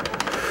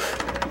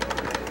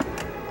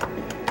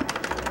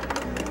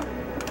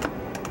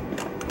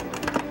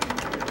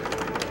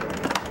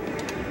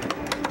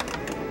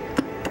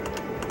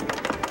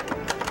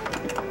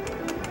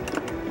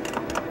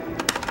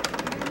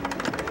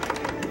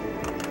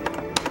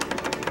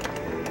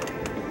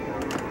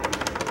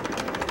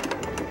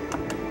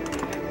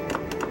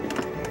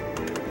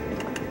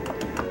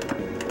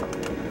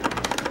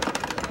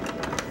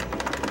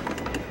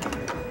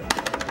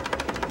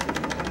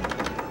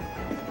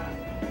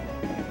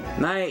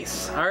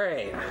 Nice. All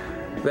right.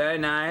 Very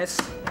nice.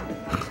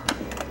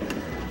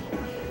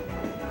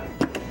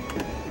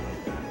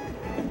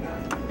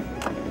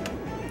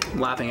 I'm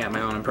laughing at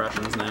my own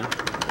impressions now.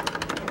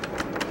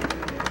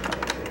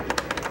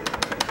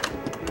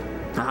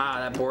 Aha,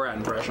 that Borat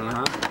impression,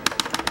 huh?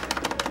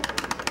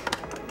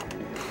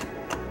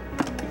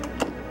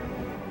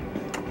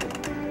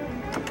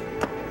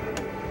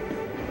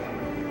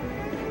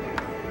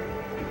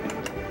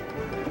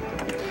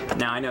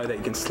 Now I know that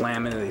you can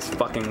slam into these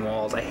fucking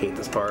walls. I hate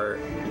this part.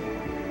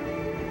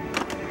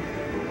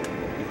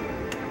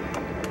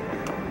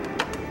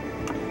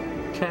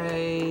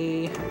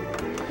 Okay.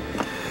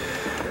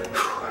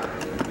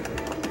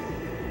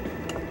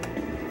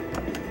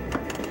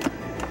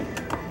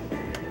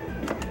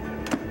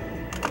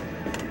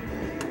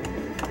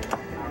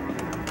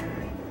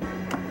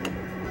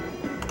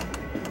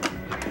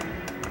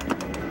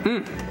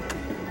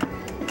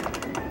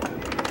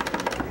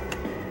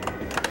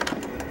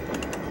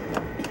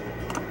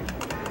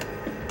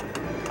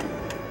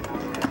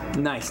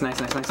 Nice, nice,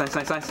 nice, nice, nice,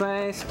 nice, nice,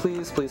 nice.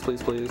 Please, please,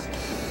 please, please.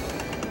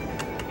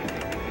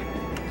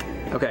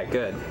 Okay,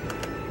 good.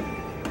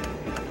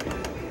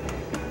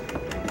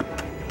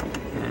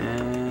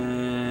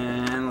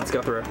 And let's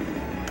go through.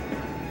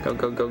 Go,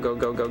 go, go, go,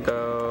 go, go,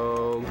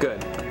 go.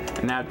 Good.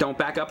 Now don't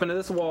back up into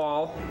this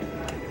wall.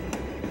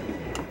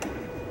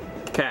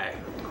 Okay.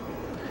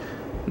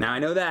 Now I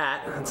know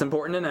that. It's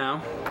important to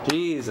know.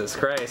 Jesus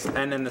Christ.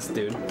 And then this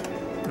dude.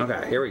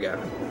 Okay, here we go.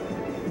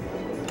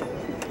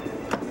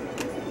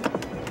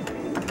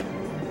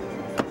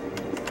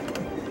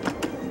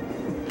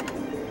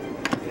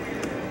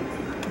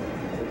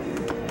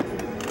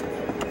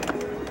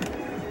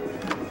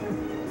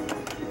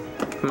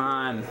 Come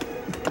on.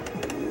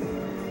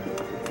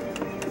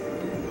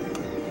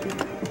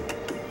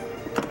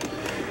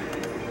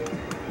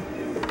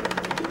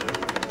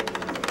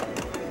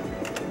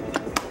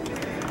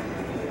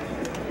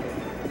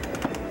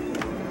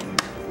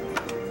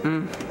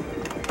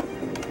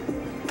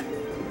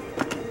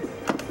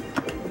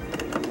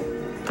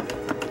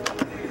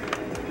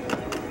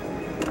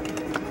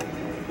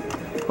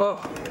 Oh.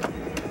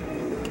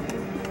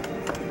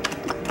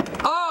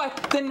 Oh, I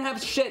didn't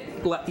have shit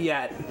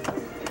yet.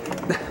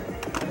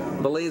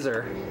 The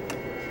laser.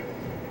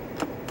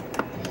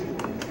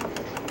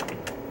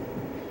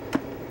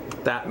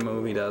 That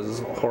movie does is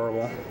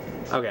horrible.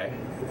 Okay,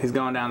 he's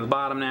going down to the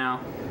bottom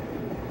now.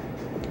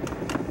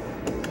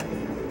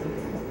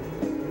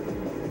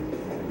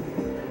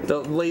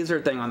 The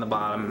laser thing on the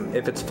bottom,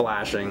 if it's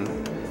flashing.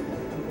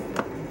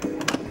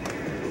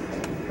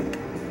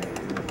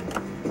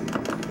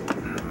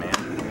 Man.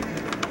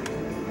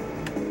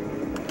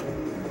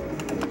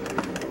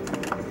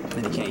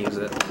 Then you can't use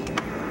it.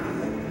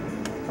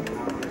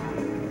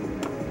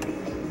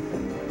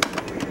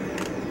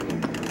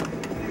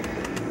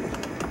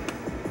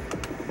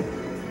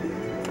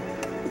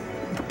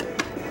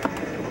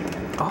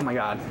 Oh my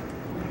god.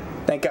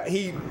 Thank god.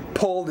 He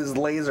pulled his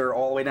laser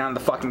all the way down to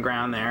the fucking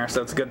ground there,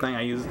 so it's a good thing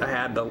I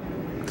had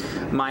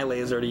my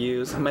laser to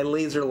use. My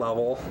laser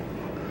level.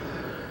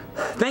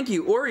 Thank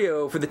you,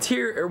 Oreo, for the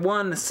tier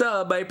 1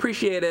 sub. I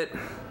appreciate it.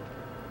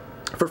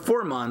 For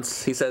 4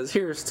 months, he says,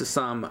 here's to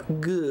some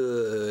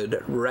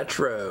good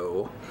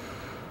retro.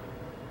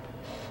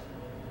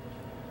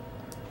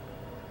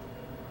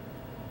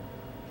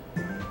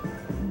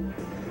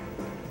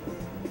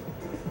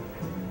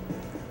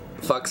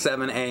 Fuck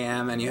 7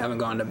 a.m. and you haven't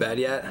gone to bed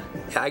yet?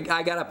 I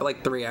got up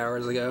like 3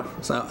 hours ago,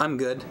 so I'm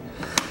good.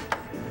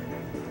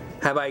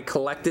 Have I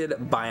collected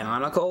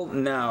Bionicle?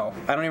 No.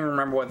 I don't even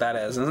remember what that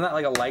is. Isn't that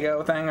like a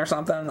Lego thing or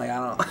something? Like,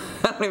 I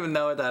don't even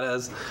know what that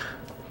is.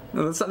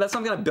 That's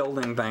some kind of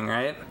building thing,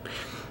 right?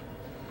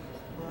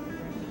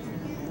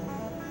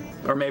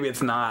 Or maybe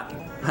it's not.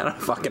 I don't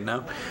fucking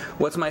know.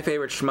 What's my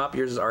favorite shmup?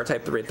 Yours is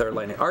R-Type 3, third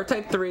lightning.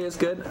 R-Type 3 is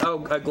good. Oh,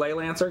 Glay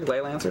Lancer. Glay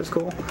Lancer is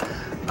cool.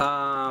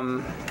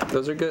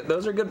 Those are good.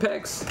 Those are good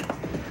picks.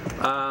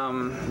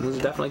 Those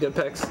are definitely good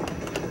picks.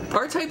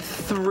 R-Type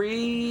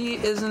 3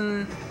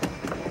 isn't...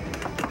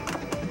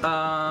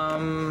 I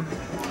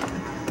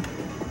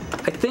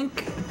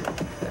think...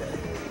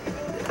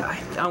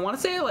 I want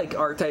to say I like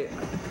R-Type...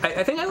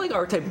 I think I like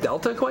R-Type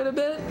Delta quite a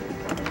bit,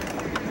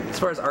 as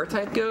far as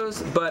R-Type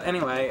goes. But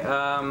anyway,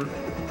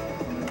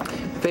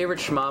 favorite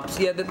shmups.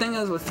 Yeah, the thing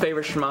is with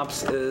favorite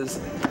shmups is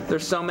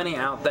there's so many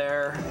out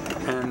there,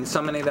 and so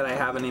many that I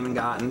haven't even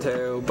gotten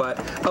to. But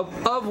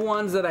of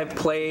ones that I've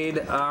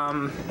played,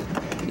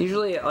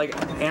 usually like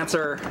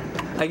answer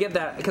I get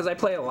that because I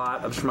play a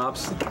lot of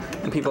shmups,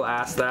 and people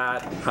ask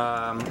that.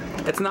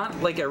 It's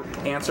not like an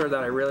answer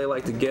that I really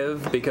like to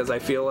give because I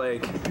feel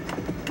like,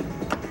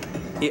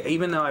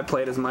 even though I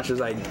played as much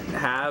as I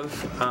have,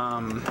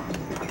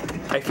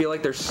 I feel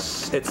like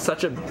it's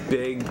such a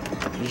big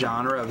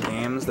genre of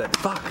games that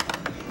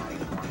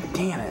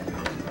damn it,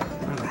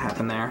 what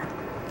happened there?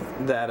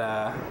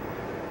 That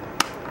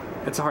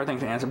it's a hard thing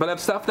to answer. But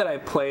of stuff that I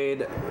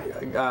played,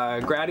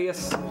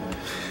 Gradius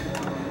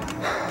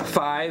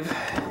 5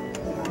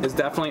 is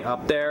definitely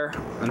up there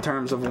in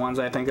terms of ones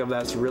I think of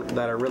that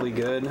are really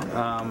good.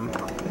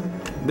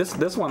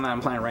 This one that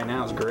I'm playing right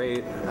now is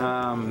great.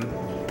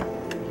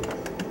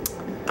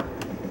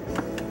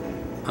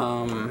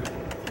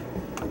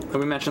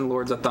 We mentioned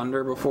Lords of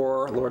Thunder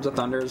before. Lords of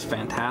Thunder is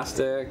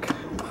fantastic.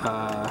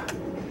 I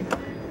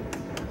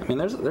mean,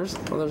 there's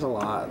a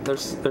lot.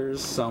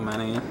 There's so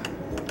many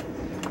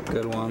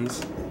good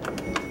ones.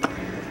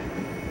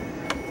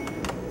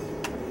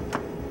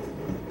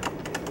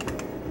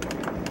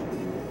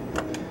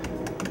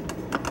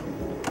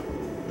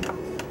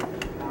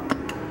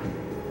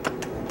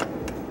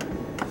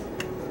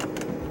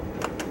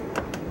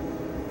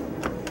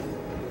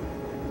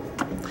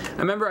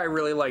 I remember I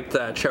really liked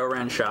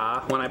Choran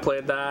Shah when I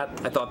played that.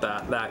 I thought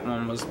that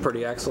one was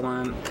pretty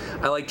excellent.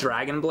 I like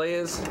Dragon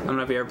Blaze. I don't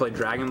know if you ever played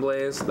Dragon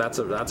Blaze. That's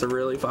a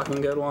really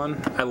fucking good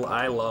one.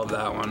 I love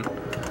that one.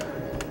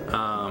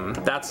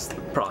 That's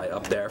probably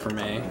up there for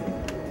me.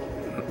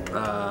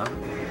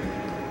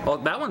 Well,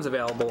 that one's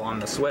available on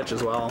the Switch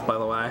as well, by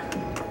the way.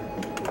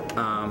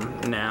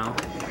 Now,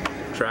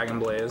 Dragon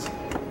Blaze.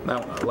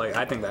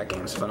 I think that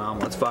game's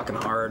phenomenal. It's fucking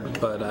hard,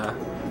 but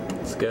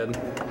it's good.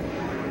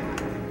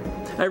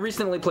 I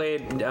recently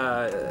played,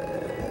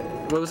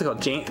 what was it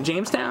called?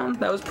 Jamestown?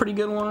 That was a pretty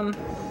good one.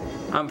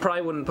 I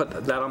probably wouldn't put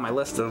that on my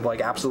list of like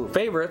absolute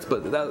favorites,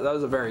 but that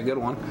was a very good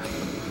one.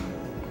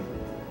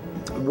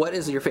 What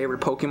is your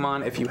favorite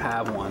Pokemon if you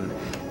have one?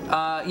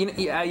 You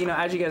know,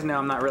 as you guys know,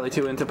 I'm not really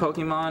too into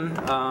Pokemon.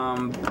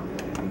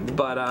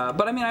 But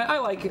I mean, I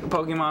like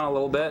Pokemon a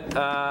little bit.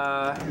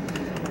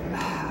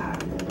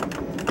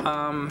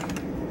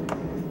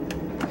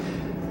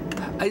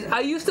 I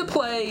used to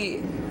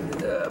play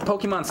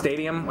Pokemon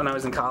Stadium when I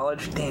was in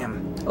college.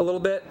 Damn, a little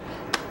bit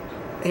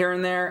here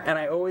and there, and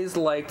I always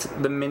liked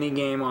the mini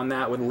game on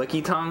that with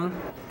Licky Tongue,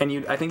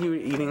 and I think you were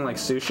eating like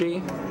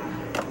sushi.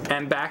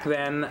 And back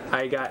then,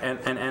 I got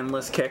an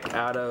endless kick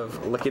out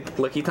of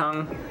Licky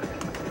Tongue,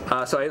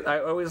 so I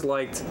always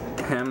liked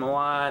him a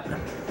lot.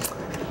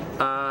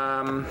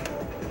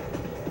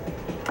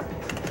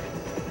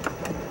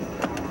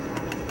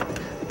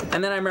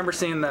 And then I remember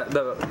seeing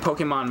the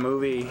Pokemon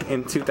movie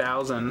in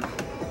 2000.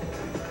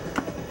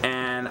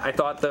 And I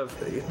thought the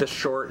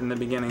short in the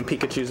beginning,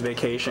 Pikachu's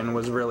Vacation,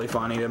 was really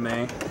funny to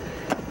me.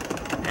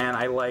 And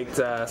I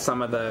liked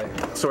some of the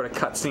sort of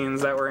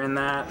cutscenes that were in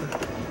that.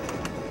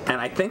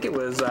 And I think it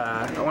was,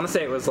 I want to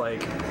say it was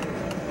like,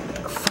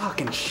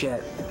 fucking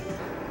shit,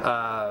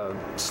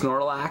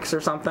 Snorlax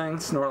or something.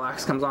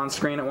 Snorlax comes on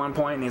screen at one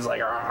point and he's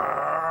like,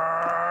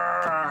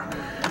 argh.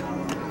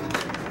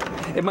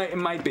 It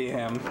might be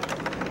him.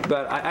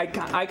 But I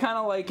kind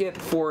of like it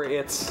for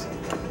its,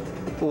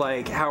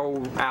 like,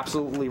 how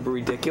absolutely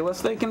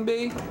ridiculous they can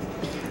be.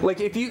 Like,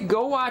 if you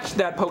go watch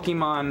that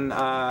Pokemon,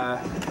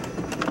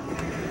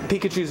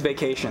 Pikachu's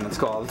Vacation, it's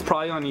called. It's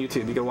probably on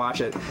YouTube. You can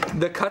watch it.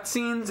 The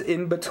cutscenes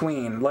in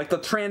between, like the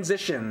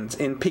transitions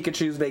in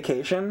Pikachu's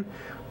Vacation,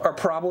 are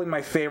probably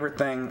my favorite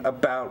thing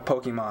about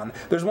Pokemon.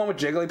 There's one with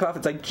Jigglypuff.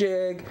 It's like,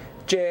 Jiggly,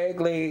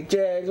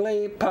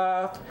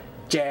 Jigglypuff,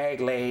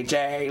 Jiggly,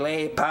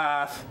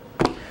 Jigglypuff.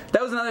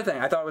 That was another thing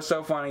I thought was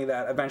so funny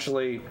that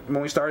eventually,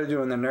 when we started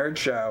doing the Nerd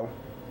Show,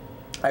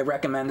 I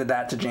recommended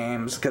that to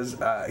James because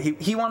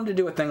he wanted to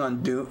do a thing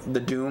on the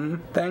Doom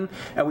thing,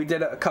 and we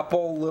did a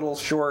couple little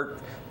short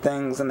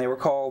things, and they were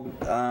called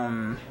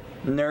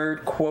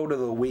Nerd Quote of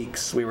the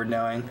Weeks we were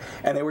doing,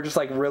 and they were just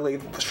like really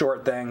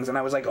short things, and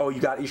I was like, oh,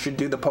 you should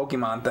do the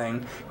Pokemon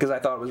thing because I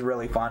thought it was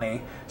really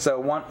funny. So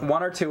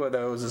one or two of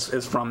those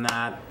is from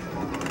that.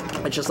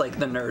 It's just like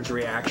the nerd's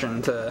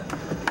reaction to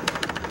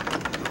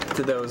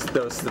those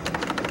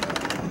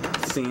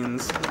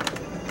scenes,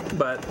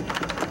 but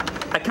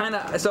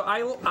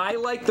I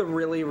like the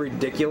really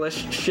ridiculous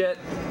shit.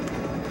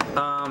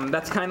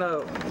 That's kind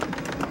of,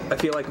 I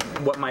feel like,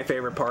 what my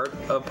favorite part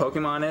of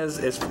Pokemon is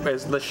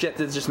the shit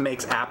that just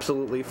makes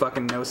absolutely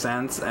fucking no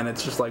sense, and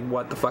it's just like,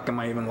 what the fuck am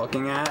I even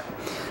looking at?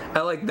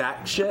 I like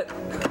that shit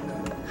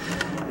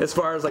as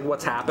far as like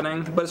what's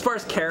happening. But as far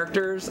as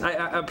characters,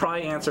 I'd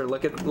probably answer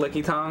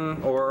Licky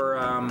Tongue, or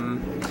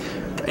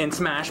in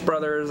Smash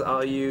Brothers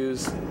I'll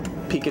use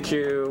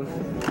Pikachu.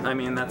 I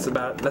mean, that's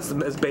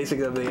as basic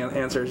of the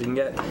answer as you can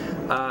get.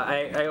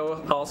 I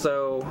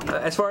also,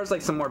 as far as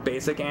like some more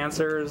basic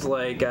answers,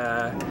 like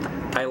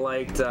I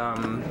liked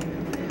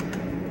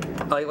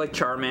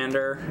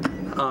Charmander.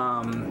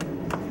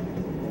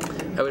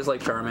 I always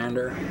liked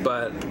Charmander,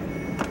 but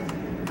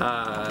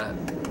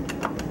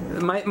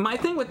my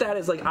thing with that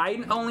is like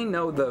I only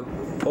know the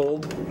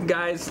old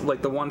guys,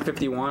 like the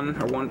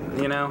 151 or one,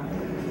 you know.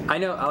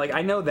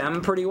 I know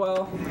them pretty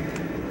well.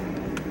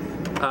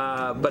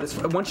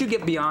 But once you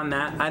get beyond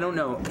that, I don't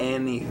know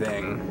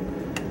anything.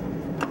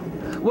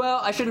 Well,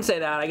 I shouldn't say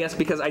that, I guess,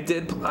 because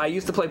I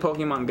used to play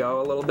Pokemon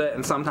Go a little bit,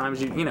 and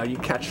sometimes you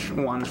catch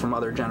ones from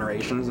other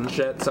generations and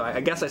shit, so I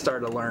guess I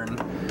started to learn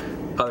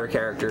other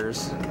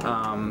characters.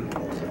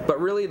 But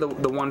really the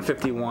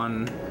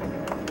 151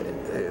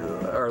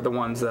 are the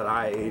ones that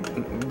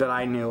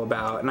I knew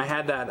about, and I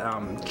had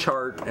that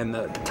chart and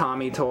the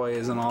Tommy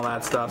toys and all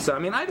that stuff, so I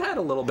mean, I've had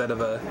a little bit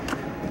of a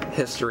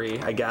history,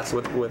 I guess,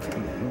 with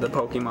the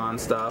Pokemon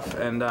stuff.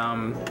 And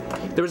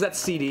there was that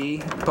CD,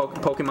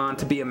 Pokemon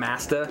To Be a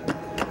Master.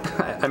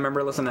 I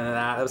remember listening to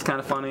that. It was kind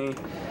of funny.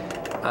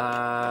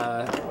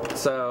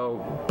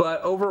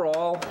 But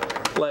overall,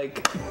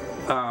 like,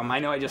 I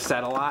know I just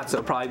said a lot,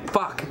 so probably,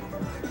 fuck.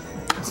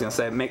 I was gonna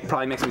say,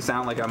 probably makes me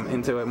sound like I'm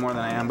into it more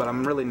than I am, but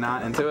I'm really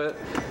not into it.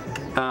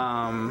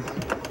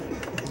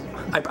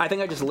 I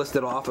think I just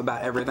listed off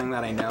about everything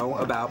that I know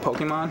about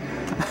Pokemon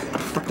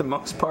for the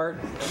most part.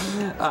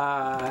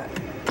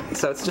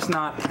 So it's just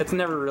it's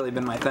never really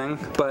been my thing.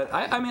 But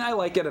I mean, I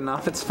like it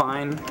enough. It's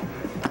fine.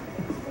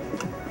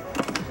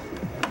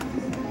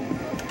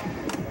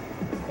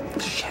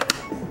 Shit.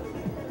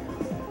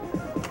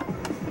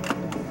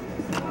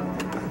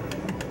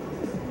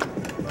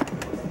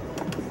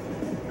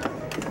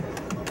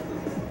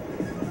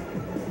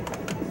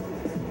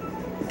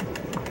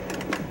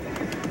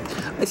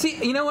 See,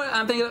 you know what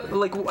I'm thinking?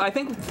 Like, I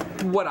think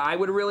what I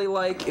would really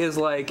like is,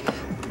 like,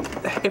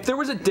 if there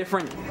was a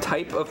different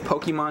type of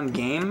Pokemon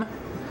game.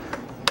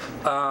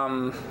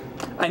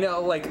 I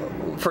know, like,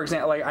 for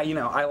example, like, I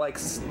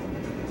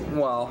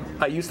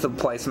used to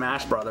play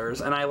Smash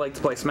Brothers, and I like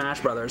to play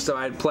Smash Brothers, so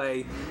I'd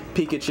play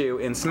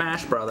Pikachu in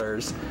Smash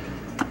Brothers.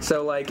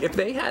 So, like, if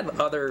they had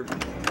other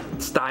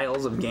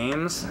styles of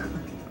games,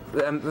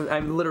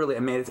 I'm literally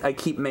amazed. I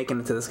keep making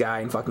it to this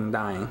guy and fucking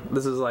dying.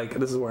 This is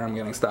where I'm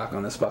getting stuck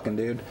on this fucking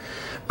dude.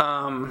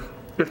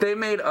 If they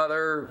made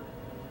other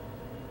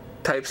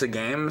types of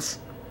games,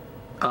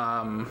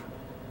 and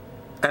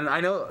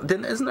I know,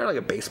 isn't there like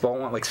a baseball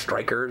one, like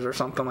Strikers or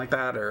something like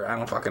that, or I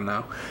don't fucking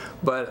know.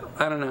 But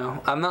I don't know.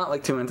 I'm not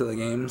like too into the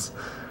games.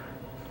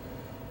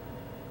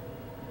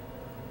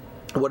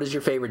 What is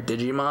your favorite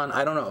Digimon?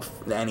 I don't know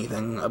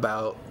anything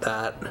about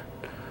that.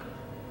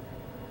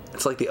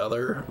 It's like the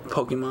other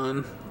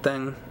Pokemon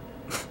thing.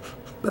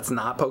 That's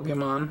not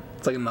Pokemon.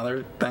 It's like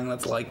another thing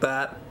that's like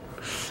that.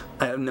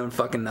 I have known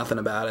fucking nothing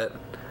about it.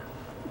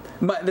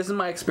 But this is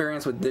my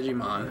experience with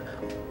Digimon.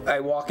 I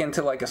walk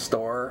into like a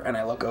store and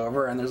I look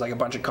over and there's like a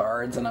bunch of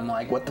cards and I'm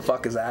like, what the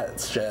fuck is that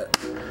shit?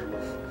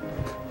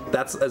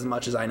 That's as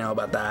much as I know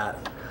about that.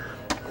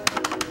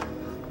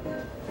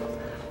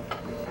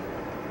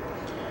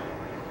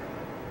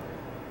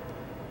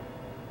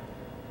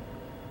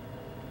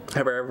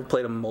 Have I ever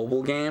played a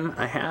mobile game?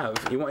 I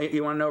have. You want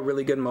to know a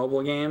really good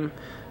mobile game?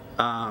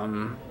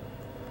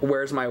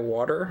 Where's My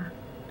Water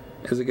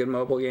is a good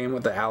mobile game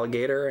with the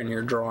alligator, and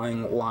you're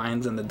drawing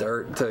lines in the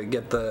dirt to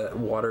get the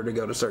water to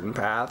go to certain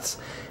paths.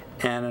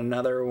 And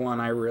another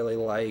one I really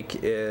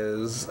like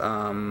is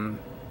Ding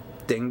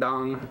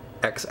Dong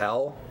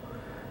XL,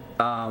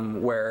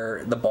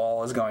 where the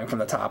ball is going from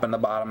the top and the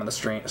bottom of the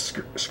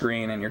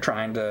screen, and you're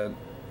trying to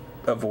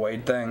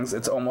avoid things.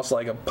 It's almost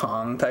like a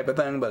Pong type of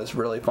thing, but it's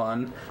really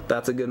fun.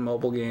 That's a good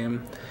mobile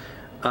game.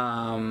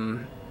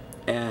 And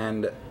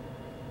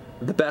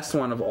the best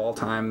one of all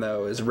time,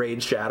 though, is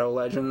Raid Shadow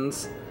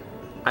Legends.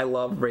 I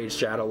love Raid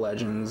Shadow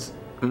Legends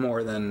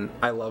more than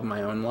I love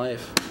my own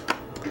life.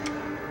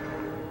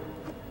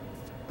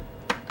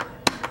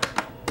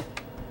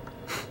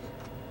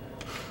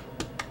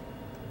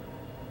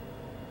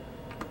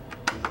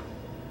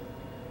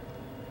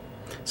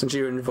 Since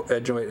you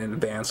enjoyed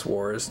Advance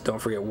Wars, don't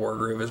forget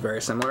Wargroove is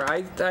very similar.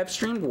 I've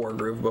streamed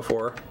Wargroove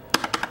before.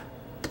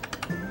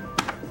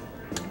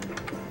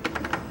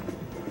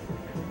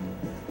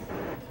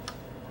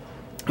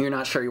 You're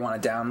not sure you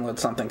want to download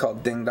something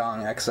called Ding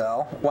Dong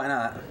XL? Why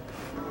not?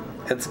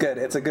 It's good.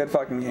 It's a good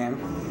fucking game.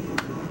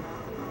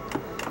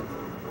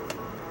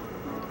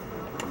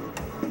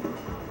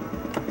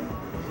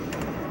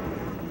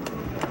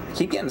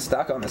 Keep getting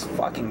stuck on this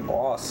fucking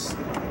boss.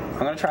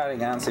 I'm gonna try it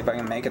again, see if I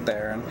can make it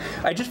there. And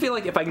I just feel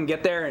like if I can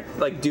get there,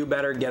 like, do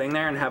better getting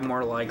there and have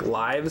more like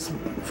lives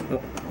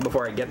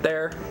before I get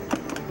there,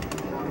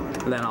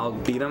 then I'll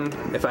beat him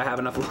if I have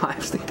enough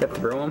lives to get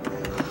through him.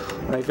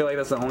 And I feel like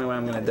that's the only way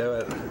I'm gonna do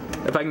it.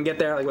 If I can get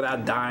there like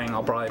without dying,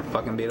 I'll probably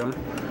fucking beat him.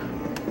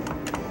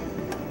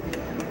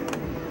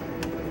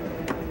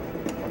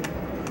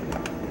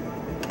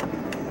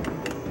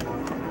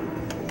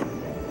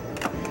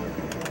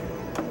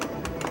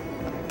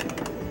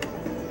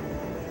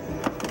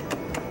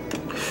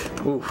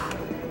 Oof.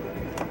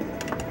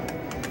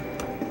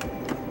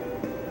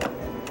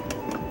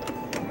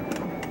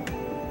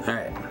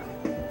 Alright.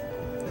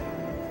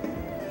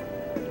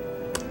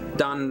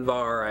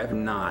 Donvar I have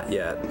not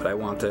yet, but I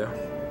want to.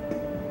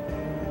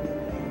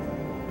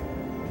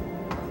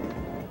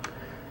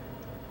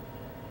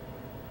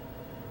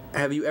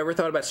 Have you ever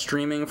thought about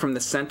streaming from the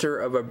center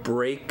of a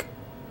break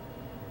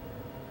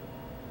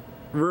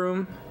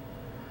room,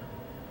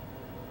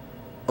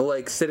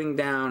 like sitting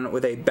down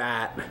with a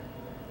bat,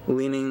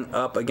 leaning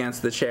up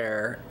against the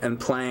chair and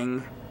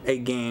playing a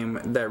game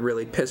that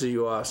really pisses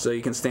you off so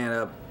you can stand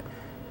up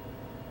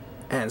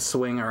and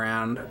swing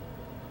around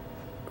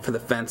for the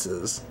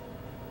fences.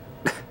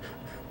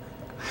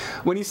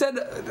 When you said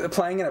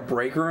playing in a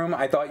break room,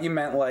 I thought you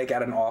meant like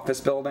at an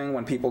office building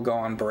when people go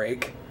on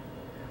break.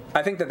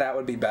 I think that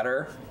would be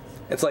better.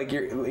 It's like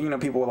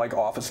people with like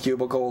office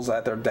cubicles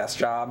at their desk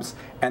jobs,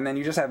 and then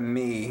you just have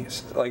me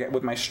like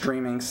with my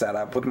streaming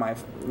setup with my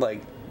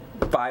like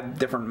 5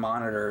 different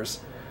monitors.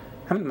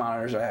 How many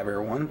monitors do I have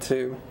here? 1,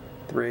 2,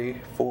 3,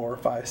 4,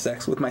 5,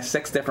 6. With my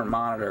 6 different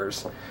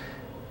monitors,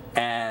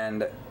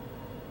 and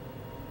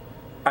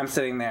I'm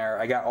sitting there.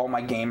 I got all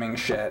my gaming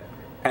shit.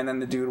 And then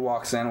the dude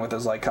walks in with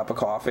his, like, cup of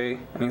coffee,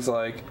 and he's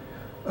like,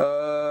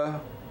 I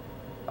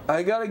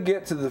gotta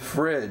get to the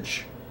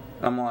fridge.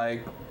 I'm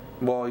like,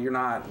 well, you're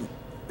not,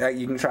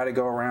 you can try to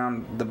go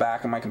around the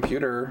back of my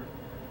computer,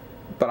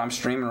 but I'm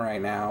streaming right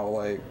now.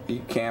 Like,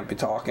 you can't be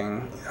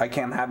talking. I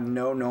can't have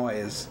no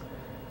noise.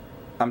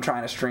 I'm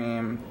trying to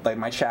stream. Like,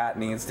 my chat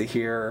needs to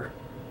hear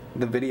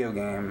the video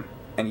game.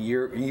 And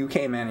you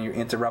came in and you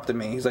interrupted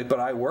me. He's like, but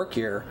I work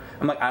here.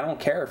 I'm like, I don't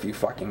care if you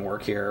fucking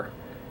work here.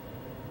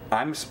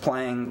 I'm just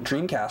playing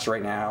Dreamcast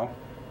right now,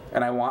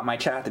 and I want my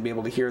chat to be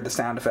able to hear the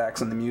sound effects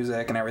and the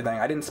music and everything.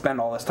 I didn't spend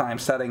all this time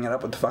setting it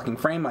up with the fucking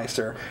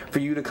FrameMeister for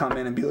you to come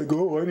in and be like,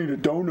 oh, I need a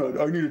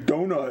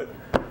donut.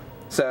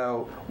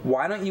 So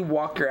why don't you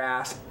walk your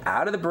ass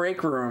out of the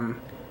break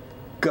room,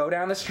 go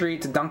down the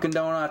street to Dunkin'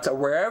 Donuts or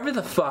wherever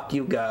the fuck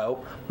you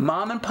go,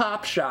 mom and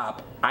pop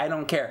shop, I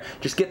don't care.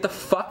 Just get the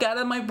fuck out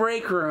of my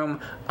break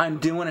room. I'm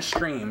doing a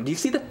stream. Do you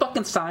see the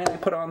fucking sign I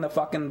put on the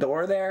fucking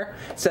door there?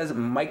 It says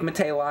Mike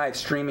Matei live,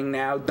 streaming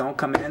now, don't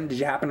come in. Did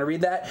you happen to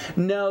read that?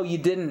 No, you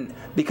didn't.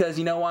 Because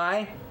you know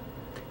why?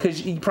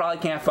 Because you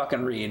probably can't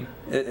fucking read.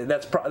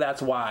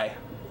 That's why,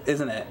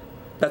 isn't it?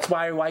 That's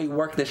why you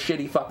work this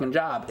shitty fucking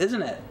job,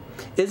 isn't it?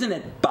 Isn't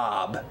it,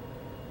 Bob?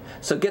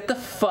 So get the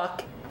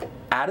fuck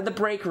out of the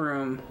break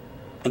room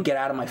and get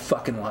out of my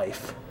fucking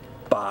life,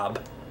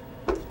 Bob.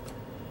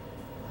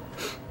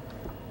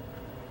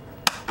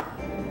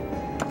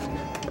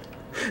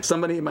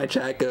 Somebody in my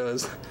chat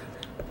goes,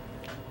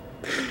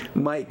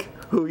 Mike,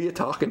 who are you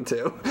talking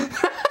to?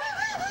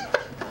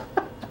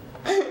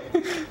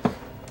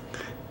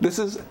 This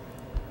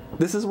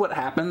is what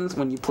happens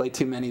when you play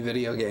too many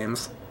video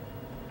games.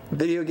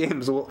 Video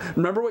games will...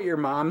 Remember what your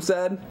mom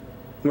said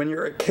when you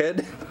were a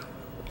kid?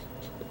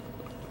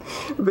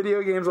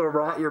 Video games will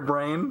rot your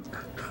brain.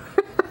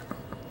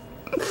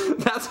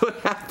 That's what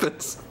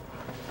happens.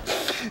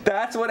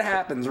 That's what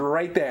happens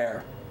right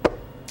there.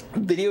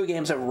 Video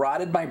games have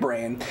rotted my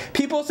brain.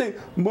 People say,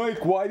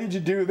 Mike, why did you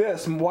do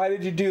this? And why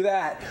did you do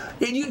that?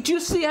 Do you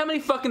see how many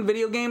fucking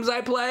video games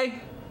I play?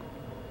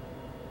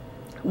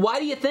 Why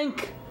do you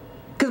think?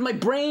 Because my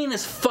brain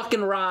is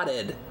fucking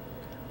rotted.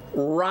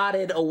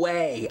 Rotted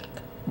away.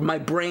 My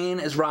brain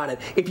is rotted.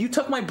 If you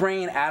took my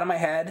brain out of my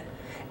head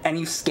and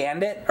you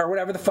scanned it, or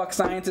whatever the fuck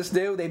scientists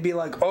do, they'd be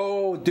like,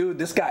 oh, dude,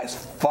 this guy's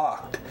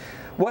fucked.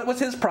 What was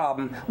his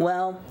problem?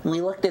 Well,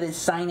 we looked at his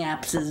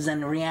synapses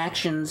and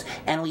reactions,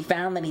 and we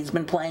found that he's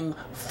been playing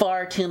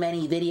far too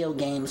many video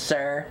games,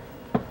 sir.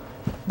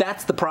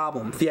 That's the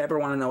problem, if you ever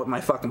want to know what my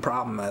fucking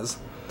problem is.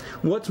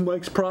 What's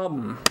Mike's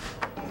problem?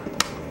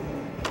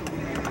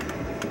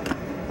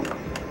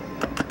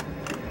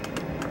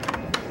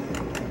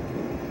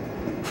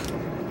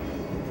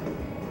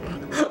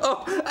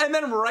 Oh, and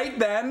then right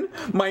then,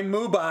 my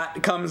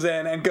Moobot comes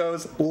in and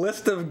goes,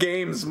 list of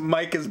games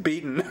Mike has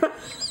beaten.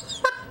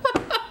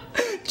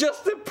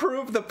 Just to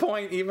prove the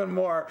point even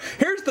more.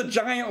 Here's the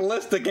giant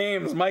list of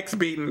games Mike's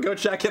beaten. Go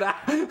check it out.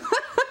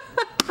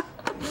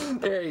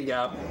 There you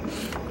go.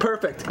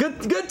 Perfect.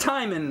 Good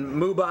timing,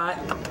 Moobot.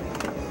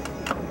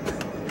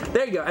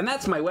 There you go. And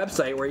that's my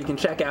website where you can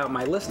check out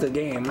my list of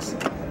games.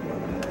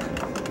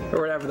 Or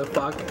whatever the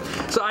fuck.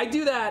 So I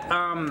do that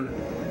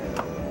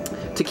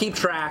to keep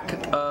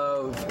track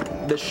of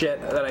the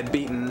shit that I've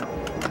beaten.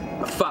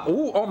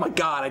 Ooh, oh my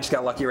god, I just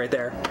got lucky right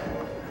there.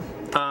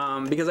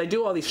 Because I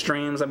do all these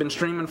streams. I've been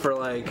streaming for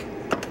like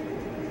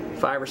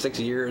 5 or 6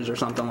 years or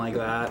something like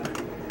that.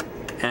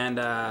 And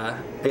I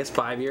guess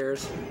 5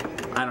 years.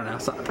 I don't know.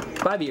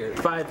 5 years.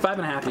 Five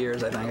and a half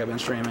years, I think, I've been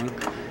streaming.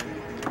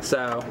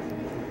 So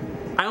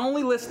I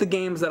only list the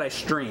games that I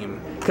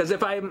stream. Because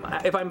if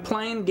I'm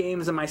playing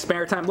games in my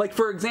spare time, like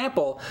for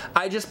example,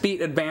 I just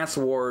beat Advance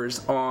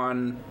Wars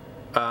on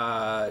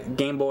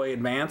Game Boy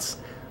Advance,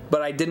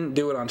 but I didn't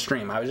do it on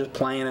stream. I was just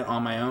playing it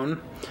on my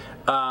own.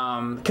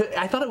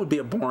 I thought it would be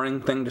a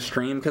boring thing to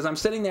stream because I'm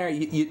sitting there.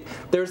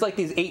 There's like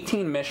these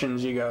 18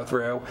 missions you go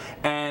through,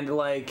 and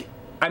like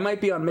I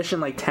might be on mission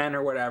like 10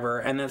 or whatever,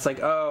 and it's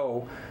like,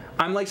 oh,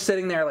 I'm like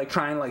sitting there like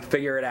trying to like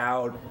figure it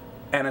out,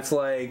 and it's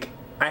like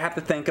I have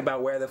to think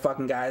about where the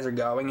fucking guys are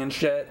going and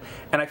shit.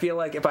 And I feel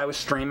like if I was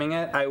streaming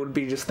it, I would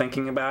be just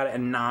thinking about it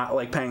and not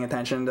like paying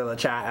attention to the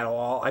chat at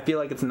all. I feel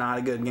like it's not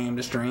a good game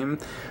to stream,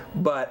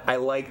 but I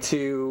like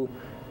to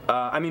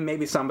I mean,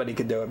 maybe somebody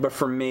could do it, but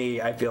for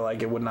me, I feel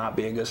like it would not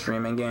be a good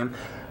streaming game.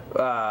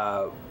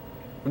 But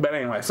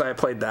anyway, so I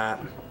played that.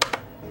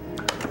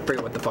 I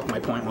forget what the fuck my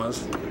point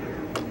was.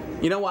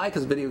 You know why?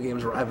 Because video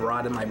games have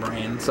rotted my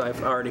brain, so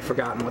I've already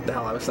forgotten what the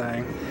hell I was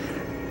saying.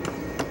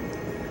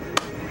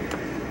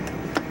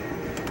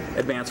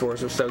 Advance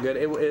Wars was so good.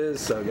 It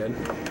is so good.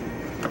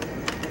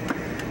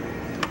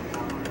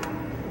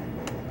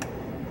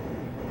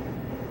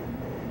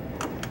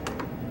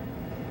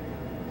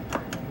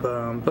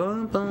 Bum,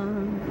 bum,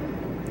 bum.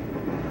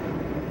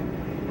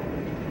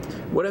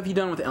 What have you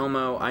done with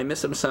Elmo? I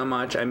miss him so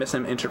much. I miss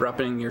him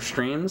interrupting your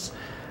streams.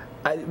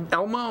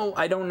 Elmo,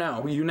 I don't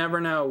know. You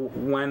never know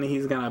when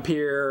he's gonna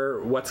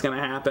appear, what's gonna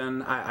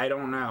happen. I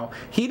don't know.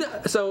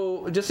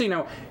 So just so you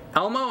know,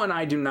 Elmo and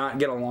I do not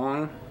get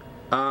along.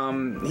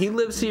 He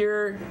lives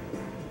here.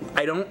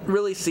 I don't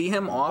really see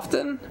him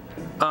often.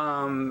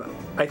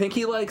 I think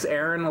he likes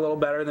Erin a little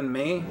better than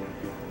me.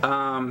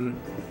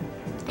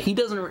 He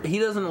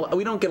doesn't.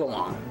 We don't get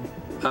along.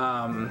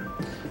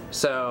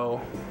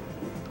 So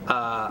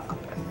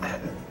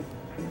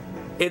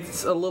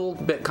it's a little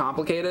bit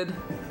complicated.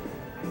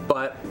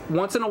 But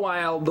once in a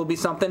while, there'll be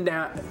something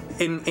down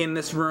in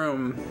this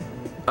room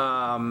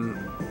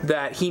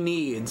that he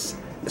needs.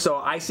 So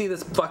I see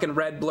this fucking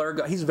red blur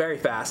go. He's very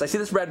fast. I see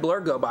this red blur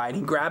go by, and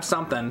he grabs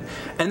something.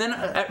 And then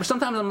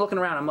sometimes I'm looking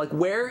around. I'm like,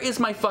 where is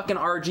my fucking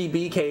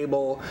RGB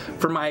cable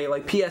for my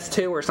like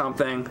PS2 or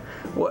something?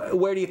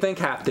 Where do you think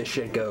half this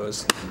shit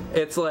goes?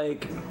 It's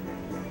like,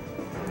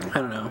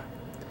 I don't know.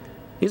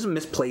 He just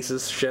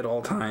misplaces shit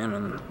all the time,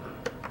 and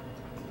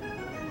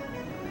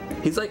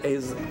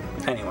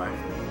anyway.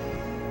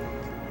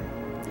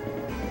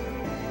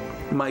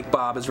 Mike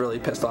Bob is really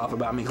pissed off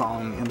about me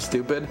calling him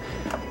stupid.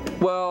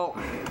 Well,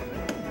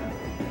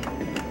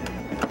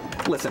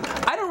 listen,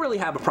 I don't really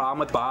have a problem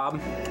with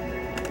Bob,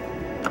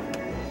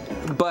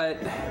 but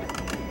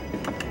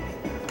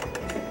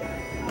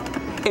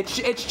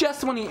it's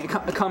just when he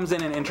comes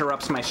in and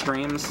interrupts my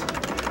streams.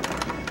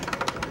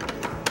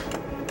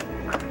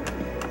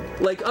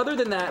 Like, other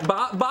than that,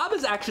 Bob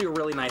is actually a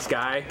really nice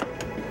guy,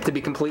 to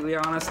be completely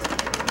honest.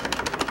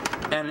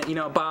 And, you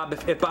know, Bob,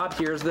 if Bob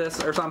hears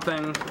this or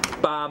something,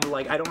 Bob,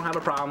 like, I don't have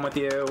a problem with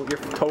you. You're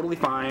totally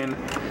fine.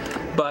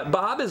 But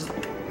Bob is...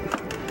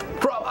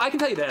 Bro, I can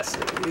tell you this.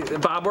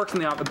 Bob works in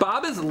the office.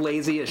 Bob is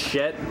lazy as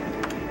shit.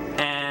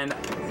 And,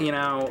 you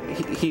know,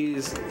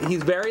 he's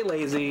very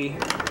lazy.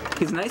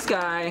 He's a nice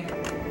guy.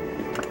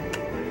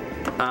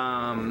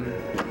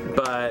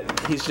 But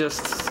he's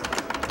just...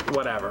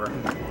 whatever.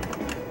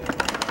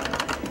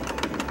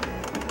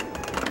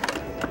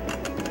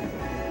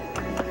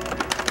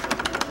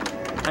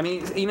 I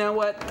mean, you know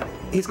what?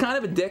 He's kind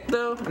of a dick,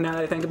 though, now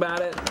that I think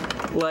about it.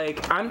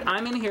 Like,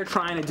 I'm in here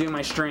trying to do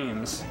my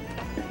streams,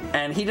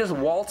 and he just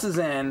waltzes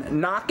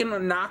in,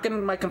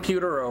 knocking my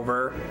computer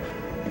over,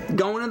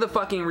 going to the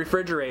fucking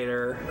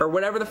refrigerator, or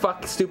whatever the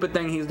fuck stupid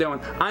thing he's doing.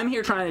 I'm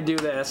here trying to do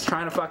this,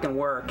 trying to fucking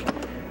work.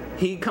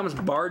 He comes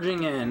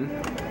barging in.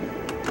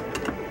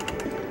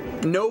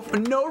 No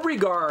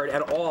regard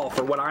at all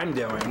for what I'm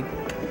doing.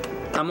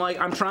 I'm like,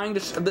 I'm trying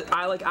to,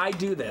 I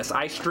do this.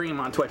 I stream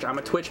on Twitch. I'm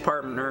a Twitch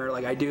partner.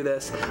 Like, I do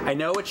this. I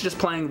know it's just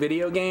playing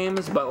video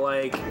games, but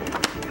like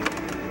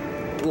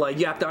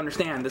you have to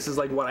understand, this is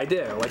like what I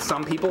do. Like,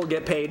 some people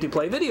get paid to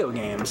play video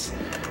games.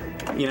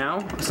 You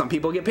know? Some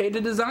people get paid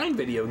to design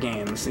video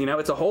games. You know,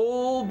 it's a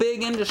whole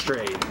big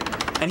industry.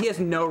 And he has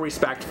no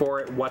respect for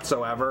it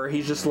whatsoever.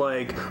 He's just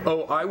like,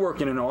 oh, I work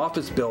in an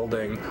office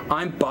building.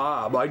 I'm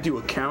Bob. I do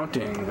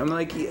accounting. I'm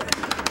like, yeah.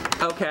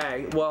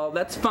 Okay, well,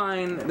 that's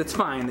fine. That's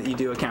fine that you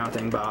do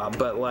accounting, Bob.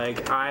 But,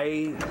 like,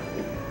 I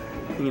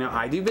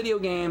do video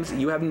games.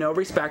 You have no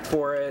respect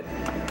for it.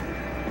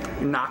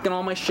 You're knocking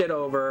all my shit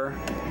over.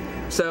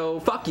 So,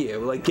 fuck you.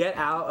 Like, get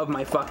out of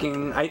my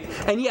fucking... I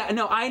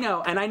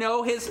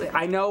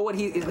know what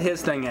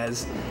his thing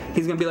is.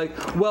 He's gonna be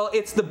like, well,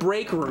 it's the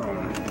break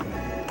room.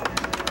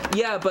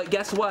 Yeah, but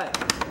guess what?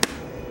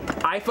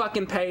 I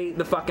fucking pay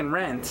the fucking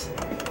rent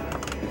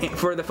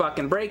for the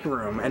fucking break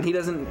room, and he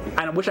doesn't,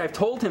 which I've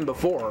told him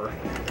before,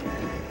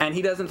 and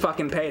he doesn't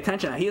fucking pay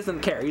attention. He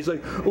doesn't care. He's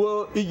like,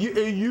 well, it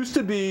used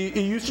to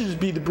just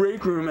be the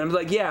break room. And I'm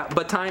like, yeah,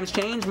 but times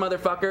change,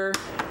 motherfucker.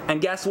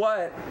 And guess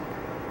what?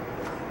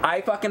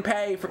 I fucking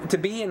pay to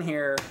be in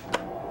here.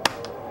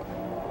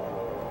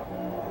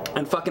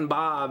 And fucking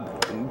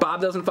Bob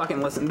doesn't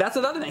fucking listen. That's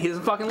another thing. He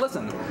doesn't fucking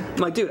listen. I'm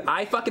like, dude,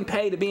 I fucking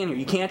pay to be in here.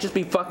 You can't just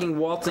be fucking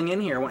waltzing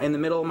in here in the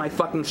middle of my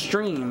fucking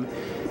stream.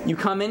 You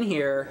come in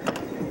here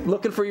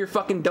looking for your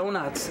fucking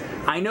donuts.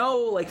 I know,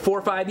 like 4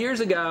 or 5 years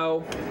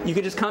ago, you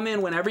could just come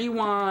in whenever you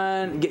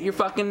want, get your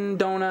fucking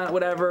donut,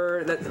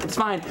 whatever. That's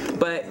fine.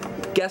 But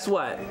guess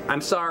what?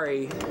 I'm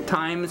sorry.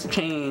 Times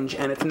change,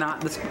 and it's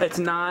not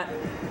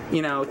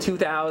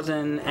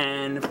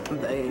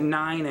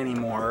 2009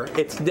 anymore.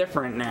 It's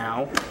different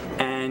now,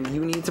 and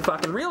you need to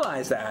fucking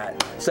realize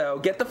that. So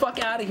get the fuck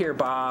out of here,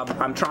 Bob.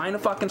 I'm trying to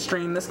fucking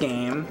stream this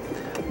game.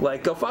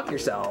 Like, go fuck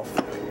yourself.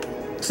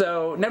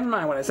 So never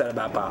mind what I said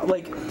about Bob.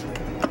 Like,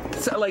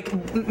 So,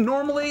 like,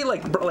 normally,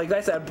 like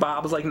I said,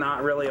 Bob's like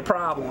not really a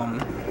problem,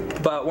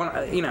 but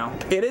when, you know,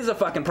 it is a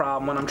fucking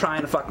problem when I'm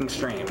trying to fucking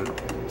stream.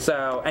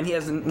 So, and he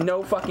has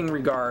no fucking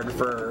regard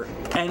for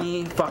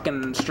any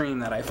fucking stream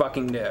that I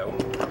fucking do.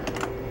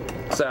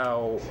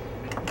 So,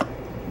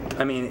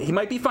 I mean, he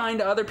might be fine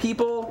to other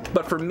people,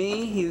 but for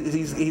me,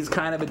 he's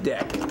kind of a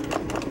dick,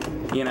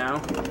 you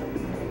know?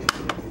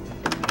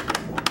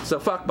 So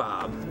fuck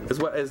Bob is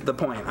what is the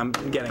point I'm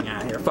getting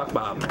at here. Fuck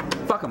Bob.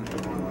 Fuck him.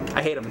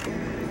 I hate him.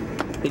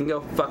 He can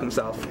go fuck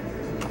himself.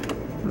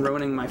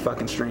 Ruining my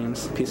fucking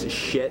streams. Piece of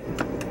shit.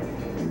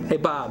 Hey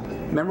Bob,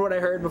 remember what I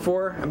heard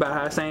before about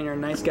how saying you're a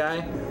nice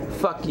guy?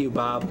 Fuck you,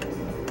 Bob.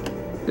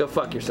 Go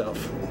fuck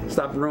yourself.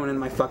 Stop ruining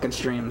my fucking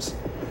streams.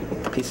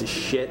 Piece of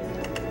shit.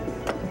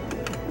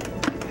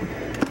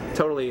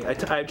 Totally,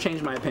 I've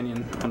changed my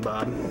opinion on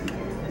Bob.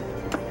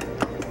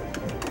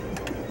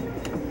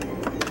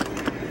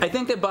 I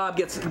think that Bob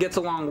gets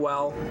along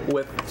well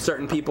with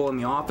certain people in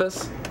the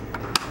office.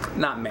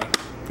 Not me.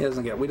 He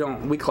doesn't get.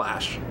 We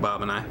clash,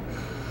 Bob and I.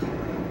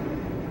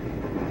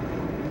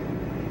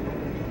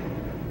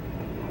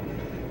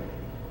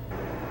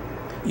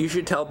 You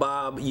should tell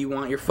Bob you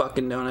want your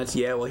fucking donuts.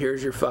 Yeah, well,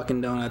 here's your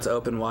fucking donuts,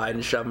 open wide,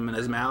 and shove them in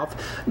his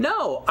mouth.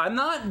 No, I'm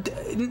not.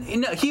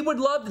 No, he would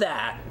love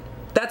that.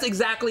 That's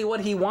exactly what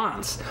he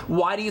wants.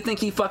 Why do you think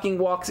he fucking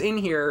walks in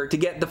here to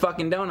get the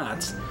fucking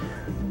donuts?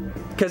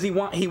 Because he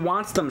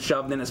wants them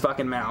shoved in his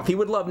fucking mouth. He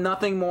would love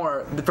nothing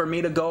more for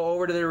me to go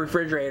over to the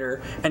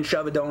refrigerator and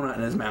shove a donut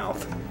in his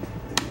mouth.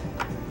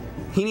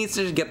 He needs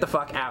to just get the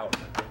fuck out.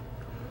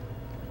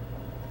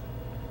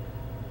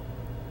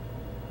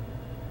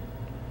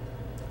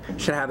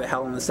 Should have a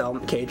Hell in a Cell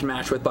cage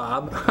match with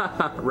Bob,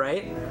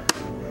 right?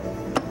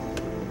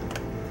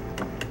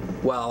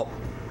 Well,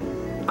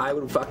 I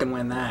would fucking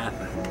win that.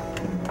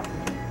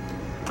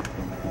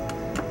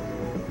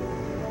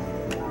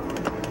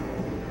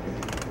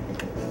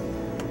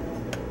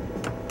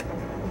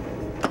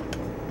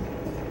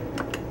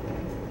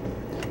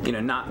 You know,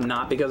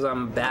 not because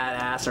I'm a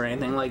badass or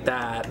anything like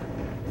that,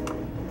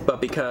 but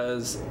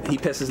because he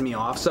pisses me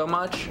off so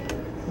much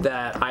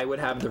that I would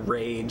have the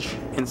rage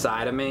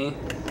inside of me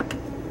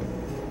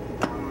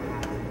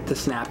to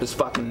snap his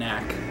fucking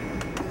neck.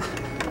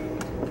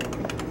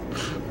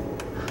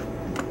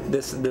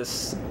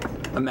 This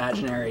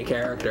imaginary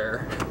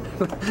character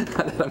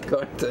that I'm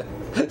going to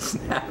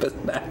snap his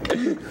neck.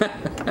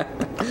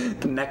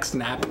 Neck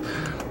snap.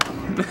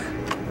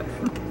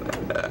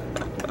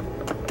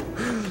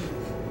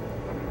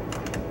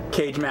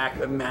 Cage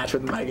match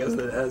with Mike as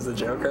the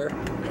Joker.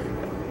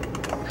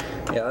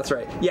 Yeah, that's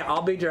right. Yeah,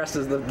 I'll be dressed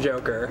as the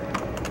Joker.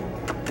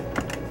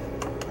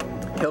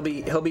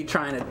 He'll be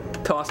trying to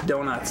toss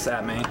donuts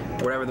at me,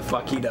 whatever the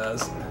fuck he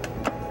does.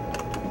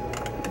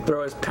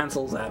 Throw his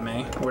pencils at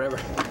me,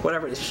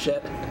 whatever this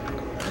shit.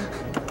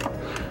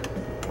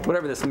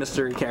 Whatever this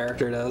mystery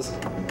character does.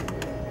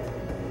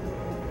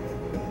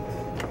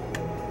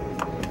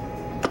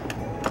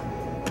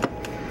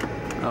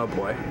 Oh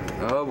boy.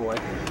 Oh boy.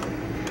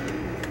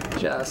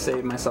 Just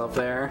saved myself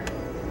there.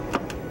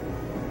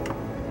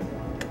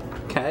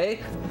 Okay.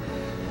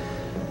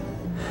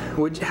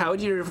 How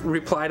would you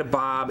reply to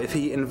Bob if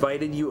he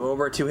invited you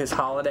over to his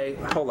holiday...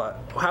 Hold on.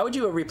 How would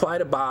you reply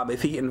to Bob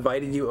if he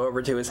invited you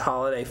over to his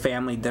holiday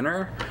family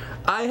dinner?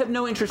 I have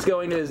no interest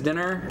going to his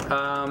dinner.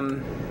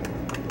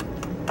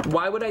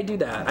 Why would I do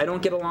that? I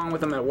don't get along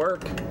with him at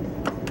work.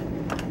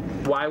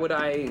 Why would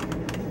I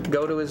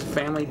go to his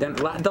family dinner?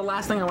 The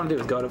last thing I want to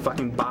do is go to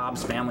fucking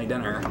Bob's family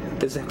dinner.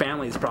 His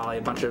family is probably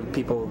a bunch of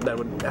people that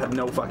would have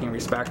no fucking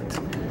respect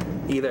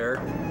either.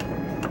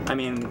 I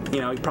mean,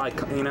 you know, he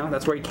probably, you know,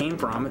 that's where he came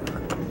from.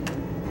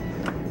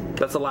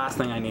 That's the last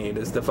thing I need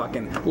is the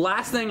fucking...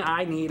 Last thing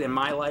I need in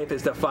my life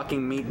is to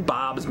fucking meet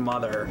Bob's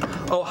mother.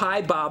 Oh,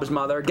 hi, Bob's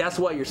mother. Guess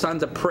what? Your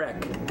son's a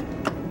prick.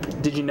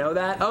 Did you know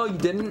that? Oh, you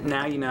didn't?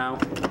 Now you know.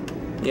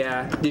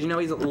 Yeah. Did you know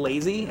he's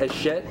lazy as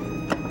shit?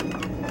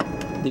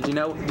 Did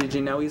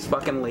you know he's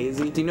fucking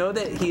lazy? Do you know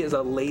that he is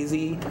a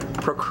lazy,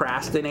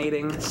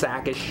 procrastinating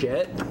sack of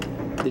shit?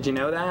 Did you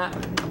know that?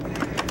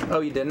 Oh,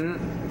 you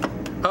didn't?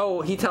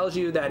 Oh, he tells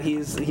you that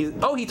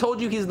oh, he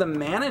told you he's the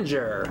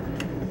manager.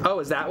 Oh,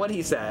 is that what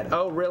he said?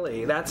 Oh,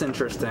 really? That's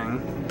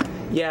interesting.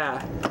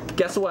 Yeah.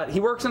 Guess what? He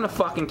works in a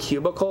fucking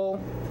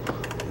cubicle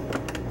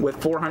with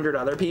 400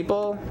 other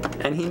people,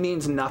 and he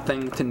means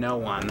nothing to no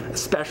one,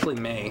 especially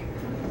me.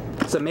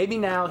 So maybe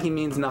now he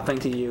means nothing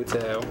to you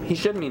too. He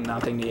should mean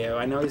nothing to you.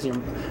 I know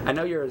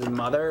you're his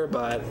mother,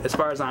 but as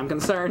far as I'm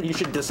concerned, you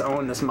should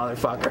disown this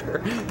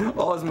motherfucker.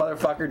 All this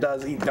motherfucker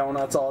does is eat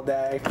donuts all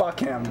day.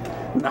 Fuck him.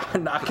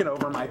 Knocking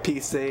over my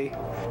PC.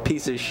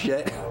 Piece of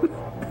shit.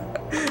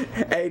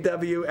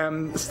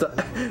 AWM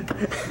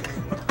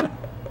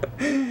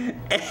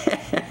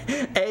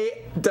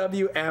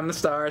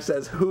Star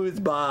says, who's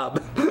Bob?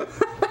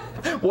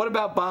 What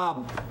about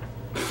Bob?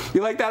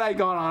 You like that? I've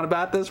gone on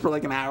about this for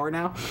like an hour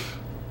now.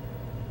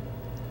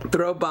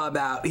 Throw Bob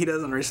out. He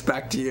doesn't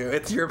respect you.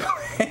 It's your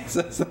place,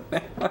 isn't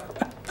it?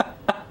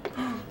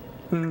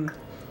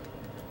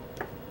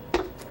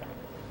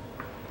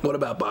 What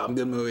about Bob?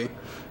 Good movie.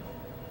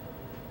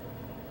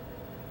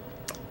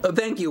 Oh,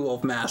 thank you,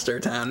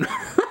 Wolfmaster 10.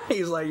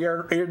 He's like,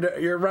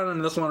 you're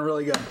running this one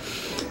really good.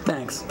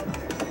 Thanks.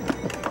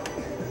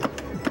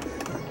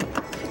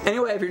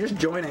 Anyway, if you're just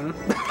joining,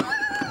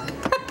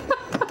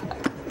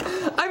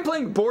 I'm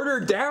playing Border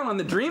Down on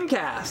the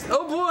Dreamcast.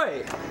 Oh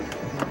boy.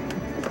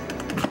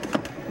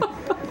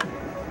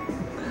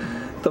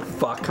 The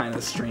fuck kind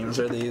of streams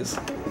are these?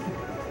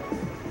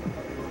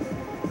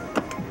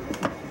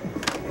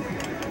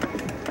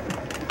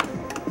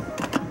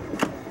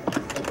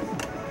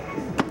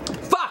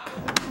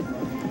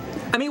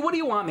 I mean, what do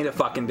you want me to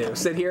fucking do?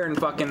 Sit here and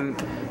fucking,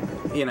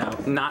 you know,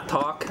 not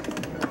talk?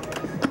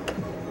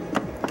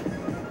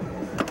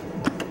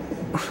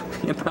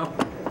 You know?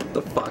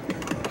 The fuck?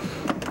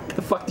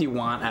 The fuck do you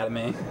want out of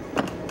me?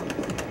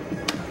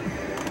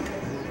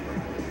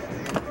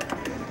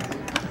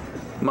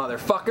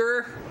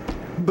 Motherfucker!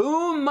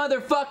 Boom,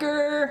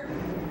 motherfucker!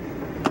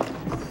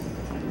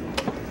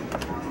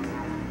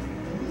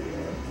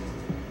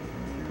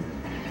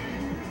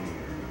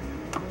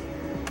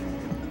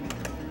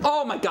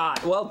 Oh my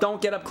god. Well,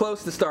 don't get up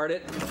close to start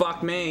it.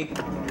 Fuck me.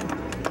 Fuck!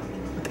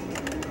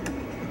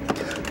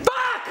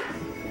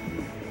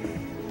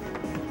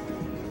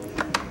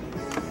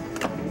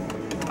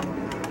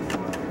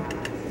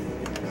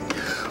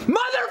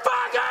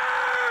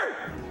 Motherfucker!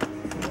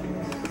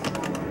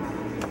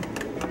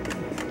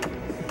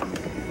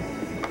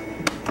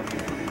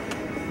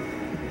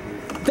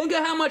 Think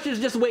of how much is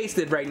just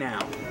wasted right now.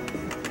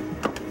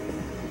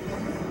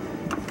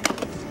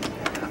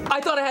 I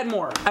thought I had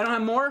more. I don't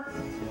have more?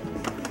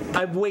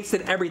 I've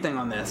wasted everything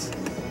on this.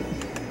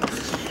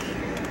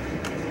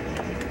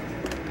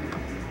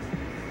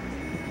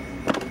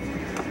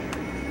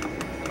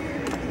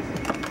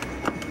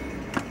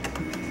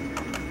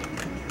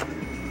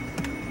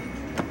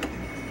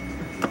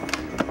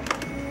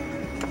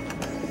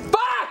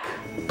 Fuck!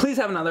 Please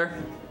have another.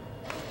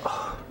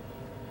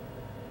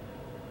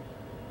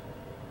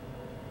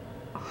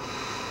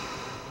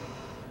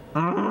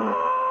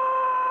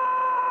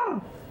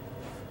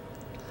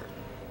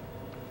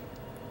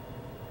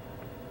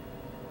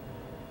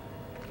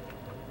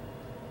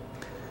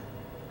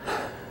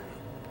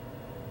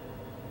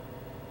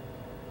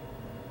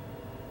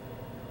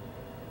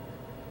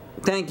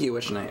 Thank you,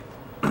 Wish Knight.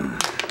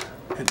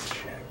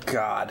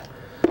 God.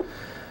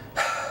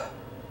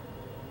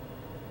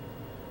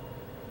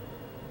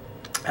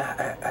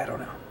 I don't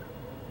know.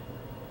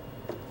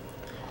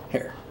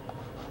 Here.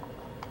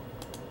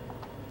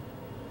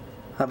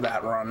 Have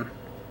that run.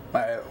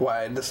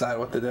 Why I decide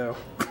what to do.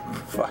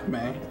 Fuck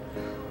me.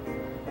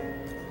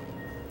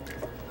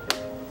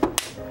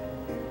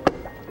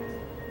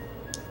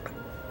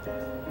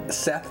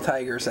 Seth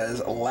Tiger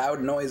says,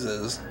 loud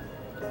noises.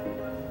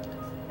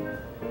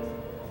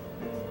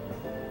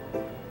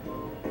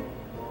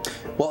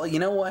 Well, you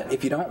know what?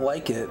 If you don't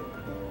like it,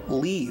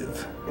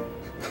 leave.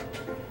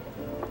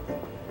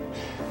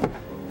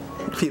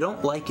 If you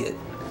don't like it,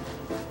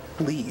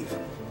 leave.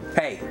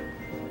 Hey.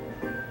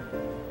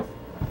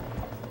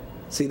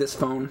 See this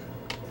phone?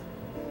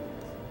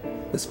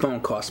 This phone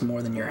costs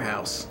more than your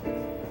house.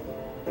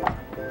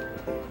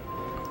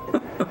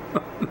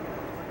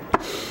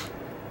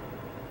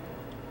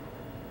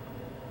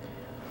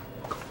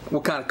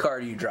 What kind of car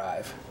do you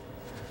drive?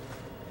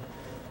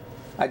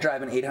 I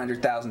drive an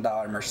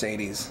 $800,000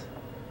 Mercedes.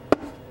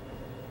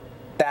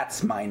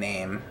 That's my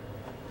name.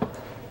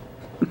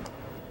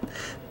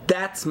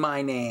 That's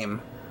my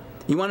name.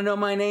 You want to know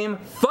my name?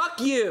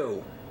 Fuck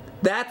you!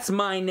 That's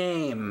my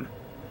name.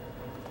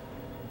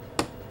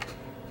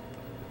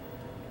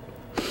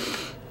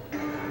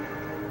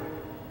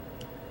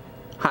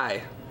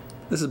 Hi,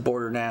 this is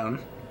Border Down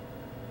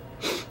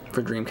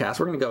for Dreamcast.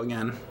 We're gonna go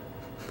again.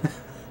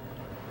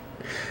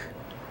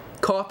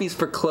 Coffee's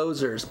for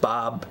closers,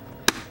 Bob.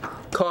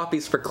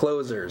 Coffee's for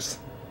closers.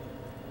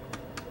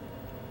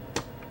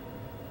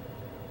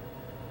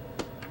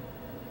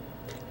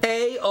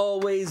 A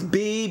always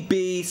B,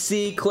 B,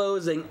 C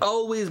closing.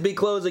 Always be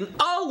closing.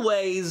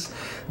 Always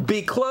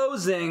be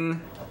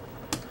closing.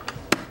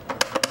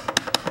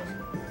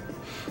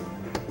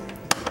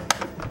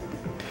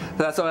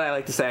 That's what I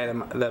like to say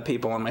to the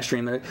people on my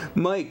stream. They're like,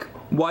 Mike,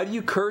 why do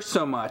you curse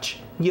so much?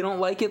 You don't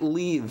like it?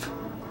 Leave.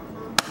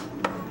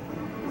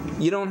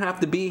 You don't have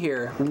to be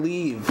here.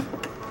 Leave.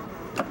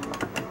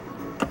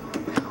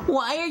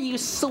 Why are you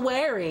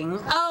swearing?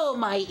 Oh,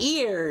 my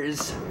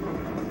ears.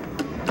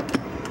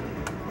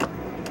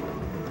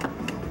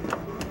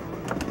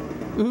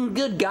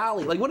 Good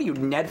golly. Like, what are you,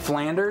 Ned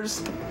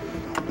Flanders?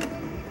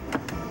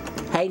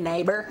 Hey,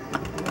 neighbor.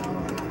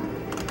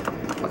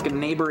 Fucking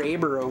neighbor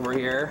Aber over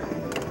here.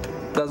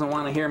 Doesn't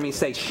want to hear me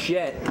say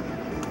shit.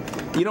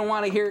 You don't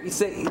want to hear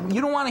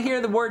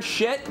the word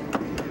shit?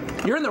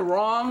 You're in the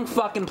wrong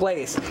fucking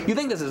place. You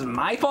think this is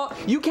my fault?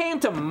 You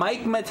came to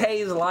Mike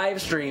Matei's live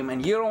stream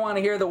and you don't want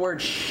to hear the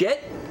word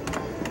shit?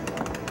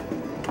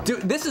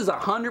 Dude, this is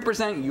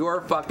 100%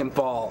 your fucking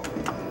fault.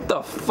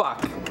 The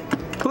fuck?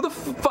 Who the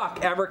fuck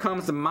ever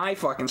comes to my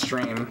fucking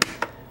stream?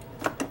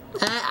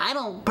 I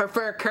don't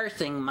prefer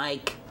cursing,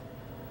 Mike.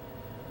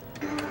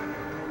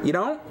 You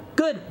don't?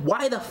 Good.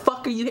 Why the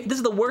fuck are you here? This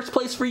is the worst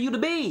place for you to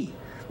be.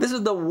 This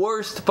is the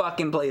worst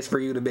fucking place for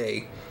you to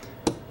be.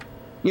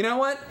 You know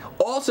what?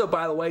 Also,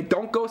 by the way,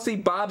 don't go see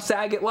Bob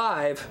Saget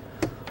live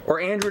or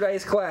Andrew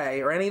Dice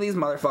Clay or any of these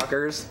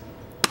motherfuckers.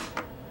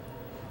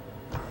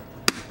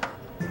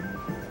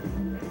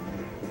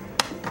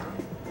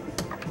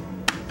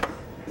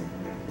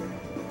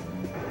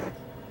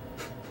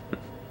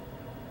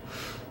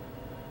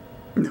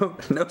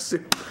 No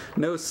soup.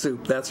 No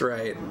soup, that's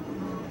right.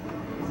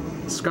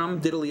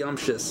 Scrum diddly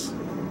umptious.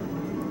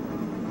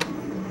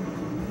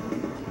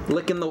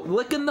 Licking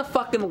the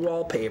fucking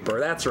wallpaper.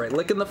 That's right,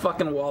 licking the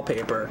fucking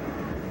wallpaper.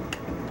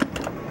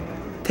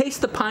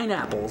 Taste the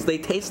pineapples. They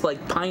taste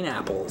like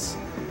pineapples.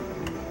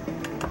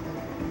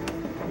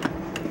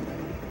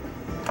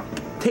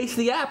 Taste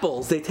the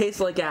apples. They taste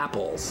like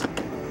apples.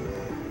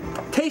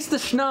 Taste the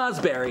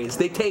schnozberries.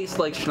 They taste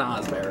like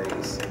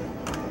schnozberries.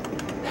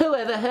 Who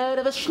ever heard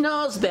of a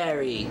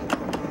schnozberry?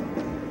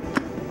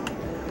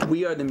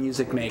 We are the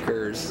music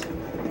makers,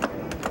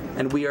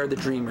 and we are the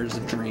dreamers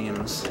of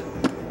dreams.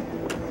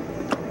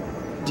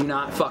 Do you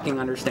not fucking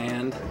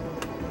understand?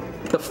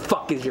 The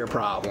fuck is your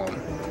problem?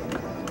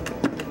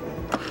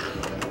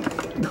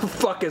 The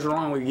fuck is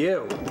wrong with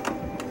you?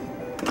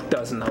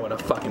 Doesn't know what a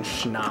fucking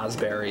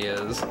schnozberry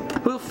is.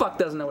 Who the fuck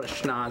doesn't know what a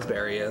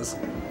schnozberry is?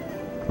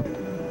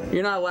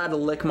 You're not allowed to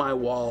lick my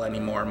wall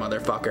anymore,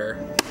 motherfucker.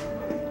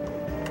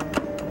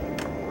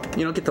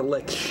 You don't get to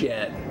lick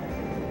shit.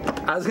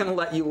 I was gonna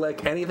let you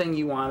lick anything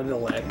you wanted to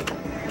lick,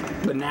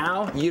 but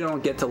now you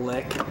don't get to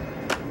lick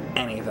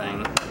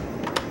anything.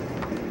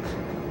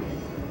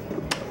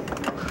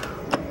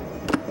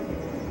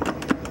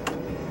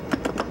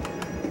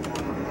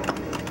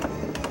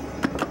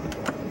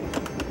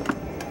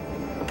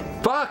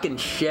 Fucking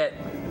shit.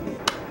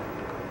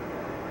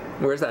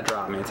 Where's that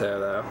drop me to,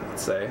 though?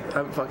 Let's see.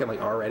 I'm fucking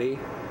like already.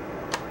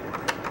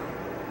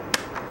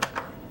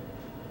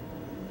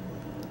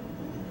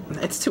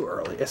 It's too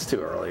early. It's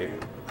too early.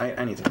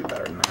 I need to do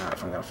better than that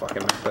if I'm gonna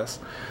fucking make this.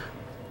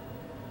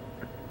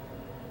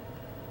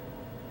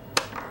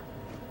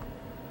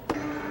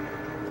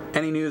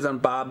 Any news on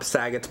Bob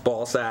Saget's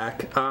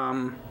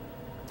ballsack?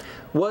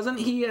 Wasn't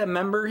he a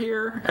member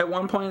here at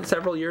one point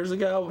several years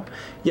ago?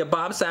 Yeah,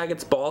 Bob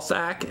Saget's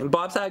ballsack.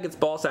 Bob Saget's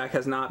ballsack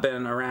has not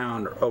been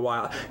around a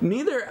while.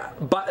 Neither,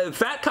 but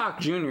Fat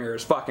Cock Jr.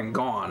 is fucking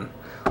gone.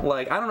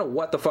 Like, I don't know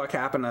what the fuck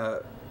happened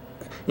to,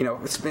 you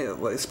know,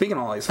 speaking of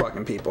all these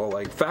fucking people,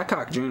 like, Fat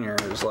Cock Jr.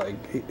 is like,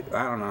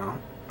 I don't know.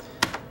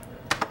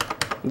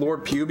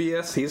 Lord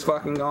Pubius, he's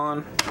fucking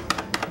gone.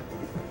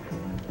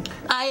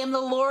 I am the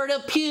Lord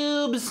of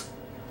Pubes!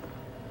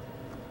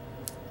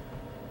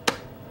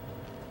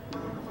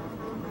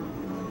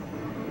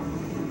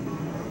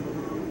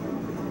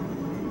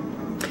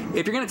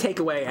 If you're gonna take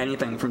away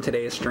anything from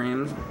today's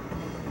stream,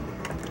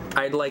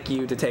 I'd like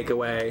you to take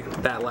away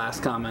that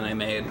last comment I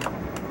made.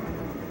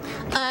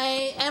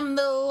 I am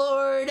the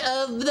Lord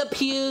of the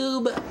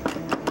Pube.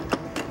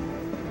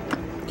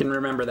 You can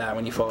remember that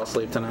when you fall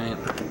asleep tonight.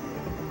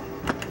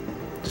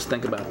 Just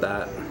think about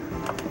that.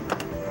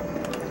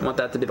 I want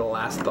that to be the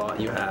last thought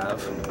you have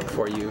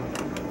before you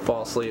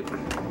fall asleep.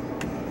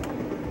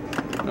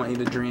 I want you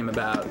to dream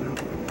about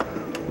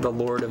the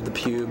Lord of the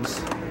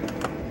Pubes.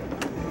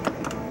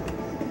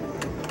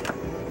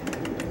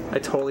 I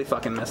totally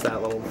fucking missed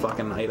that little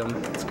fucking item.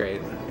 It's great.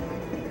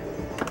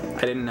 I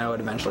didn't know it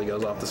eventually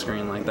goes off the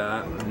screen like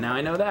that. Now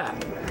I know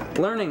that.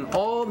 Learning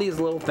all these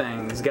little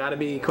things. Gotta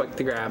be quick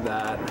to grab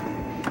that.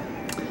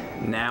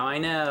 Now I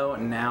know.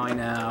 Now I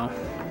know.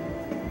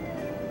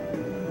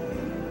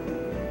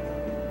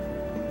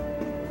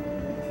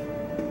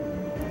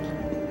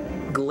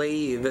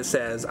 Glaive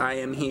says, I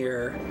am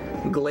here.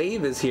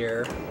 Glaive is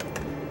here.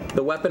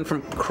 The weapon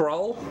from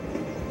Krull?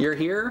 You're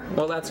here?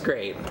 Well, that's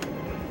great.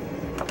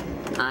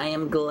 I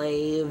am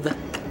Glaive.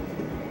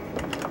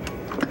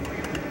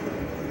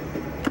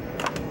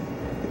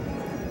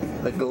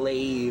 The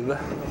Glaive.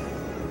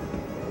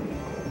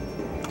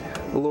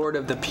 Lord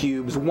of the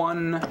Pubes.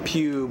 One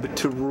pube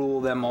to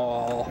rule them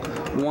all.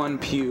 One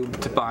pube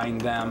to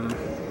bind them.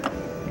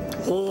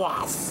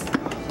 Yes!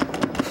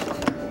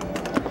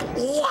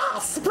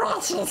 Yes,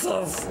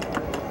 preciouses!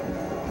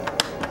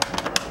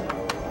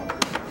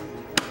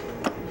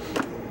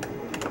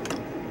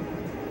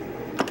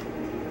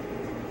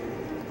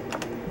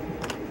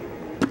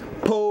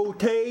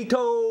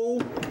 Potato!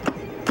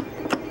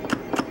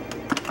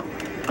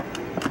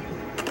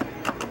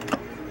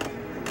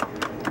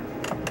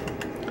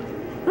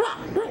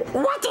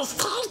 What is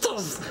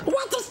taters?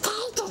 What is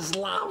taters,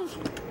 love?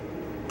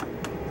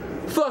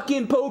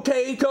 Fucking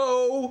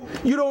potato!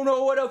 You don't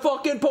know what a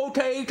fucking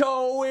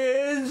potato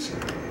is?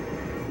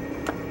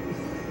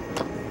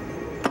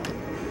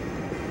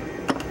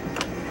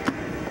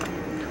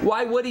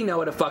 Why would he know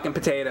what a fucking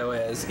potato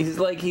is? He's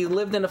like, he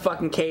lived in a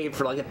fucking cave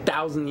for like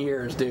 1,000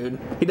 years, dude.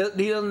 He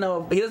doesn't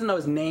know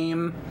his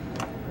name.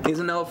 He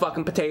doesn't know a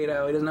fucking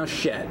potato. He doesn't know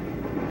shit.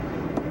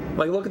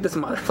 Like, look at this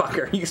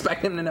motherfucker. You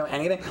expect him to know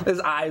anything? His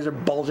eyes are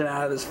bulging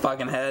out of his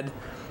fucking head.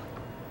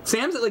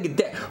 Sam's like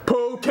a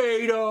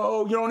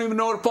potato. You don't even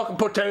know what a fucking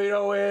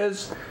potato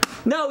is.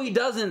 No, he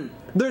doesn't.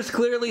 There's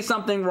clearly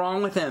something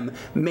wrong with him.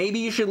 Maybe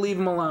you should leave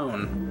him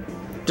alone.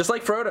 Just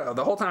like Frodo.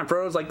 The whole time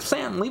Frodo's like,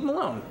 Sam, leave him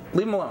alone.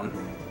 Leave him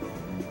alone.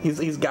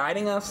 He's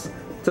guiding us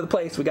to the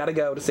place we gotta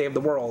go to save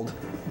the world.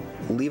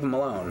 Leave him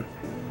alone.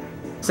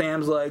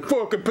 Sam's like,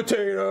 fucking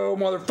potato,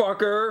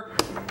 motherfucker.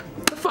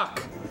 What the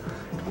fuck?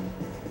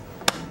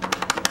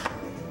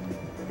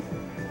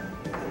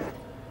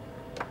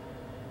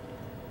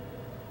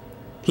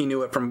 He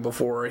knew it from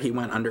before he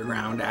went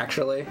underground,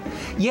 actually.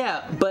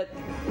 Yeah, but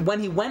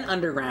when he went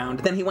underground,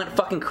 then he went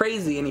fucking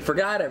crazy and he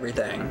forgot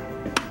everything.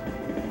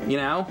 You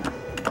know?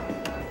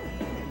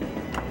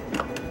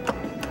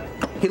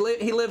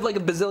 He lived like a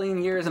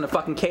bazillion years in a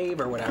fucking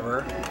cave or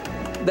whatever.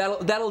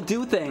 That'll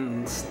do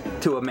things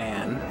to a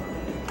man.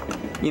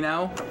 You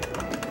know?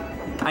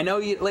 I know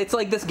it's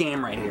like this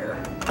game right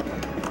here.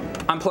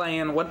 I'm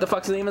playing, what the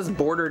fuck's the name is?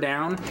 Border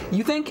Down.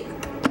 You think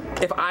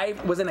if I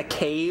was in a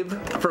cave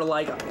for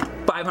like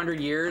 500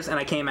 years and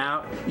I came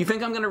out, you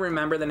think I'm gonna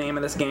remember the name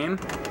of this game?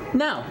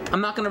 No,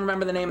 I'm not gonna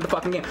remember the name of the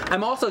fucking game.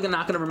 I'm also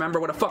not gonna remember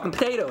what a fucking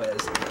potato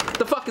is.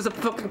 The fuck is a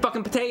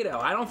fucking potato?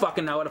 I don't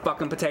fucking know what a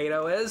fucking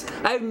potato is.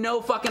 I have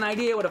no fucking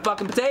idea what a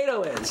fucking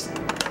potato is.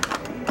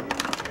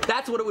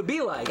 That's what it would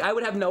be like. I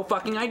would have no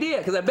fucking idea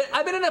because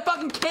I've been in a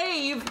fucking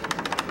cave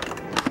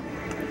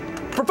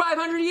for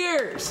 500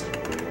 years.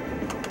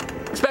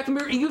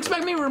 You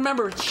expect me to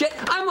remember shit?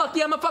 I'm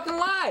lucky I'm fucking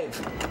alive.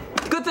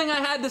 Good thing I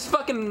had this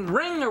fucking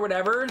ring or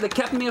whatever that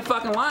kept me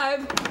fucking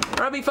alive,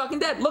 or I'd be fucking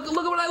dead. Look at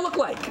what I look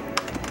like.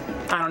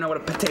 I don't know what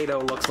a potato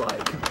looks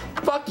like.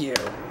 Fuck you.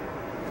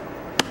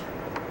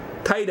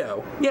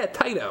 Taito. Yeah,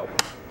 Taito.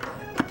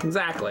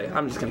 Exactly.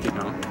 I'm just gonna keep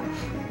going.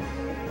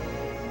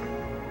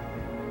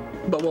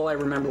 But will I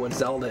remember what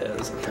Zelda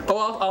is?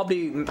 Oh, I'll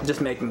be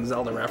just making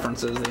Zelda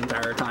references the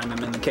entire time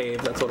I'm in the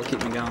cave. That's what'll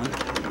keep me going.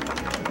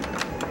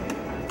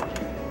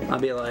 I'll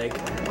be like,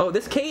 oh,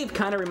 this cave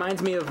kind of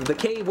reminds me of the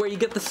cave where you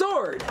get the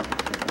sword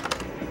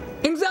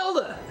in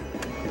Zelda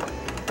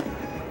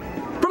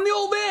from the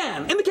old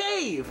man in the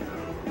cave.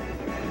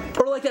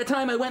 Or like that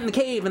time I went in the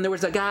cave and there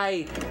was a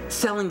guy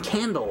selling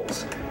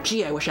candles.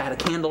 Gee, I wish I had a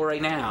candle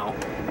right now.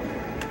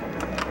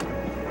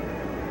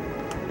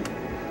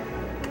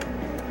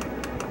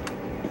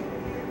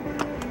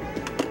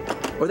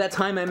 Or that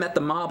time I met the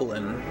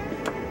Moblin,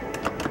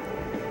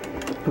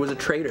 who was a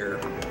trader.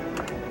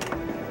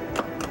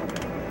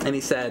 And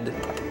he said,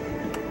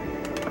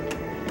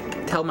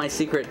 tell my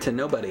secret to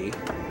nobody.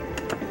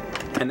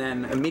 And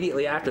then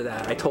immediately after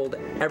that, I told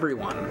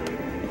everyone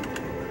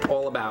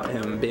all about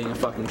him being a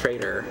fucking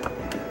traitor.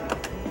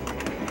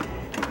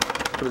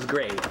 It was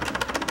great.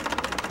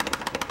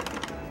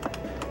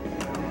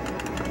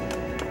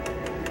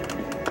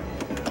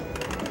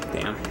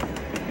 Damn.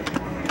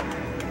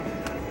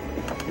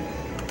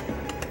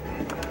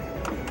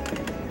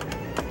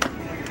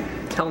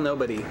 Tell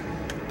nobody.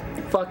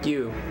 Fuck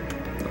you.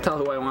 I'll tell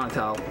who I want to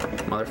tell,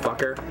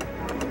 motherfucker.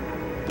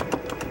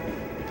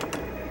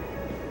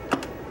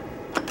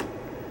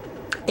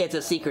 It's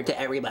a secret to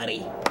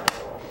everybody.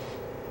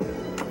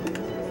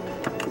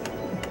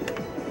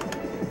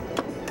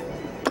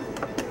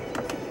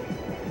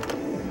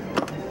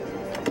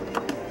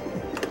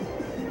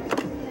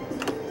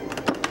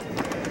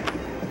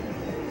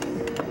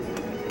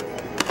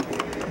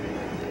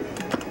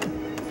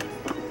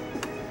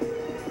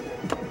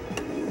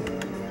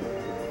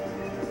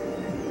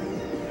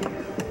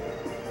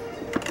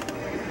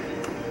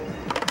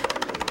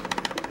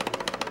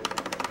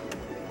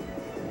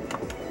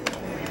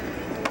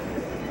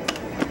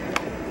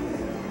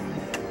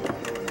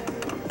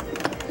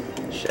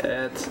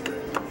 Shit.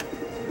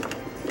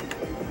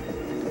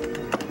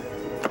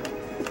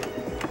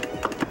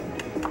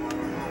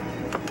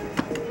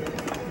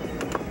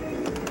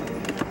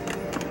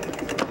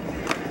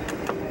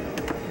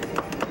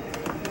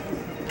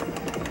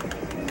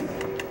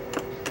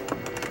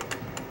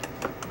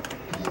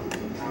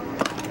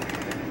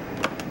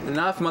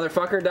 Enough,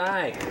 motherfucker,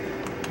 die.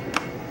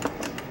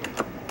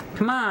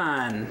 Come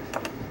on.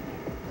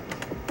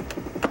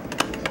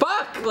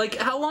 Fuck! Like,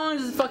 how long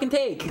does it fucking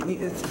take?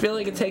 I feel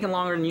like it's taking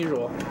longer than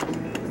usual.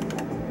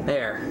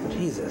 There.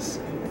 Jesus.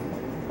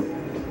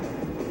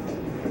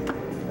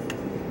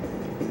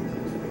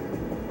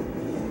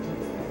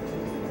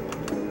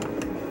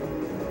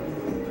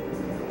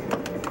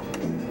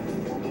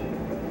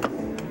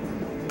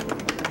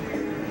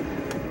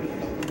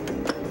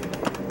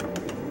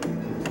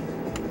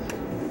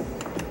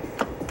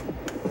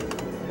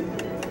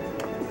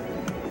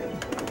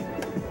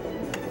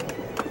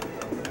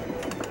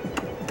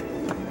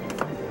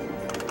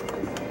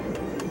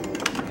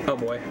 Oh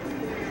boy.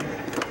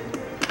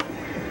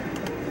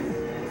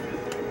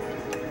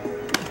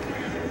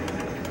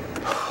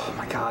 Oh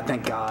my god,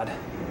 thank God.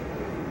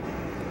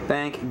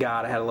 Thank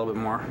God I had a little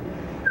bit more.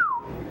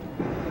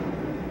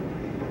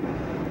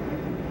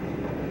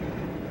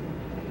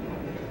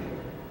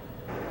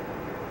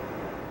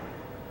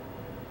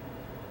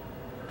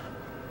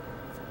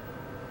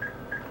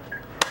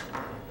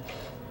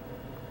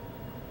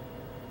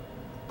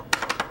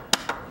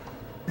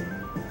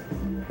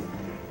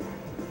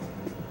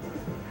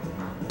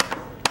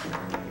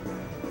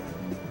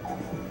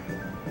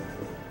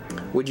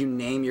 Would you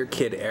name your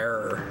kid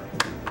Error?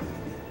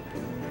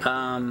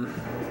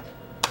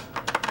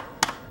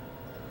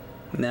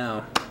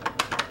 No.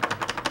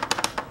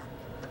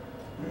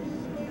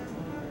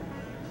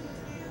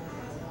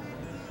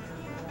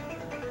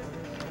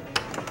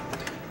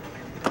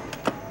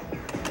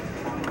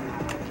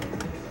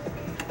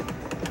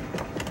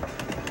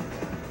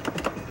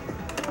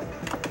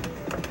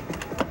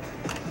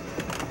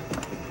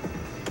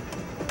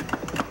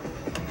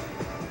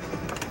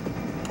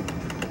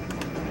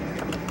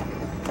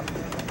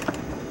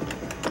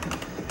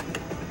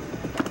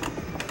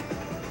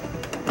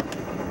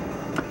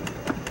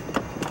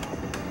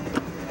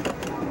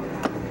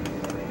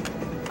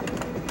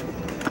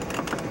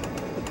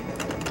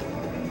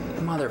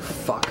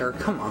 Motherfucker,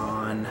 come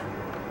on.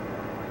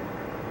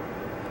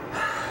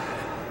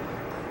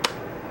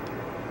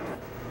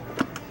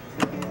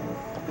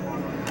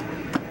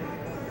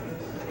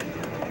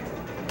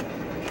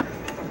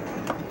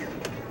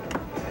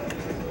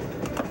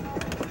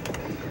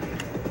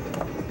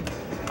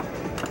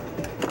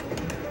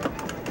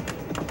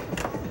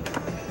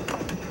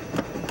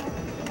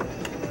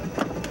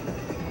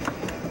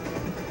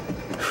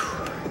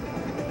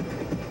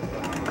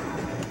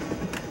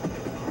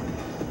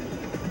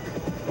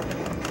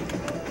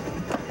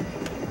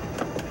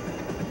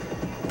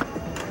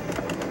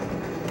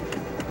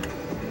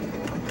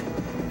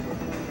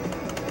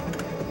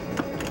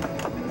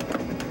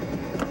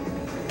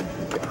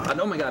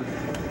 Oh my god.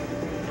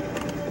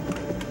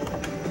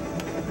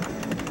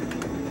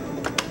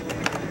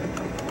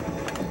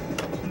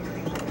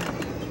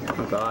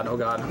 Oh god, oh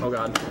god, oh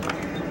god.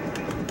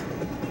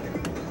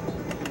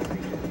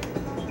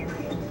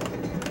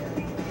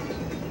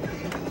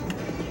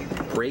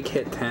 Break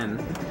hit 10.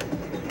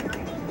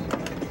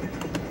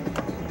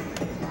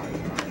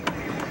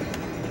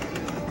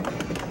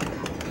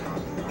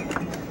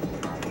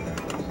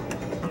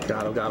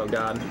 God, oh god, oh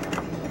god.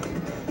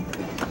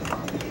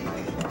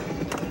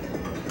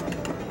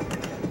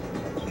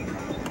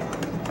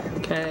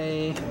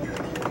 Okay.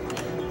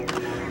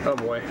 Oh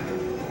boy.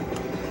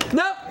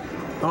 Nope!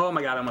 Oh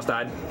my god, I almost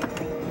died.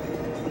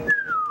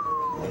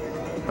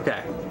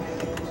 Okay.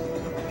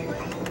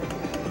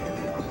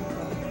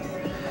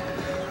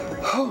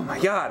 Oh my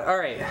god,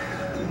 alright. I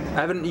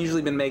haven't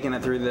usually been making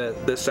it through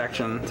this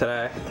section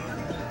today.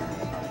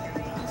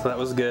 So that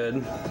was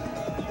good.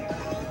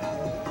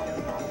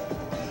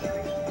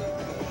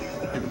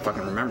 I don't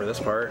fucking remember this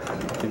part.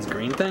 These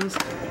green things?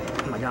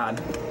 Oh my god.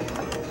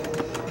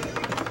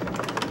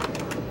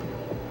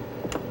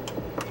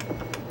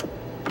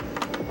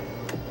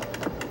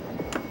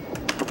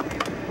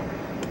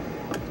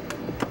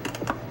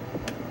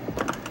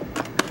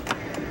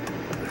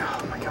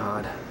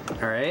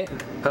 Alright.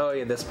 Oh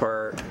yeah, this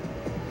part.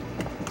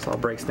 This all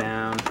breaks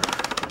down.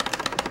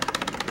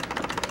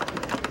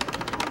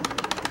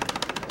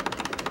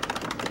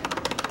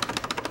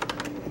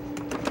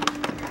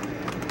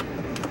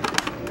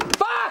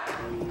 Fuck!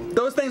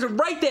 Those things are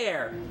right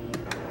there!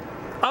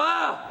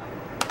 Ah!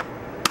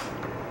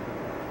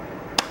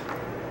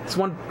 Just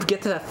want to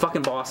get to that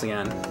fucking boss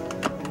again.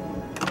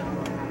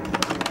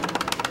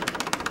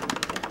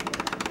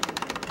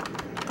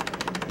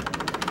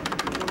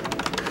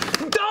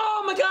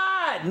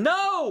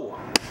 No!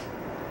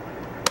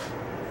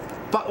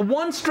 But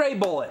one stray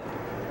bullet.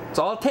 That's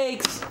all it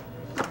takes.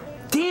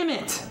 Damn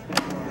it!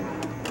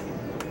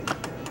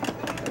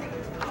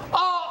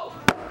 Oh!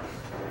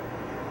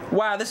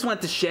 Wow, this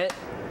went to shit.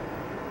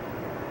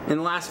 In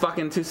the last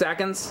fucking 2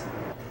 seconds.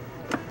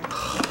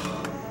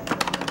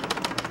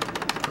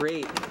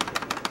 Great.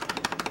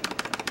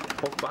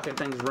 Whole fucking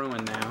thing's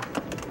ruined now.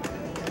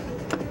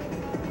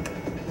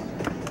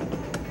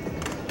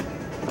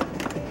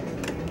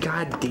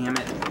 God damn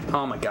it.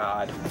 Oh my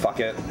god.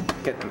 Fuck it.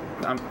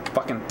 I'm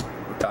fucking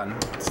done.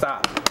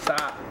 Stop.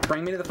 Stop.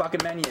 Bring me to the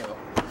fucking menu.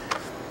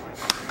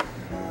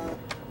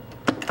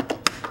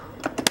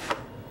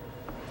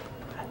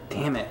 God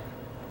damn it.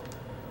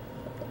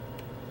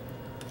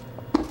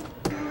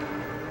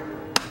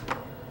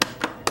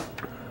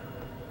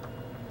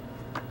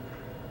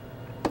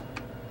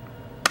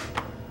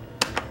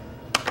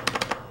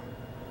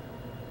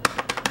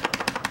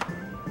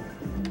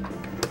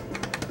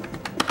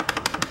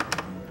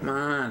 Come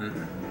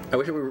on.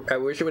 I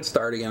wish it would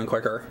start again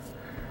quicker.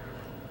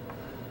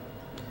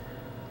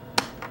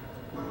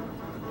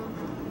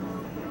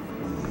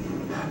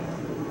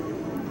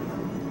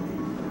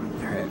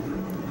 Alright.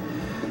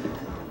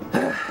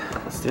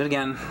 Let's do it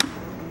again.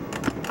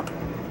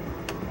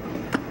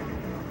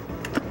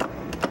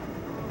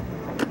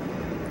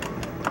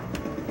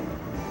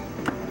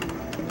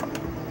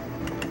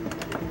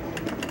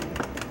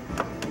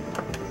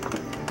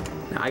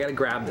 Now I gotta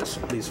grab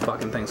these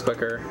fucking things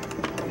quicker.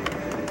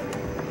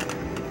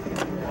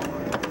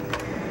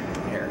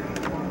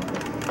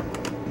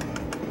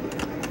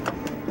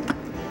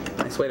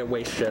 Way to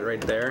waste shit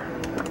right there.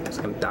 I'm just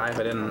gonna die if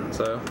I didn't,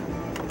 so.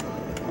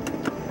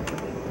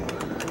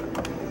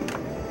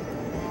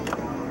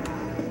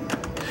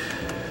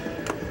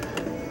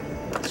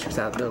 Shoots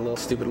out their little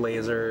stupid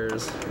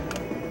lasers.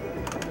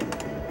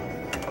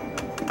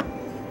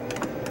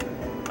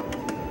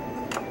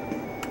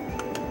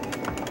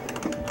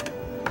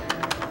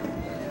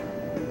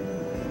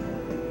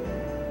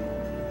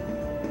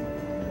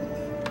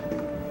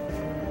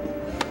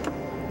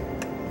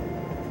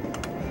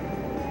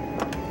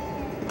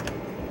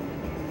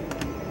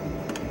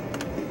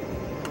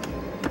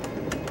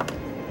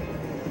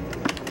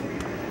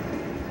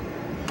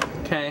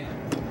 Okay.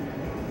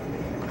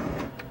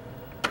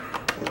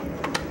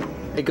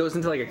 It goes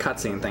into like a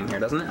cutscene thing here,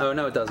 doesn't it? Oh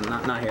no, it doesn't.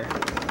 Not here.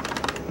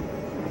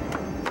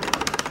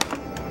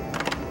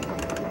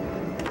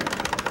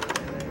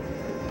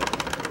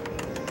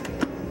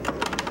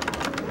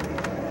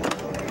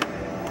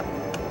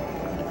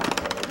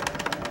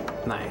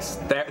 Nice.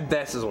 There.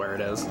 This is where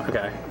it is.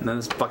 Okay. And then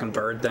this fucking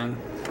bird thing.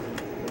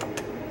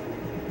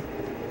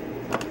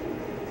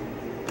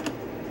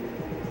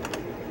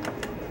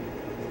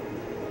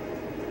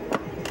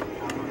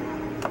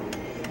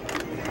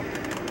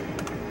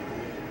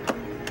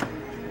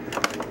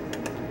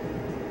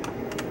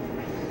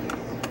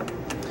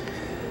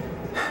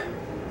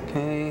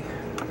 Okay.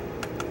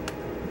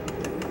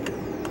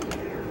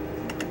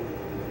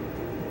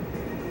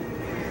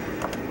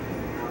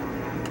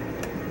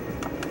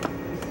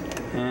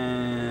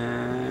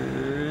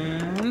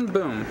 And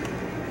boom.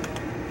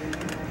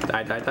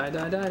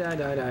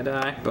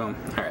 Die. Boom.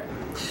 Alright.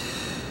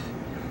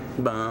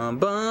 Bum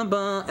bum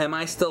bum. Am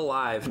I still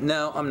alive?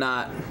 No, I'm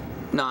not.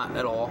 Not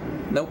at all.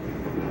 Nope.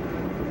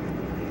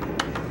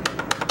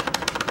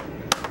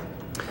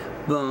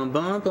 Bum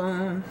bum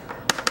bum.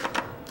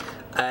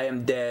 I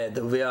am dead.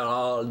 We are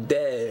all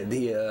dead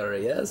here,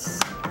 yes?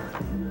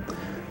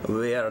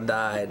 We are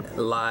died.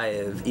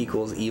 Live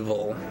equals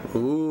evil.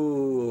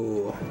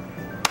 Ooh.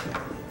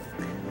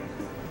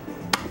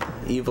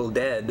 Evil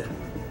dead.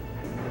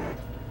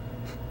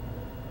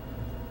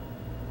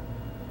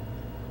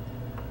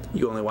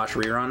 You only watch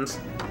reruns?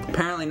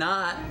 Apparently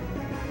not.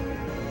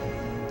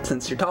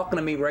 Since you're talking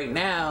to me right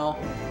now.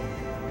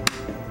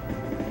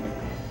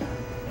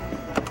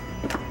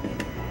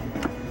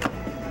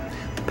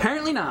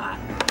 Apparently not.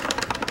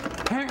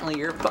 Apparently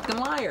you're a fucking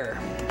liar.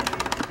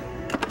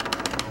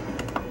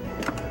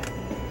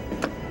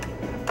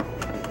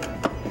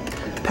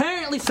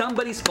 Apparently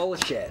somebody's full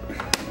of shit.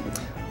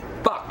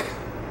 Fuck.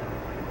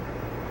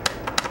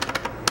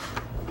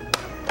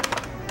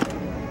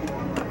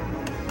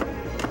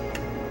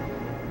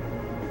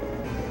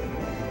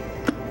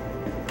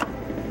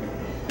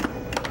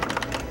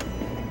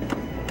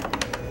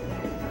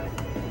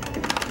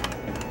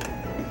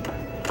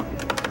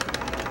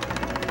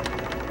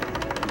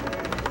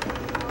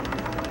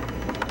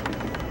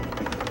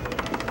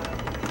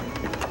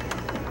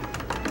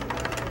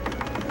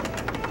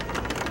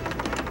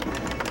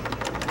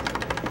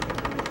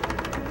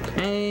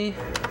 Okay.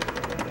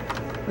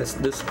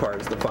 This part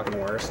is the fucking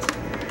worst.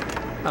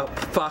 Oh,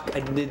 fuck.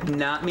 I did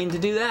not mean to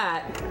do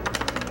that.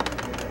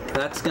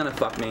 That's gonna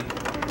fuck me.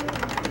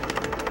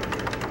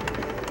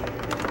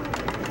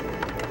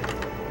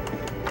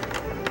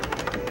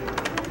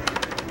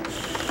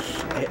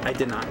 I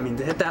did not mean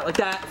to hit that like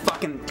that.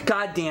 Fucking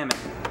god damn it.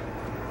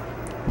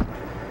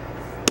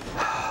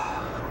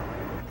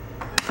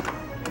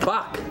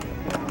 Fuck.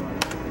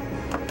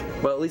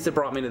 Well, at least it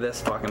brought me to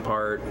this fucking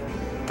part.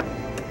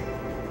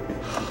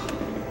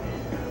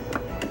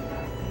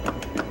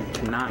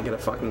 Cannot get a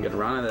fucking good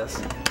run of this.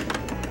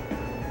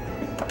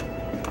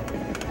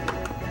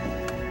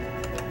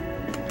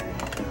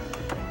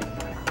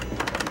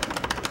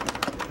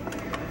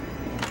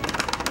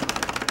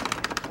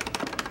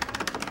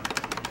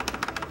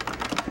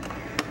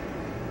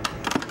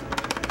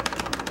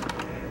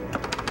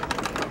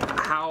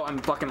 How I'm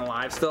fucking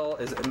alive still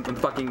is a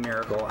fucking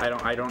miracle.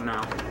 I don't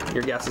know.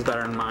 Your guess is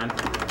better than mine.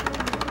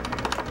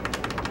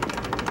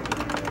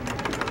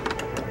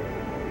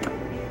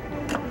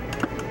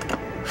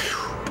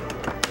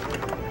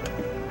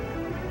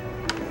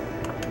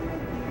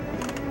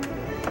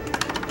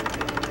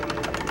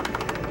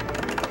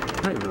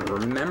 I don't even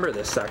remember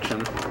this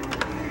section.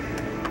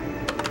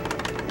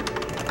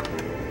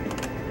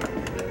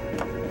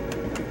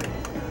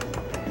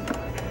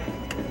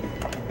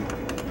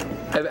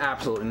 I have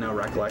absolutely no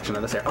recollection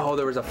of this area. Oh,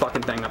 there was a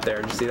fucking thing up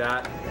there. Did you see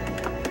that?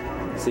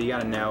 So you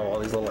gotta know all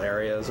these little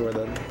areas where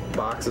the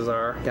boxes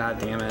are. God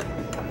damn it.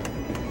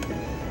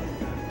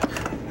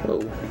 Whoa.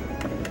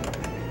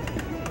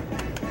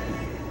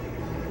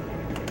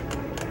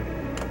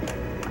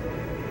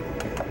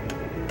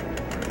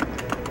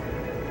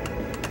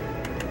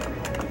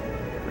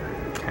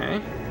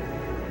 Okay.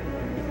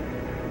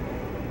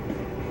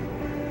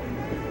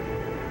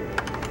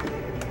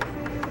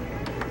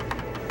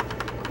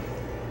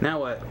 Now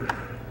what?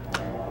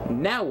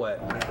 Now what?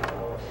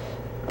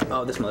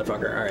 Oh, this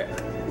motherfucker. Alright.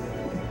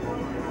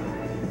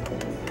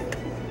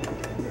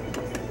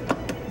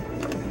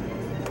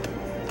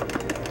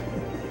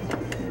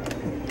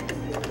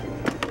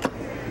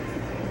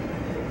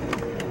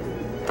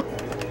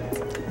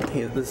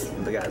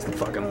 The guy's the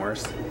fucking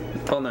worst.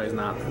 Well, no, he's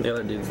not. The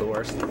other dude's the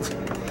worst.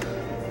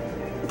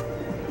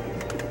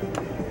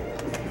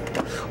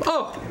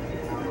 Oh!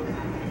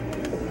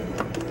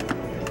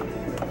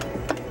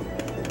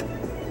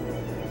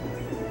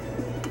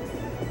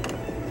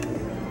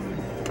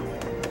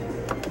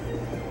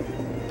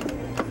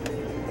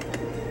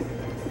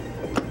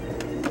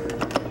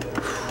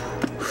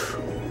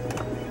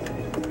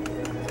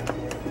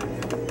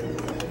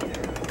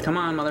 Come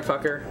on,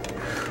 motherfucker.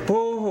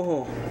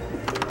 Whoa.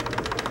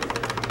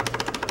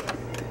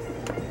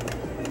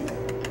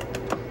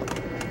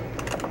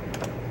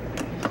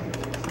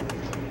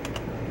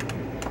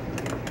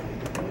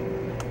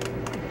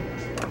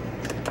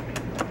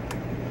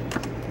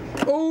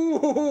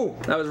 Ooh,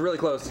 that was really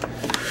close.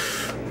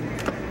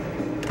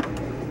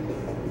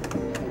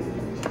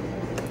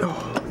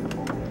 Oh.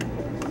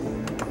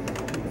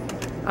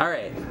 All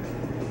right.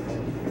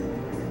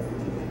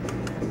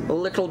 A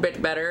little bit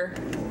better.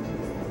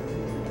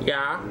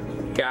 Yeah,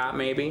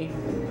 maybe.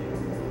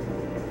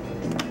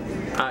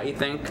 You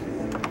think?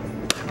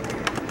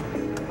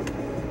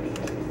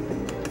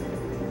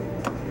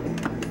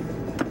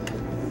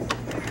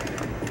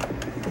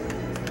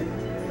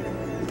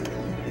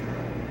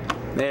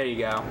 There you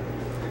go.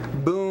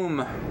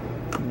 Boom,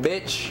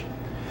 bitch.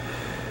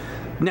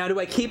 Now, do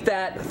I keep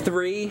that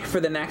 3 for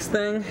the next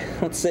thing?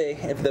 Let's see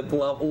if the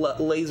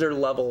laser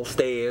level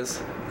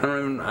stays. I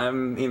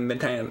haven't even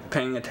been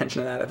paying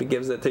attention to that if it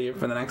gives it to you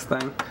for the next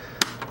thing.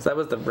 So that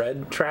was the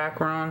red track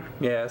we're on?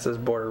 Yeah, it says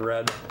border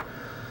red.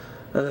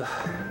 Ugh.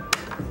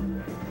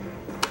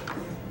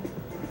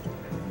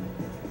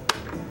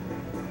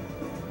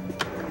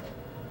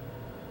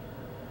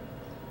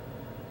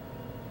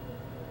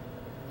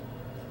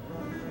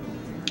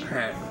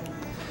 Alright.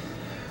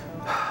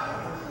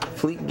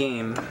 Fleet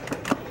game.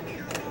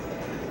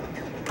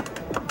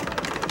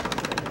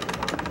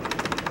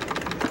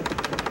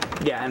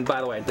 Yeah, and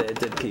by the way, it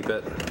did keep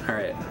it.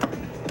 Alright.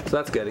 So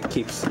that's good. It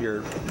keeps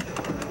your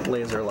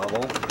laser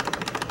level.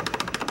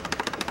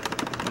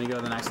 When you go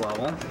to the next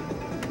level.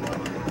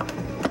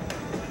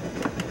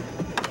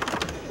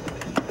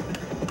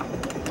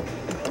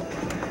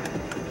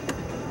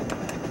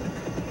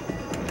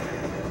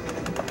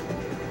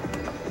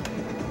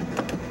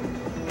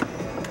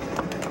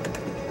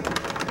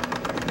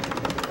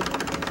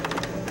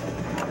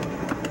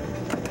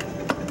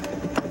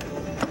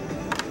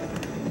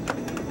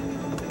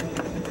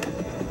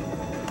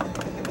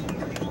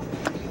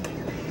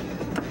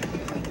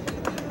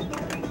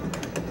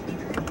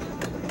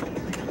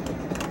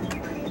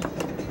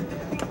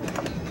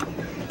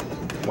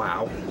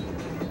 Wow.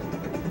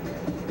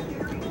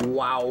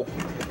 Wow.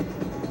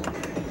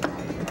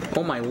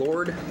 Oh my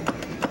lord.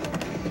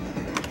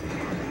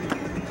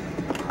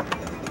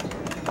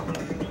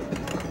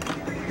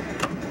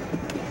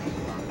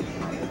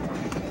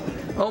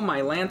 Oh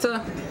my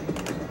Lanta.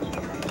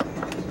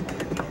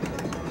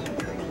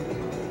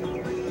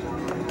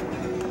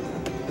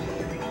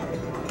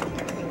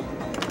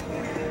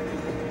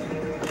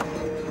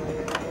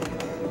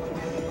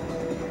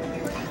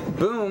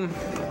 Boom.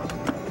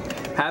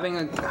 Having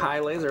a high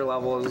laser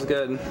level is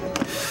good.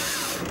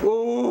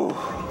 Ooh.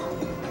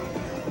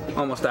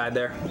 Almost died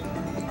there.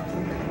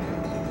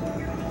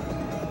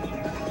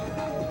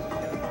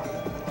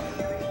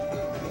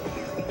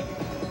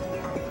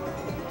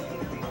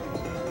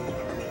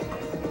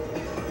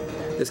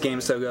 This game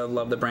is so good.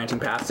 Love the branching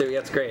paths too. Yeah,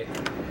 it's great.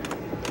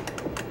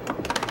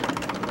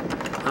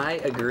 I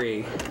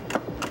agree.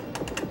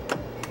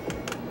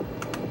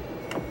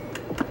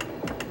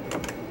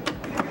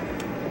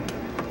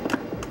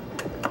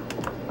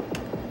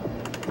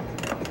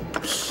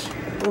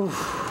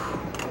 Oof.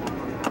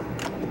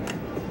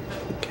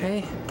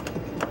 Okay.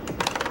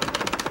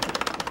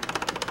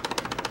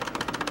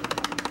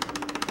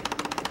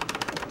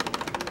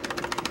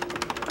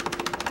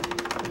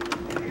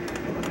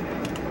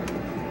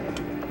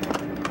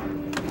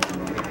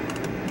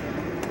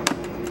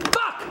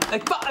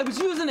 I was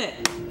using it!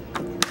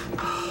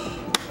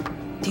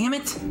 Damn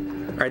it!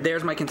 Alright,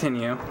 there's my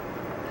continue.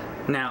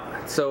 Now,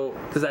 so,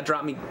 does that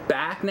drop me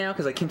back now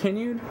because I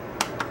continued?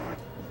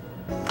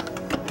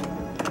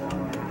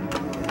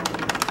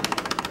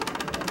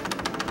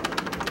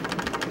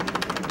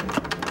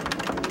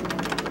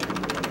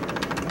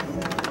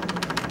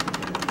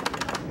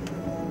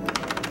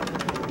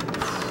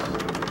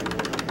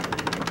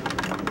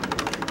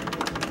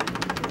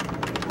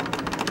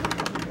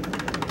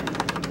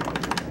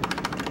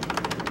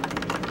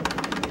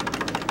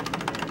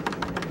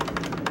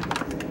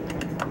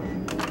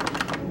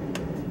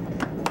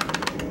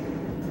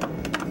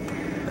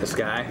 This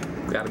guy,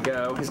 gotta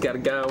go, he's gotta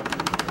go.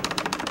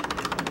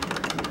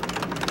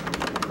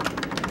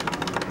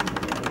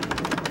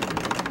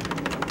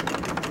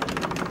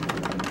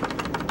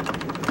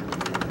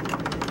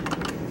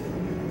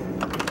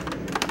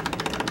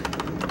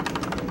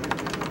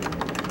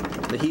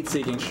 The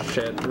heat-seeking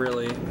shit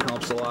really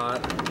helps a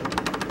lot.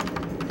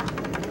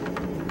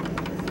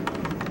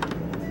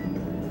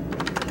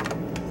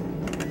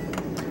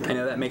 I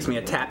know that makes me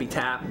a tappy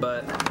tap,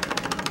 but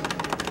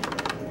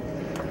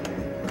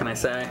what can I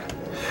say?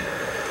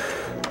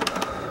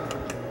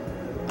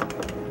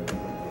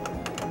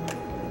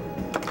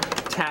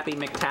 Tappy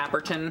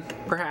McTapperton,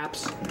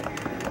 perhaps.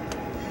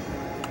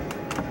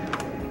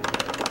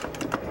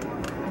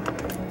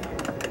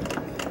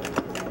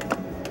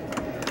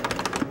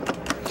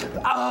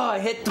 Oh,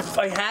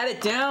 I had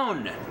it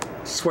down.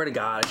 Swear to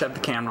God, I should have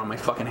the camera on my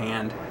fucking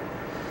hand.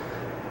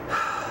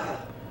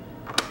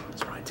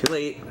 It's probably too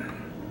late.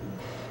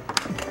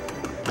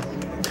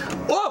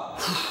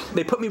 Whoa!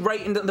 They put me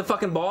right into the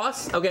fucking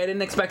boss? Okay, I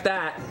didn't expect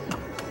that.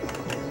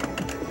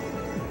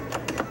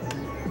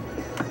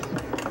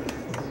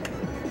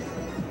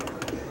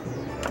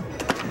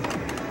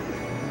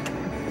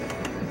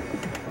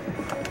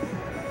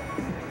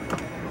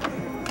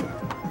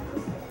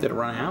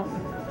 run out.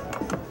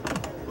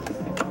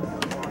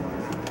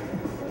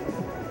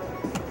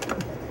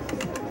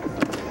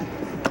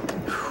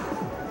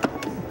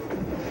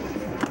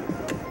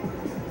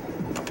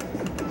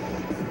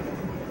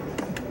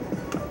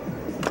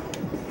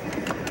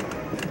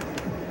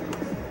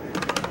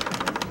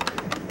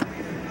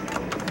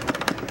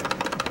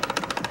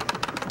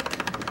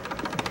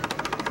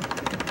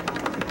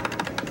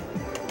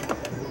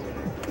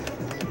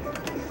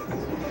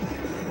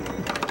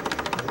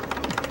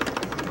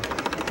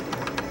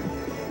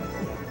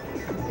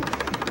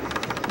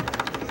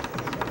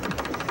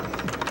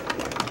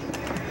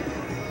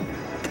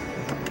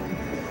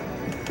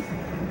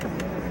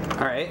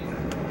 Alright,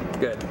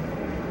 good.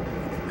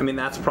 I mean,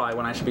 that's probably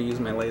when I should be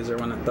using my laser,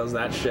 when it does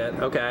that shit.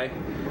 Okay.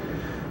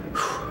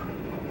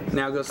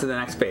 Now it goes to the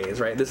next phase,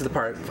 right? This is the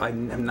part I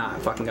have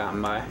not fucking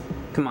gotten by.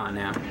 Come on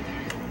now.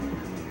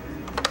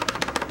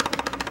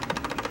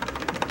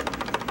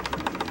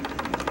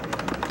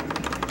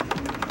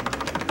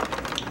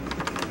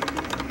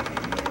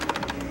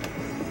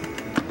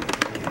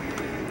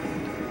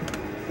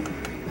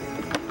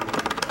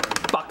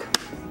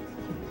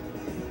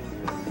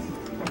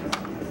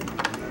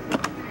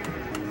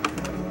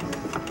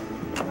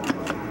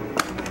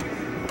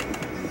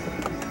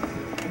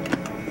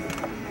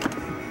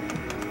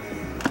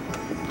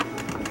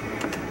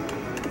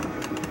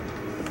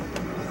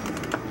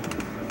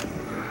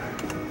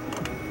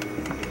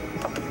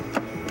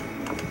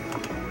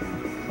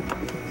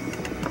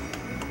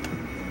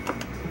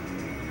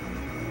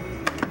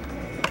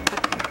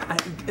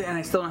 And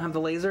I still don't have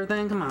the laser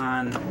thing? Come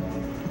on.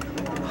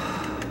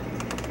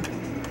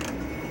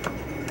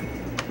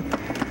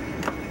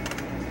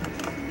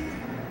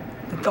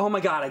 Oh my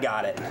god, I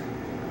got it.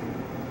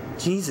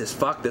 Jesus,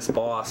 fuck this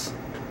boss.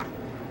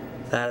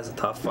 That is a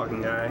tough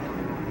fucking guy.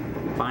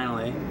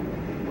 Finally.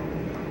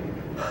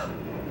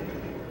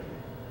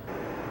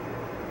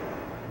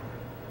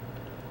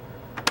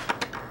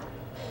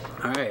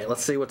 Alright,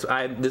 let's see what's...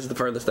 this is the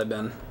furthest I've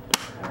been.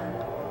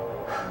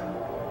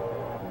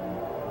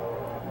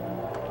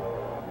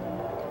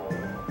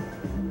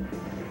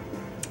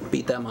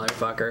 Beat that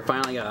motherfucker.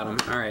 Finally got him.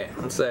 Alright,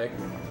 let's see.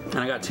 And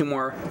I got 2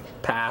 more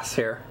pass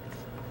here.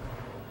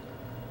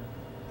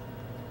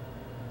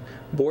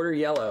 Border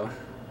yellow.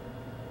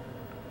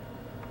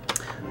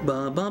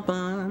 Bum bum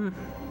bum.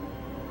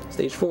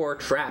 Stage 4,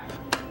 trap.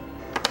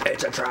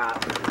 It's a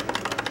trap.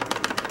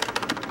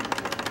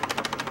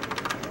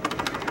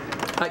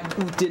 I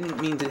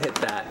didn't mean to hit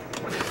that.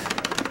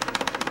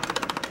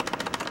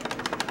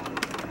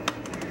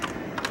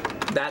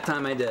 That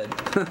time I did.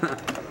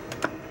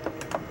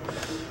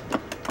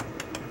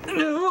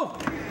 No!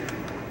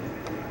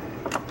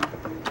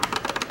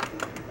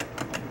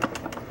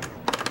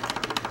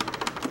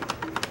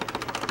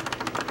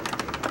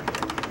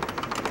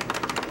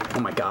 Oh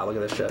my god, look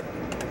at this shit.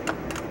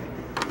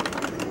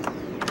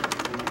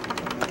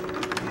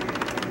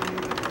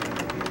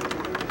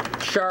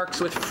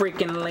 Sharks with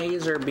freaking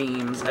laser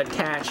beams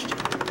attached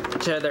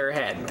to their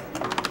head.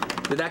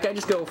 Did that guy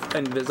just go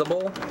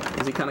invisible?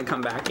 Is he gonna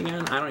come back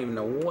again? I don't even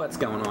know what's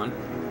going on.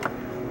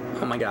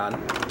 Oh my god.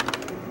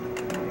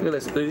 Look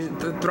at this.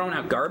 They're throwing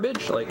out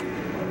garbage? Like,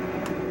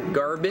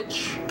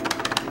 garbage?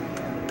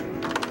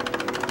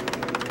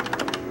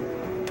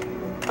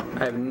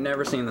 I have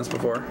never seen this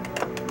before.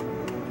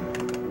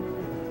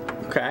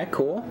 Okay,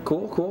 cool,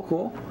 cool, cool,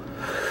 cool.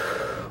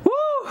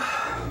 Woo!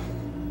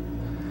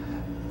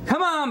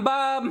 Come on,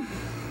 Bob!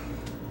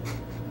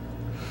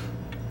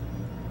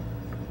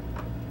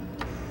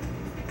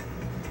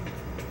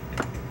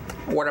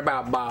 What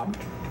about Bob?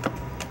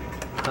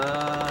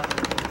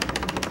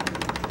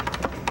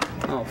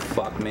 Oh,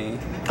 fuck me.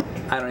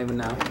 I don't even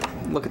know.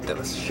 Look at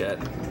this shit.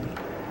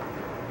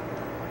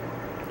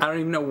 I don't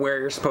even know where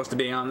you're supposed to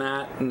be on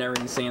that. Never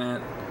even seen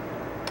it.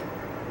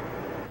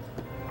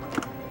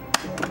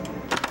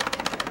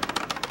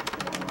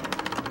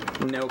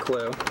 No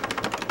clue.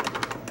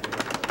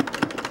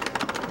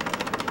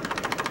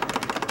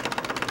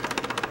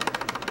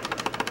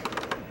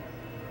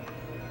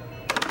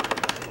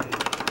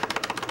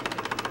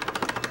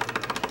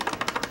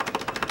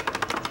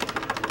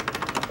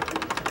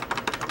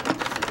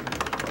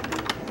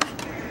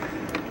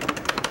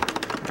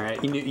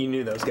 Alright, you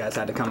knew those guys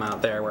had to come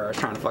out there where I was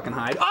trying to fucking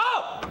hide.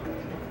 Oh!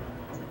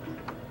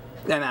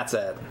 And that's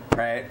it,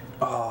 right?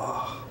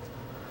 Oh.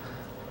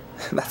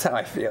 That's how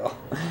I feel.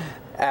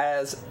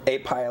 As a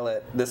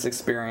pilot, this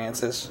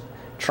experience is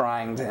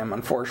trying to him.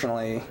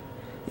 Unfortunately,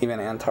 even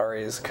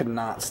Antares could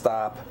not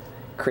stop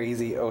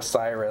crazy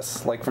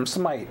Osiris. Like from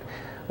Smite,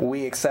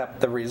 we accept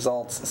the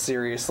results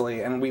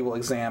seriously and we will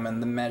examine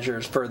the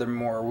measures.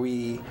 Furthermore,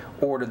 we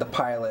order the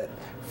pilot,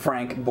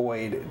 Frank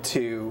Boyd,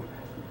 to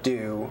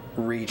do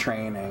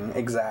retraining.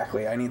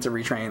 Exactly. I need to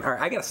retrain.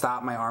 Alright, I gotta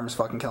stop. My arm's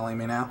fucking killing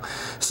me now.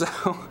 So,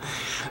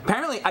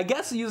 apparently, I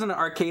guess using an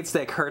arcade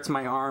stick hurts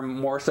my arm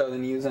more so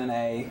than using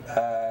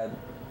a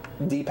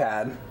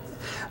D-pad.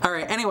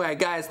 Alright, anyway,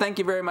 guys, thank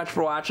you very much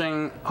for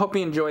watching. Hope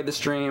you enjoyed the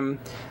stream.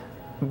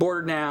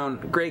 Border Down,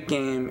 great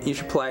game. You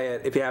should play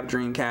it if you have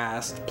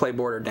Dreamcast. Play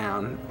Border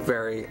Down,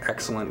 very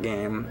excellent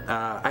game.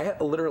 I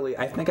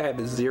think I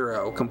have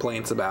 0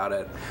 complaints about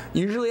it.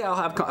 Usually I'll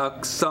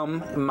have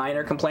some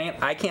minor complaint.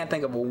 I can't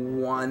think of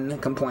one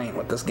complaint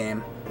with this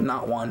game.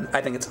 Not one.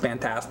 I think it's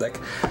fantastic.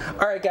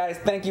 Alright guys,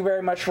 thank you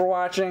very much for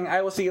watching.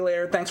 I will see you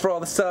later. Thanks for all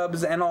the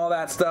subs and all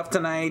that stuff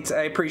tonight.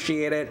 I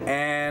appreciate it.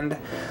 And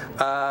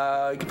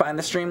you can find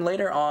the stream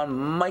later on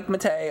Mike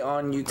Matei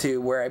on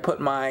YouTube, where I put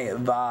my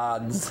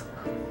VODs.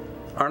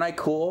 Aren't I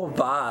cool?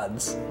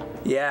 VODs.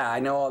 Yeah, I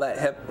know all that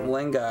hip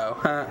lingo.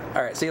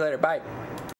 Alright, see you later. Bye.